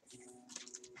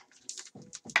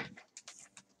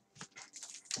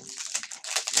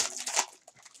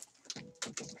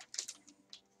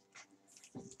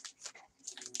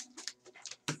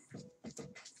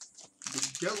 The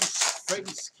ghost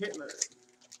face killer.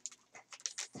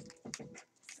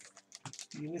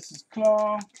 Ulysses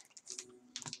Claw.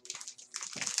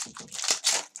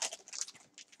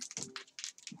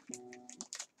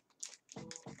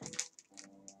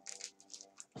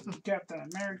 Captain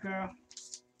America.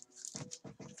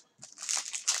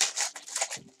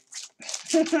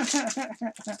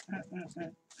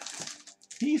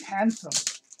 He's handsome.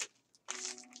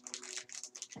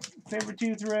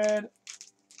 Sabretooth Red.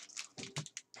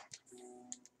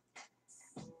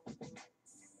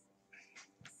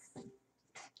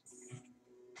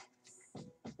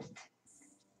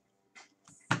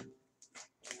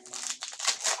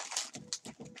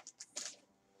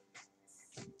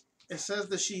 It says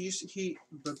that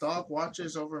the dog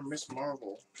watches over Miss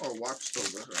Marvel, or watched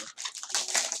over her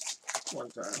one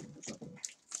time or something.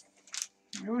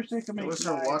 I wish they could It make was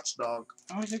her my, watchdog.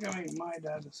 I wish they could make my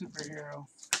dad a superhero.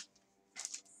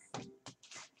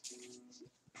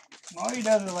 All he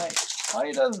does is like, all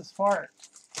he does is fart.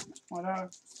 What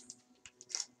up?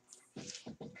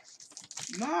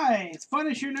 Nice!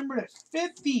 Punisher number to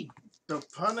 50. The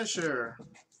Punisher.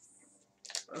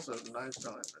 That's a nice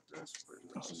joint. That's pretty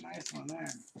That's awesome. a nice one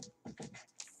there.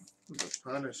 The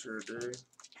Punisher, dude.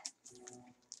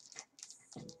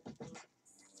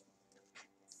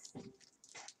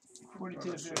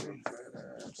 $42.50.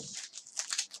 Badass.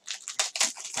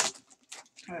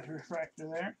 That's refractor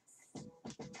there.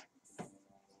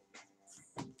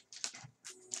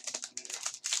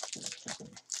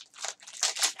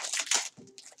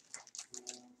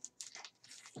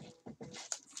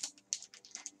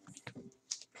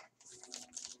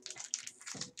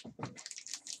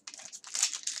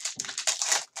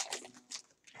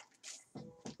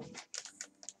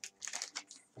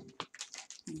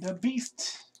 The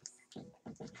Beast.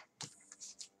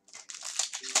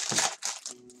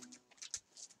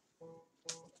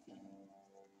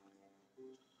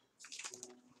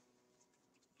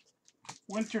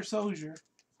 Winter Soldier.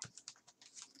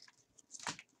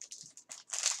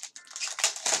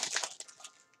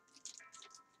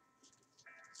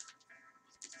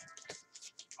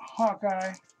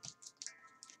 Hawkeye.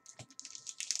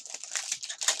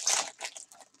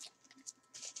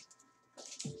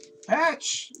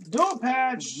 Patch. Dual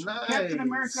patch. Nice. Captain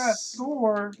America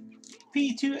Thor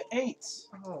P28.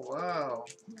 Oh, wow.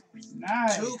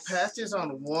 Nice. 2 patches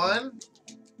on 1?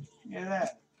 Look at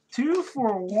that. 2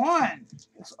 for 1.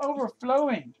 It's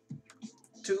overflowing.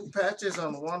 2 patches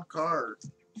on 1 card.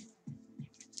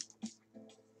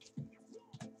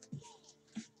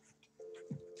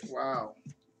 Wow.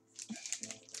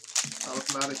 I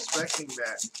was not expecting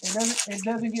that. It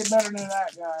doesn't get better than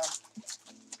that, guy.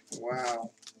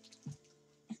 Wow.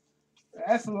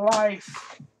 That's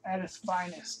life at its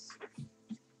finest.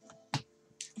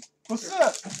 What's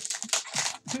up?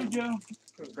 Two Joe.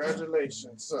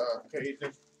 Congratulations,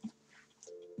 Caden.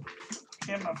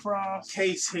 Emma Frost.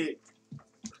 Case hit.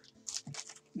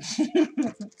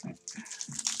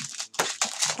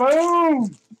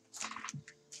 Boom!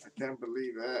 I can't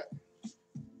believe that.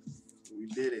 We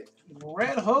did it.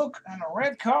 Red hook and a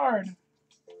red card.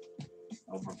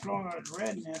 Overflowing with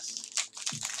redness.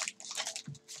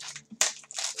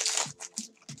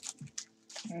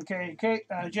 Okay,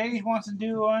 Jay wants to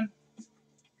do one.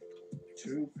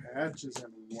 2 patches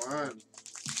in 1.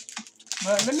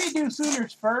 But let me do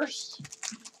Sooners first.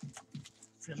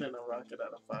 Feeling a rocket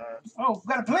out of 5. Oh,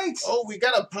 we got a plate. Oh, we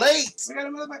got a plate. We got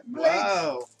another plate.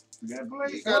 Wow. We got a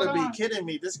plate. You gotta Hold be on. kidding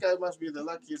me. This guy must be the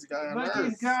luckiest guy on earth.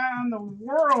 Luckiest guy on the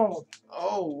world.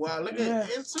 Oh, wow. Look Yeah.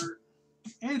 at insert.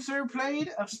 Insert plate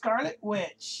of Scarlet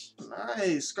Witch.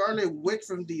 Nice. Scarlet Witch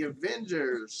from the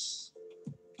Avengers.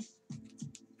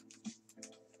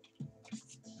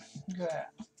 Look at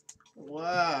that.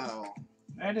 Wow.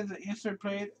 That is the insert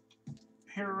plate.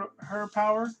 Her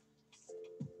power.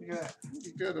 Look at that.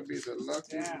 You gotta be the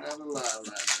luckiest Yeah. man alive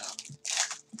right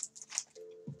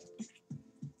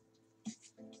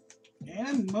now.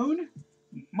 And Moon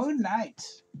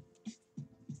Knight.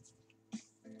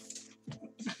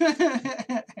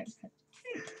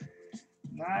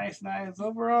 Nice, nice.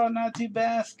 Overall, not too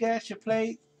bad. Sketch, a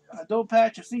plate, a dual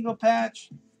patch, a single patch.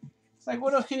 It's like,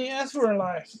 what else can you ask for in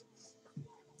life?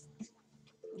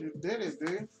 You did it,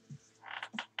 dude.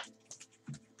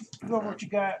 Look over what you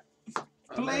got.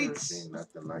 I've never Plates, seen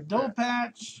nothing like Dual that.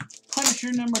 patch,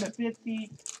 Punisher number to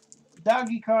 50,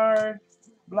 Doggy card,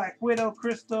 Black Widow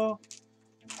crystal,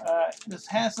 this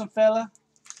handsome fella,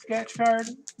 sketch card,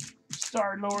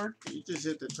 Star Lord, You just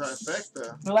hit the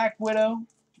trifecta. Black Widow,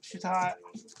 she's hot,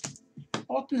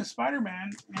 Ultimate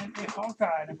Spider-Man, and a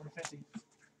Hawkeye number to 50.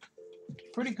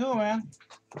 Pretty cool, man.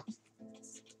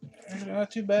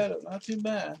 Not too bad, not too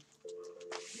bad.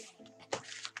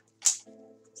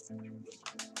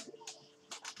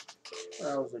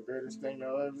 That was the greatest thing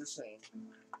I've ever seen.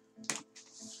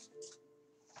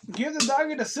 Give the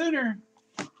doggy to Sooner.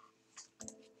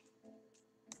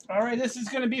 All right, this is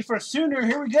going to be for Sooner.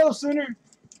 Here we go, Sooner.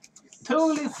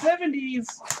 Totally 70s.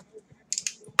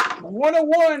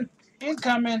 101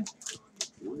 incoming.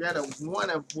 We got a 1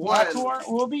 of 1. Box war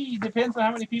will be, depends on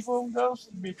how many people goes.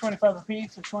 It'll be 25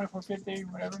 apiece or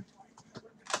 24.50, whatever.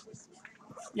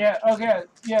 Yeah, okay.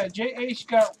 Yeah, JH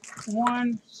got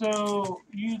 1, so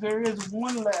there is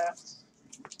 1 left.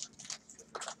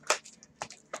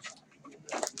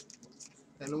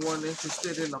 Anyone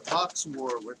interested in a box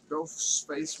war with Ghost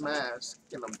Face Mask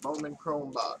in a Bowman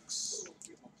Chrome box?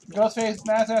 Ghostface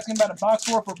Mask asking about a box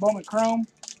war for Bowman Chrome.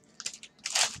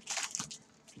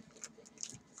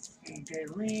 Jay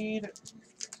Reed.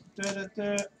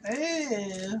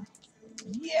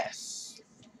 Yes.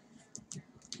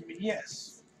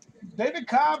 Yes. David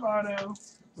Cobb auto.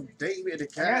 David the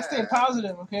I gotta stay cat.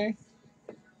 positive, okay?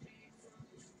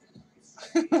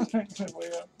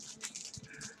 Way up.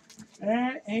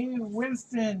 And a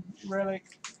Winston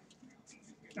relic.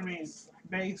 I mean,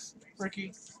 base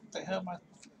rookie. What the hell am I?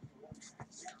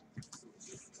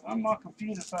 I'm all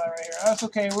confused right here. That's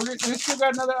okay. We still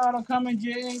got another auto coming,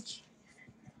 JH.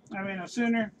 I mean, a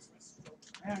Sooner.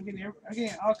 Man, I'm getting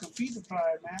all confused,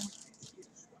 man.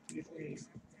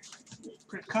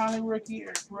 Chris Conley rookie,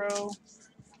 Eric Rowe.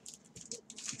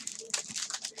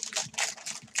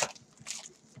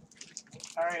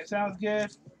 All right, sounds good.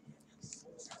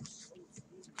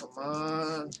 Come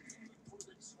on.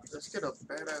 Let's get a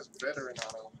badass veteran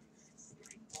auto.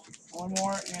 One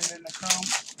more, and then the Chrome.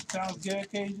 Sounds good,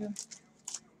 Cajun.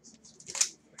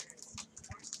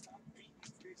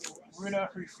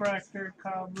 Rudolph Refractor,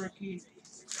 Cobb rookie.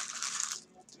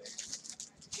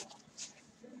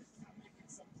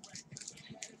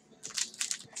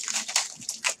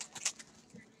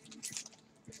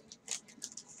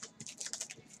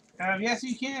 Yes,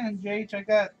 you can, JH. I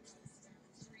got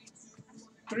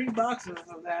 3 boxes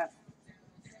of that.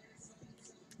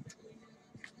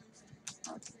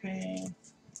 Okay.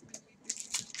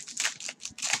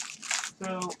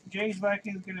 So, Jay's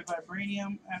Vikings going to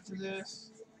Vibranium after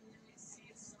this.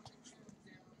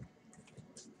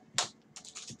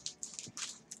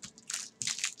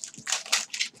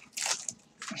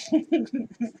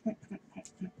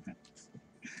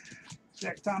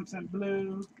 Jack Thompson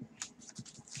blue.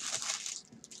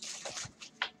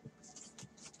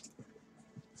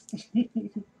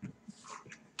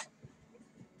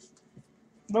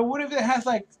 But what if it has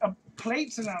like a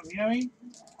plates in them? You know what I mean?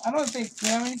 I don't think, you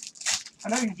know what I mean? I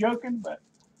know you're joking, but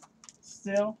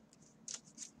still.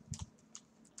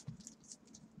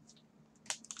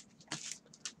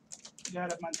 You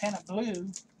got a Montana blue.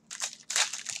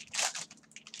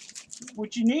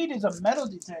 What you need is a metal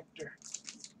detector.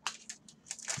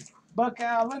 Buck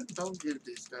Allen. Don't give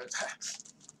these guys.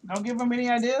 Don't give them any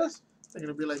ideas. They're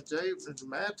gonna be like, Jay,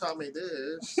 Matt taught me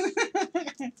this.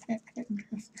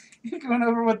 You're going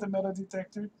over with the metal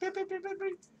detector. Beep, beep, beep, beep,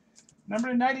 beep.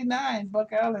 Number 99,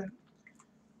 Buck Allen.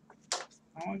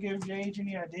 I won't give JH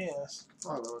any ideas.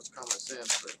 Although it's common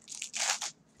sense, but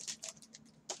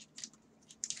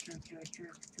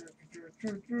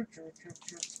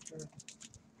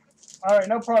All right,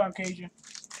 no problem, Cajun.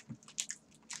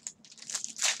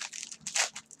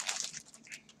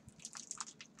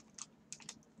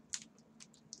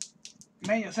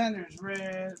 Emmanuel Sanders,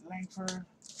 red, Langford.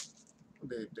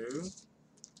 they do.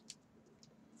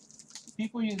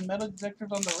 People use metal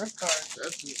detectors on the rip cards.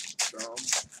 That's just dumb.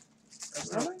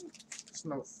 That's Really? It's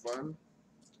no fun.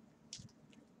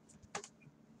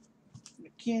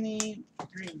 McKinney,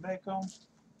 Green Beckham.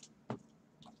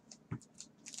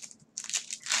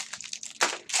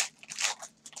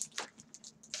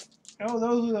 Oh,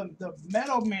 those are the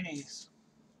metal minis.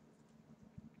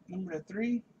 Number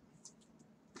 3.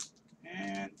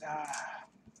 And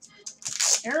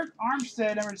Eric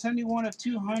Armstead, number 71 of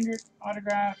 200,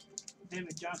 autograph.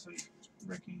 David Johnson,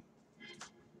 rookie.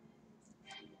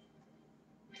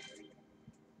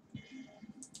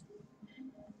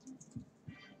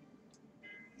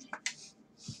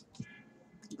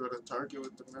 Go to Target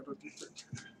with the metal detector.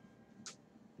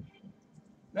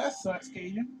 That sucks,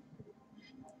 Cajun.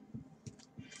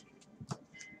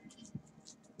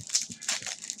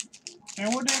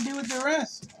 And what do they do with the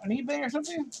rest? On eBay or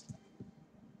something?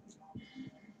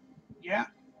 Yeah,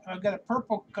 I've got a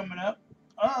purple coming up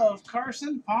of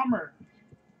Carson Palmer.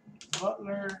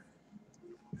 Butler.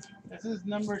 This is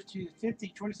number 250,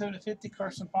 27 to 50.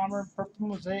 Carson Palmer, purple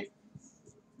mosaic.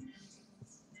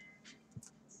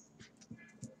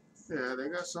 Yeah, they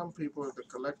got some people, the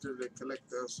collector, they collect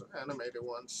those animated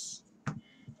ones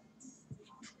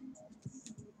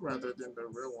rather than the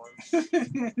real ones.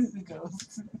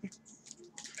 Goes.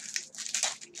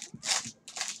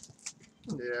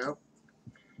 Yeah.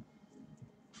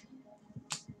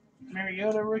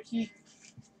 Mariota rookie.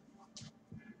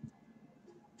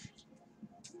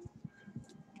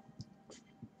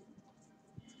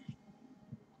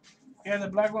 Yeah, the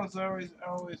black ones are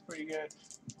always pretty good.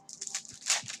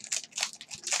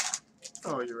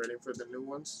 Oh, you ready for the new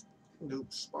ones? New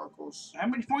sparkles. How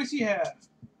many points do you have?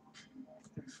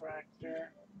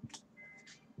 Refractor.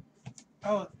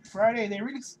 Oh, Friday they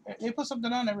put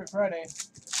something on every Friday.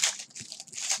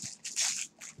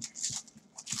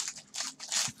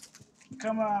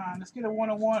 Come on, let's get a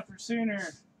 101 for Sooner.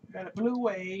 Got a blue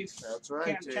wave. That's right,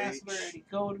 Cam Jake. Chancellor, Eddie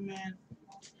Goldman.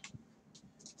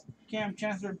 Cam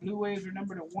Chancellor Blue Waves are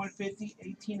numbered to 150,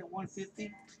 18 to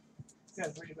 150.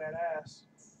 That's pretty badass.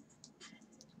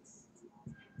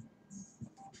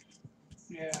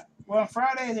 Yeah. Well, on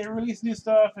Friday they release new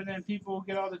stuff, and then people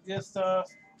get all the good stuff.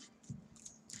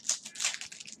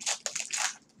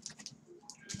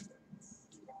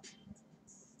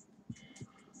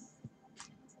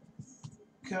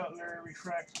 Cutler,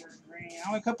 Refractor, Green.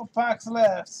 Only a couple packs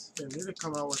left. They need to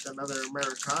come out with another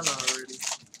Americana already.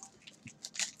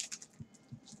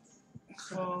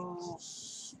 So,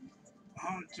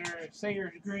 Hunter,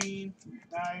 Sayers, Green,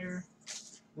 Dyer.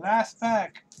 Last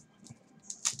pack.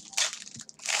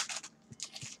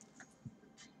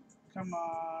 Come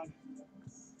on.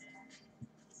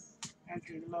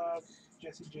 Andrew Luck,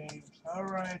 Jesse James.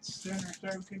 Alright, Sooner,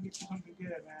 sorry we couldn't get you something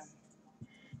good,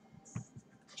 man.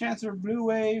 Chancellor Blue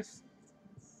Wave.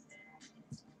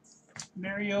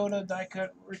 Mariota, die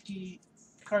cut, Ricky,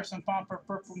 Carson Pomper,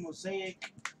 Purple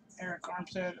Mosaic, Eric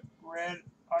Armstead, Red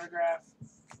Autograph,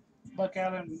 Buck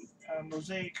Allen,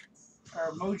 Mosaic,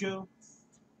 or Mojo,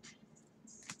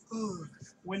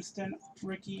 Winston,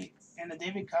 Ricky, and a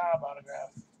David Cobb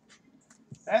autograph.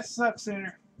 That sucks,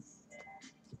 Sooner.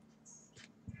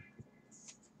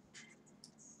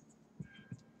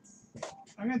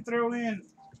 I'm gonna throw in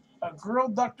a girl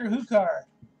Doctor Who card.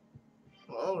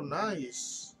 Oh,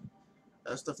 nice.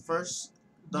 That's the first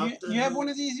Doctor You have Who. one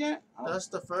of these yet? That's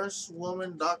the first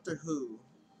woman Doctor Who.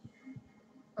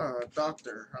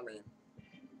 Doctor, I mean.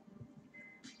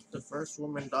 The first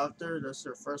woman doctor, that's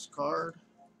her first card.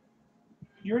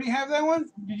 You already have that one?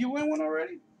 Did you win one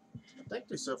already? I think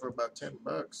they sell for about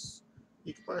 $10.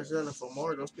 You could probably sell it for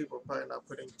more. Those people are probably not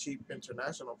putting cheap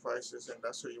international prices, and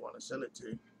that's who you want to sell it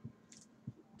to.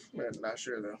 But not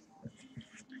sure though.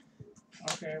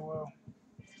 Okay, well,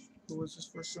 Who was this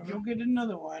first one? you'll get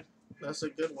another one. That's a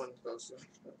good one, though. So.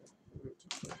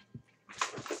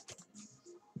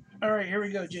 All right, here we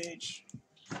go, JH.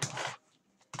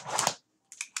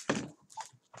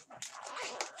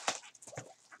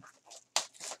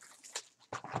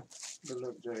 Good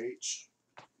luck, JH.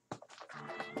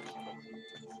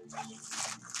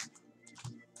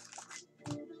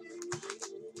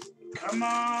 Come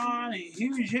on, a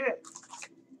huge hit.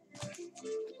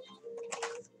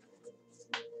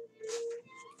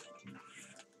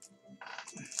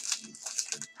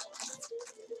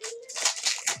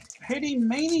 Hitting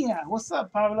Mania. What's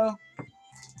up, Pablo?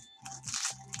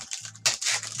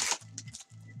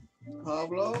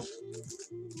 Pablo.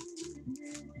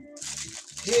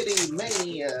 Hitting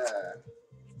Mania.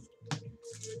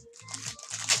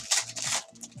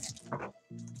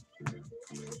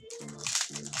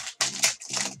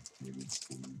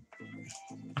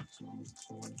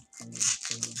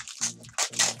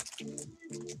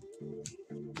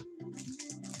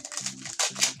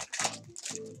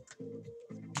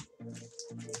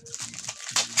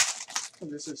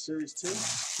 This is Series 2.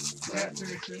 Yeah,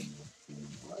 seriously.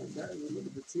 I got a little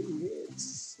bit 2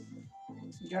 hits.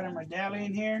 You got a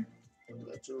medallion here.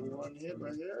 Got your 1 hit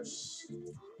right here.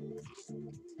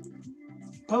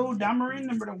 Poe Dameron,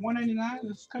 number to 199.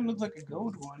 This kind of looks like a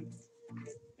gold one.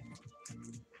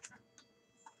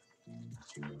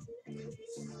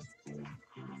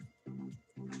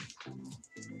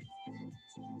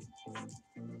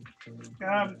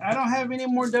 I don't have any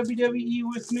more WWE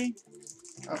with me.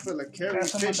 I feel like Carrie Got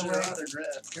some on the Fisher way.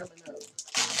 autograph coming up.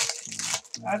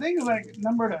 I think it's like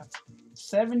number to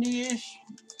 70-ish.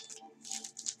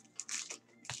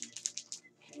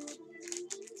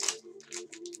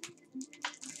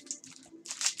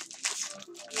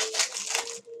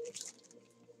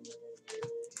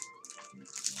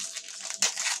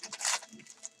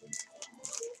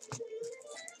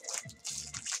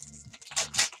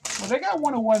 Well, they got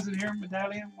 101s in here,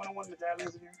 medallion, 101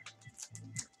 medallions in here.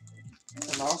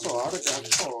 And also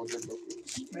autograph. Oh, good look.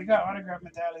 They got autograph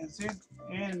medallions here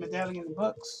and medallion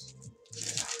books.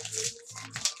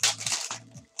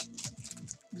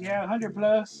 Yeah, 100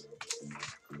 plus.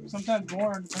 Sometimes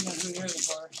more, depending on who hears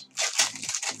the bars.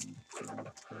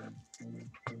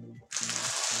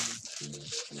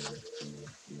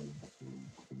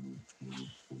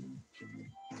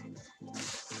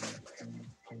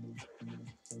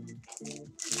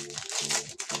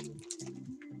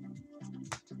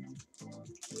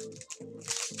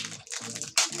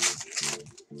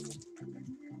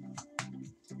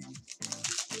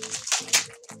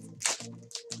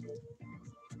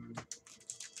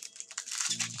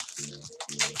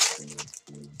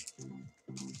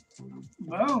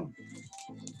 Boom.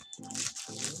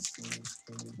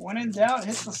 When in doubt,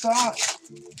 hit the sauce.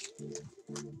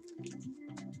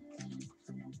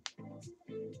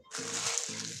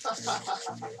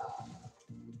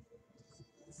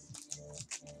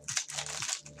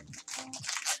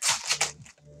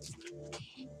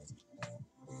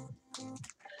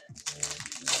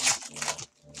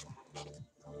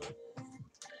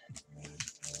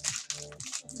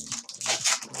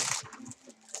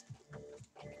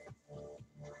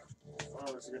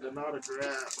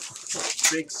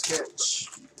 autograph. Big sketch.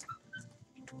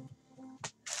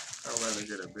 I'd rather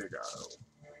get a big auto.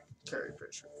 Carrie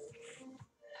Fisher.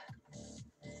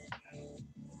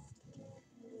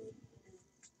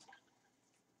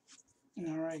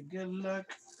 All right, good luck.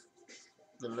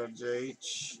 Good luck,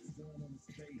 JH.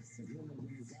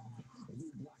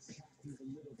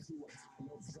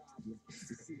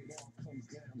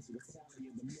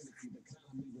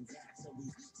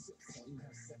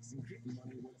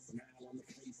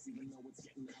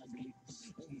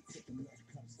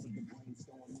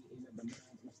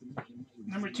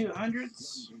 Number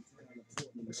 200s.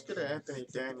 Let's get an Anthony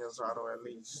Daniels auto at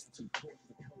least.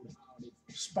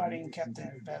 Spotting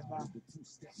Captain Phasma.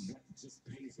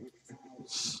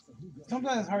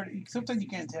 Sometimes it's hard. Sometimes you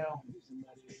can't tell.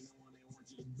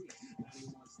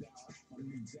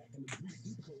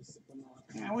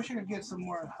 Yeah, I wish I could get some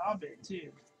more Hobbit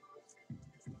too.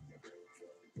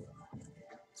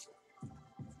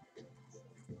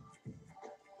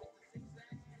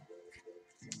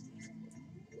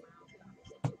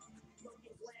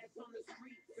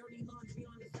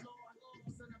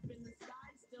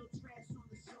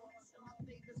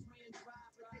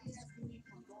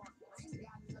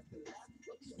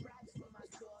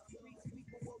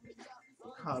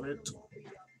 Hobbit.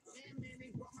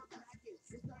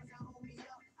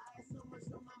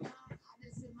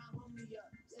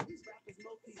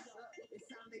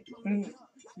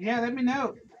 Yeah, let me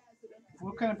know.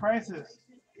 What kind of prices?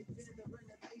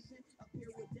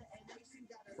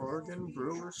 Oregon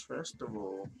Brewers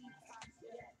Festival.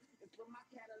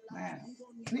 Man,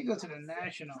 I need to go to the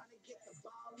National.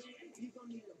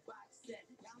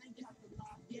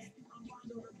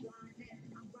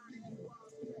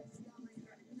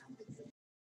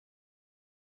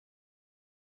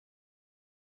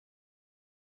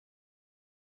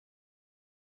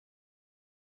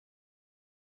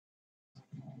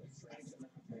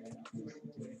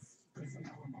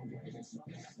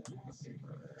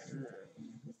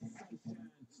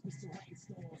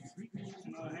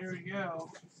 Oh, here we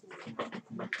go.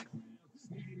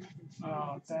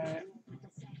 Oh, that.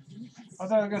 I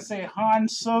thought I was going to say Han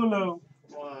Solo.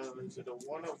 One to the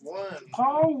 1 of 1.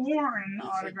 Paul Warren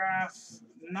autograph,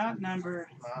 not numbered.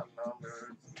 Not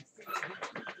numbered.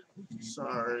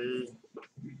 Sorry.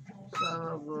 Son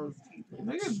of a...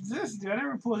 Look at this, dude. I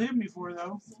never pulled him before,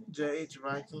 though. JH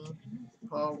Viking.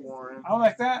 Paul Warren. I was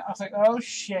like that. I was like, oh,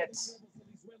 shit.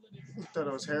 I thought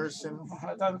it was Harrison.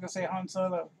 I thought I was going to say Han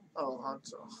Solo. Oh,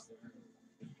 Hanzo.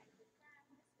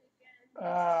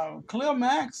 Khalil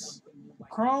Max,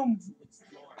 Chrome,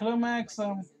 Khalil Max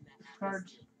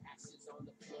cards.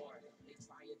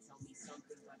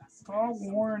 Paul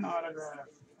Warren autograph.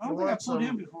 I don't think I pulled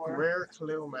him before. Rare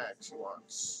Khalil Max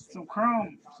once. Some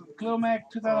Chrome, some Khalil Max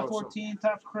 2014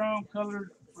 top Chrome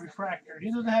colored refractor. He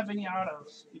doesn't have any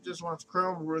autos. He just wants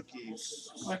Chrome rookies.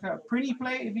 Like a pretty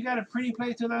plate. If you got a pretty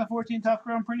plate 2014 top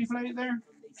Chrome pretty plate there,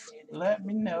 let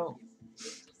me know.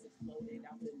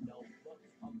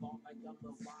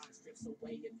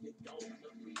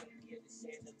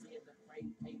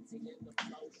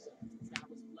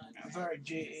 I'm sorry,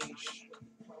 JH.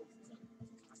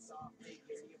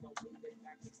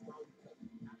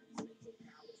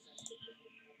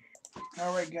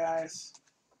 All right, guys.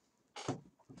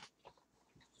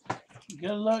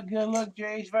 Good luck,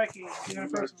 JH Viking. You know,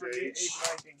 first for JH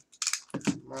Viking.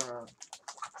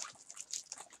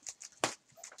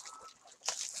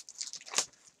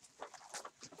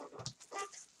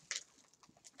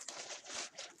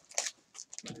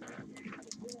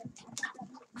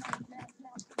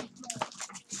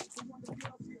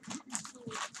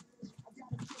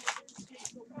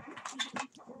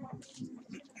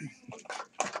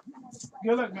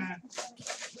 Good luck, man.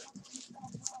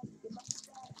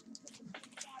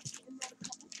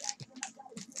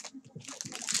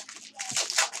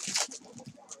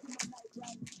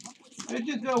 Let's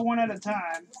just go one at a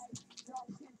time.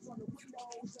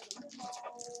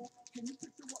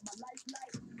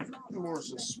 More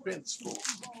suspenseful.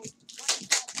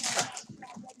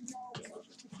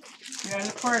 Yeah,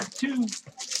 this part 2.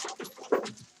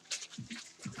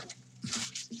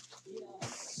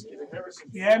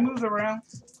 Yeah, it moves around.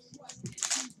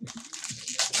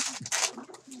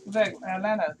 It's like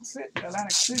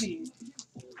Atlantic City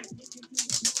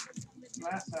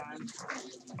last time.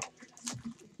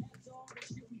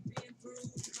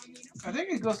 I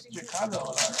think it goes to Chicago a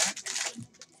lot, right?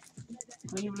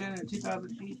 Cleveland in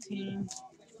 2018.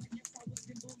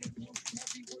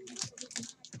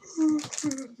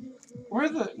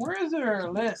 Where is their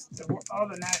list of all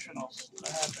the nationals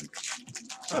that happened?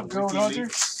 What's up, Gold Hunter?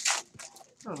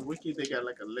 On Wiki, they got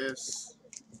like a list.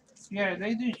 Yeah,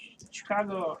 they do.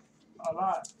 Chicago a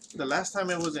lot. The last time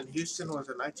it was in Houston was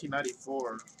in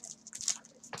 1994.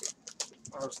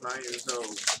 I was 9 years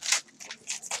old.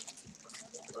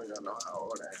 So y'all know how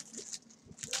old I am.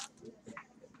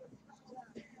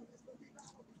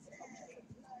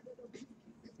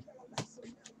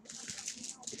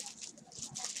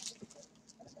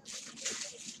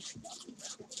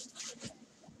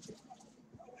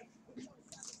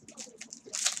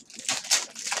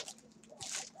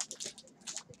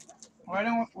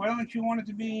 Why don't you want it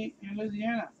to be in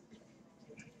Louisiana?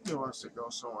 He wants to go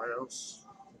somewhere else.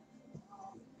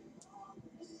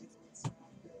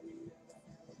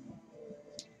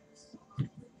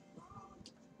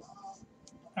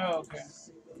 Oh, okay.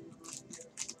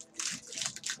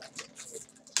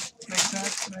 Makes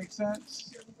sense. Makes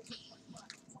sense.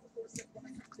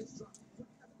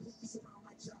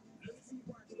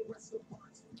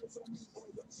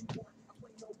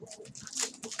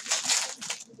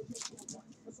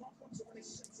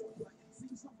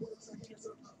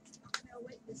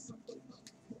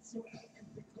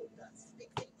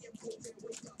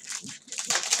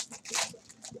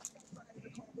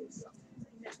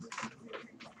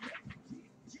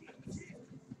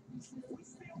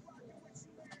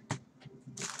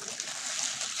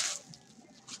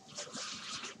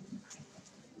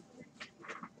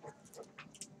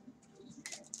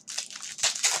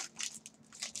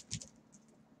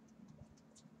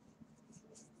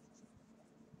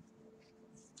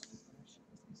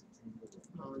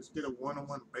 Let's get a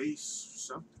one-on-one base or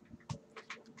something.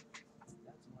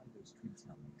 That's why there's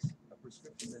Trintellix, a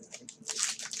prescription medication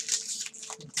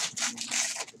in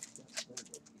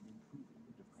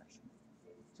improving depression.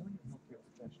 Tell your healthcare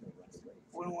professional right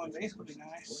away. 1-on-1 base would be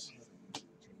nice.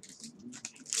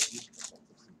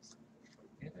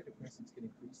 Antidepressants can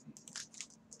increase these.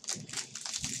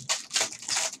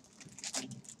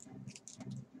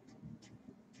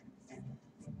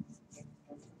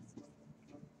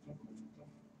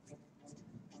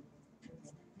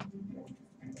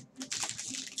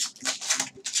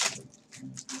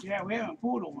 Yeah, we haven't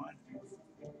pulled a one.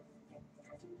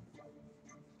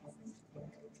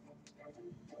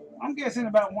 I'm guessing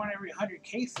about one every 100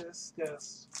 cases,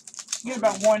 because you get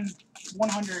about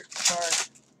 100 cards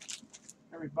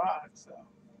every box, so.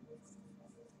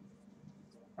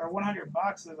 Or 100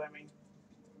 boxes, I mean.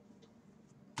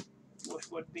 Which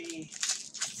would be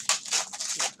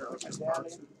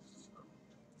medallion.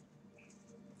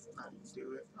 How do you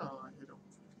do it? Oh, I hit him.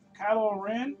 Kylo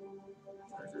Ren,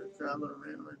 Kylo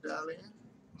Ren medallion.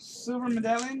 silver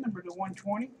medallion, number to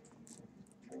 120.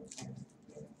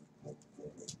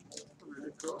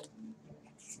 Really cool.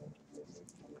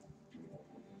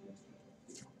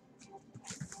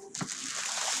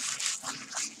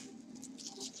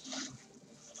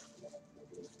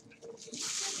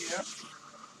 Yep.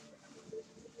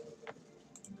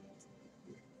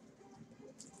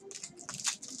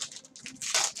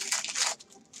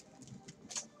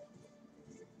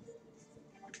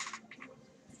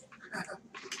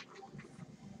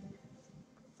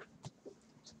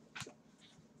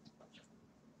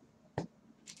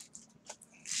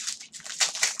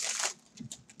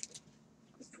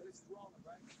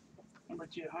 Number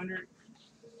 200.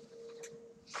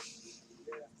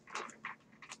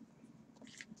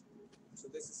 So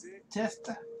this is it?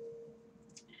 Testa.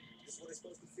 This is what it's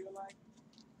supposed to feel like?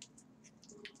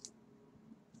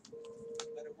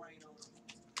 Let it rain on them.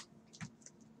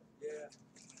 Yeah.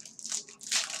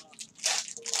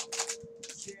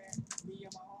 Yeah, me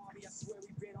and my army, I swear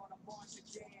we've been on a march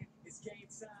again. It's game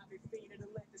time, we fiending to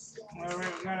let the storm. Well,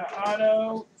 we've got an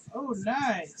auto. Oh,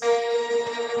 nice.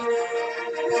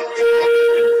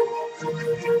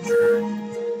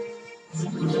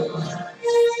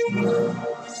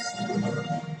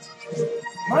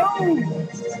 Boom!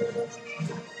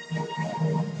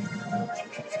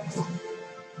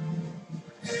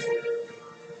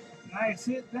 Nice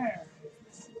hit there.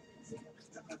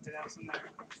 Nothing else in there.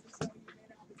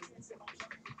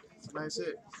 Nice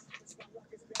hit.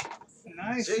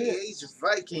 Nice hit. JH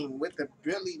Viking with the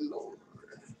Billy Lord.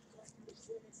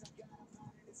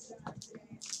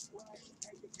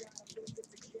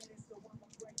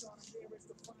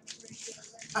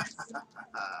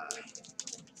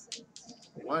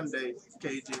 One day,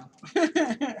 Cajun.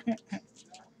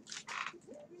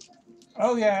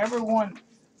 Oh yeah, everyone.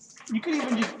 You could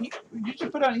even you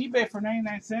should put on eBay for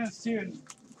 99 cents too, and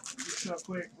just real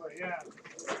quick. But yeah.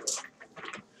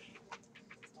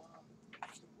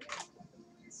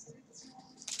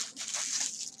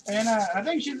 And I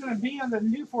think she's gonna be on the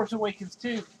new Force Awakens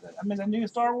too. I mean the new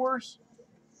Star Wars.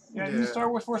 Yeah, new Star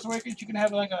Wars Force Awakens. You can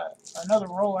have like another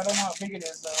role. I don't know how big it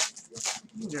is though.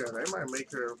 Yeah, they might make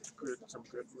her some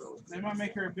good roles. They might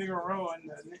make her a bigger role in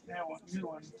that one, new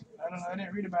one. I don't know. I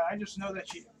didn't read about it. I just know that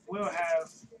she will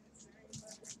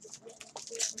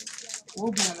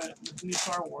be in the new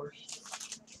Star Wars.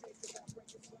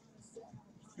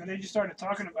 And they just started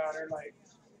talking about her, like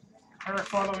her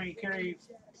following Carrie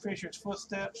Fisher's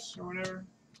footsteps or whatever.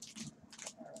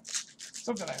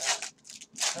 Something like that.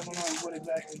 I don't know what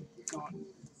exactly is going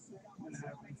to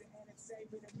happen.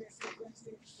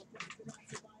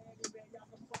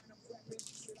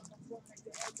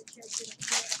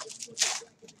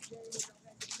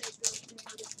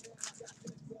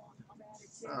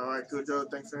 All right, Cujo.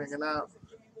 Thanks for hanging out.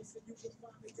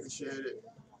 Appreciate it.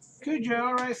 Cujo,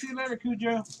 all right. See you later,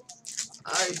 Cujo.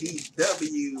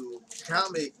 IDW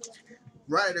Comic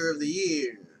Writer of the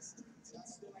Year.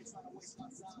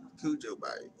 Cujo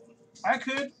Bite. I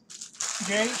could,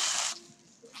 Jay.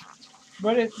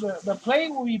 But the play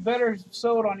will be better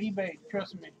sold on eBay,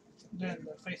 trust me, than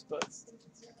the Facebook.